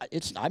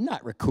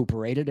not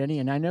recuperated any,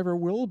 and I never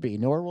will be,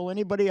 nor will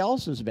anybody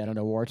else who's been in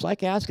a war. It's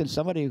like asking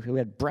somebody who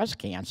had breast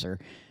cancer,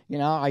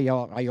 are you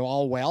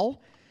all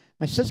well?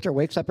 My sister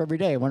wakes up every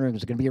day wondering,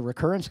 is it going to be a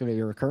recurrence? Going to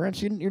be a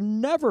recurrence? You're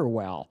never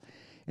well.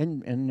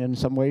 And in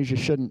some ways you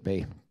shouldn't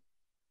be.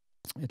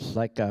 It's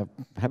like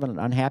having an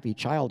unhappy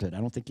childhood. I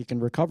don't think you can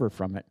recover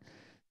from it.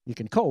 You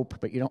can cope,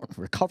 but you don't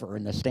recover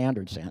in the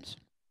standard sense.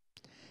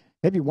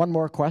 Maybe one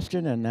more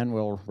question, and then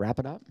we'll wrap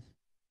it up.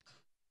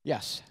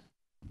 Yes.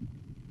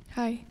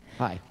 Hi.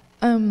 Hi.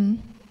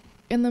 In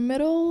the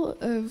middle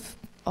of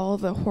all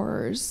the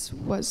horrors,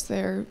 was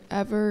there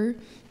ever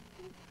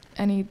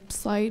any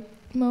slight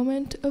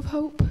moment of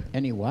hope?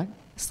 Any what?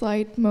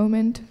 Slight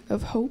moment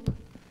of hope.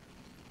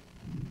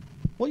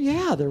 Well,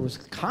 yeah, there was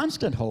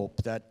constant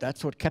hope.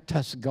 That's what kept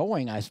us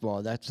going, I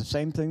suppose. That's the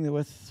same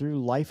thing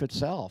through life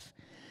itself.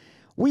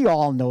 We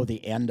all know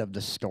the end of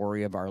the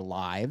story of our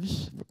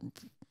lives.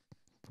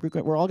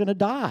 We're all going to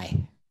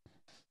die.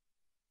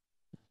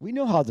 We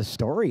know how the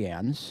story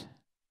ends.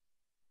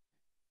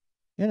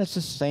 And it's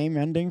the same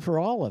ending for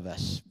all of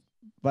us.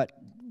 But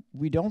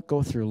we don't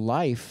go through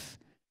life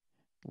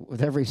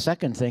with every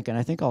second thinking,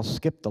 I think I'll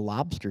skip the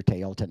lobster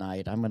tail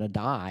tonight. I'm going to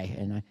die.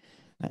 And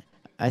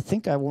I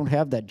think I won't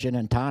have that gin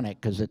and tonic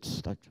because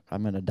it's like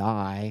I'm going to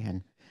die.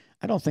 And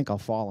I don't think I'll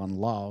fall in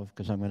love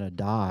because I'm going to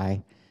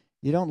die.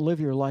 You don't live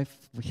your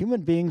life.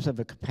 Human beings have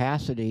a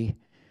capacity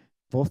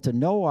both to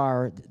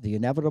know the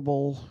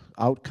inevitable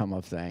outcome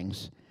of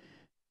things,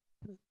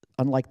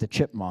 unlike the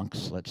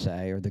chipmunks, let's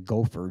say, or the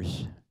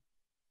gophers.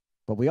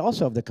 But we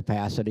also have the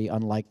capacity,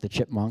 unlike the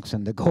chipmunks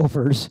and the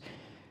gophers,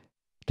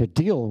 to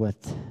deal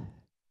with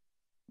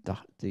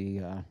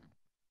the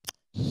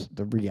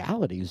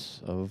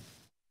realities of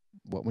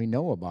what we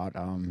know about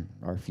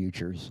our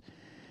futures.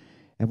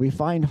 And we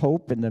find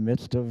hope in the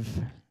midst of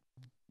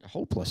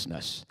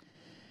hopelessness.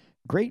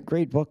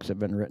 Great books have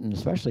been written,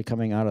 especially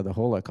coming out of the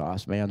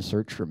Holocaust, Man's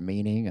Search for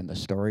Meaning, and the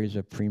stories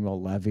of Primo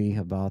Levi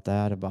about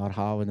that, about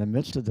how in the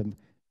midst of the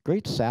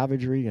great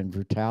savagery and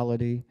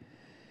brutality,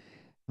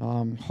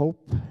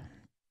 hope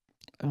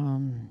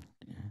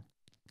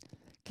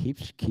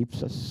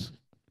keeps us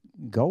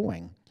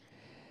going.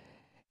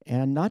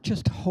 And not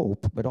just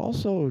hope, but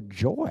also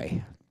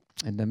joy.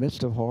 In the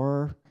midst of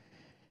horror,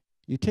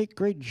 you take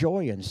great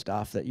joy in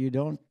stuff that you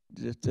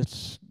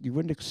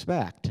wouldn't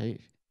expect.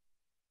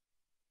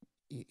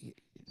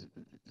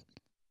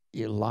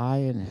 You lie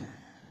in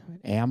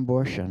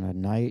ambush on a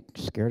night,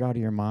 scared out of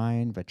your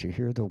mind, but you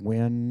hear the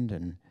wind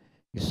and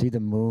you see the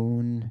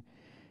moon.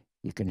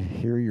 You can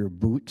hear your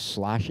boots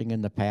sloshing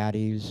in the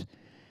paddies,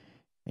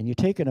 and you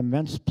take an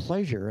immense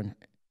pleasure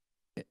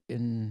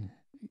in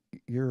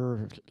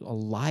your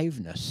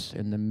aliveness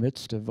in the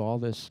midst of all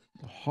this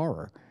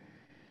horror.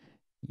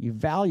 You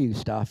value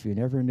stuff you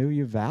never knew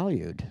you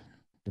valued.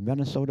 The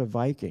Minnesota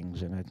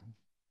Vikings and a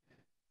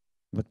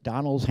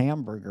McDonald's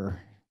hamburger.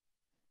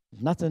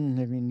 Nothing,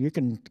 I mean, you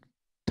can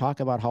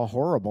talk about how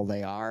horrible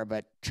they are,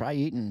 but try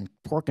eating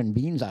pork and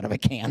beans out of a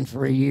can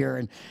for a year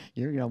and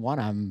you're going to want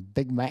a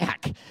Big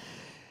Mac.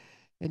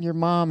 And your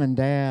mom and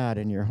dad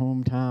and your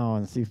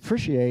hometown, so you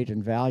appreciate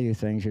and value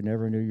things you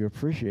never knew you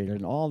appreciated.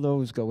 And all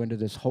those go into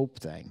this hope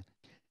thing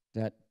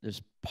that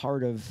is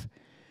part of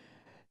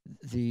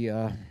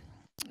the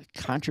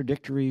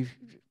contradictory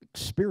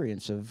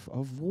experience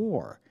of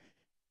war.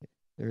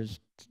 There's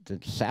the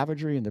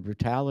savagery and the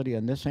brutality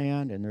on this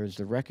hand, and there's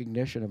the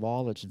recognition of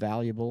all that's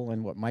valuable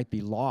and what might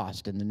be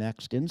lost in the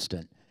next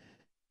instant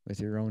with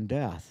your own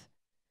death.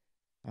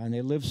 And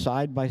they live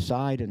side by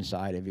side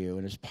inside of you,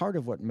 and it's part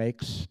of what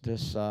makes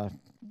this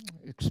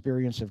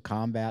experience of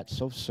combat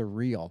so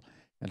surreal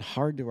and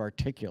hard to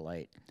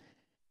articulate.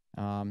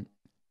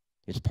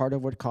 It's part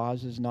of what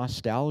causes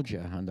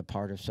nostalgia on the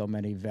part of so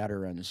many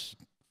veterans.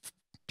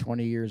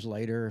 20 years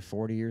later,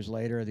 40 years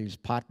later, these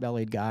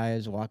pot-bellied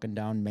guys walking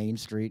down Main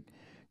Street,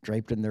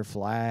 draped in their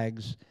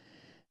flags.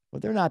 Well,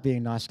 they're not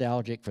being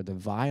nostalgic for the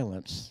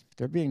violence.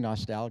 They're being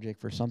nostalgic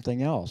for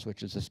something else,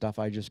 which is the stuff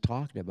I just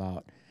talked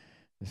about,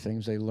 the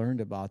things they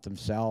learned about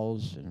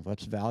themselves and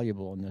what's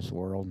valuable in this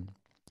world.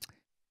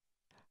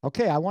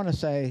 Okay, I want to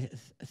say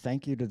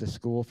thank you to the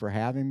school for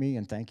having me,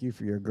 and thank you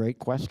for your great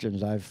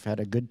questions. I've had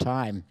a good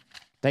time.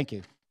 Thank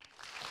you.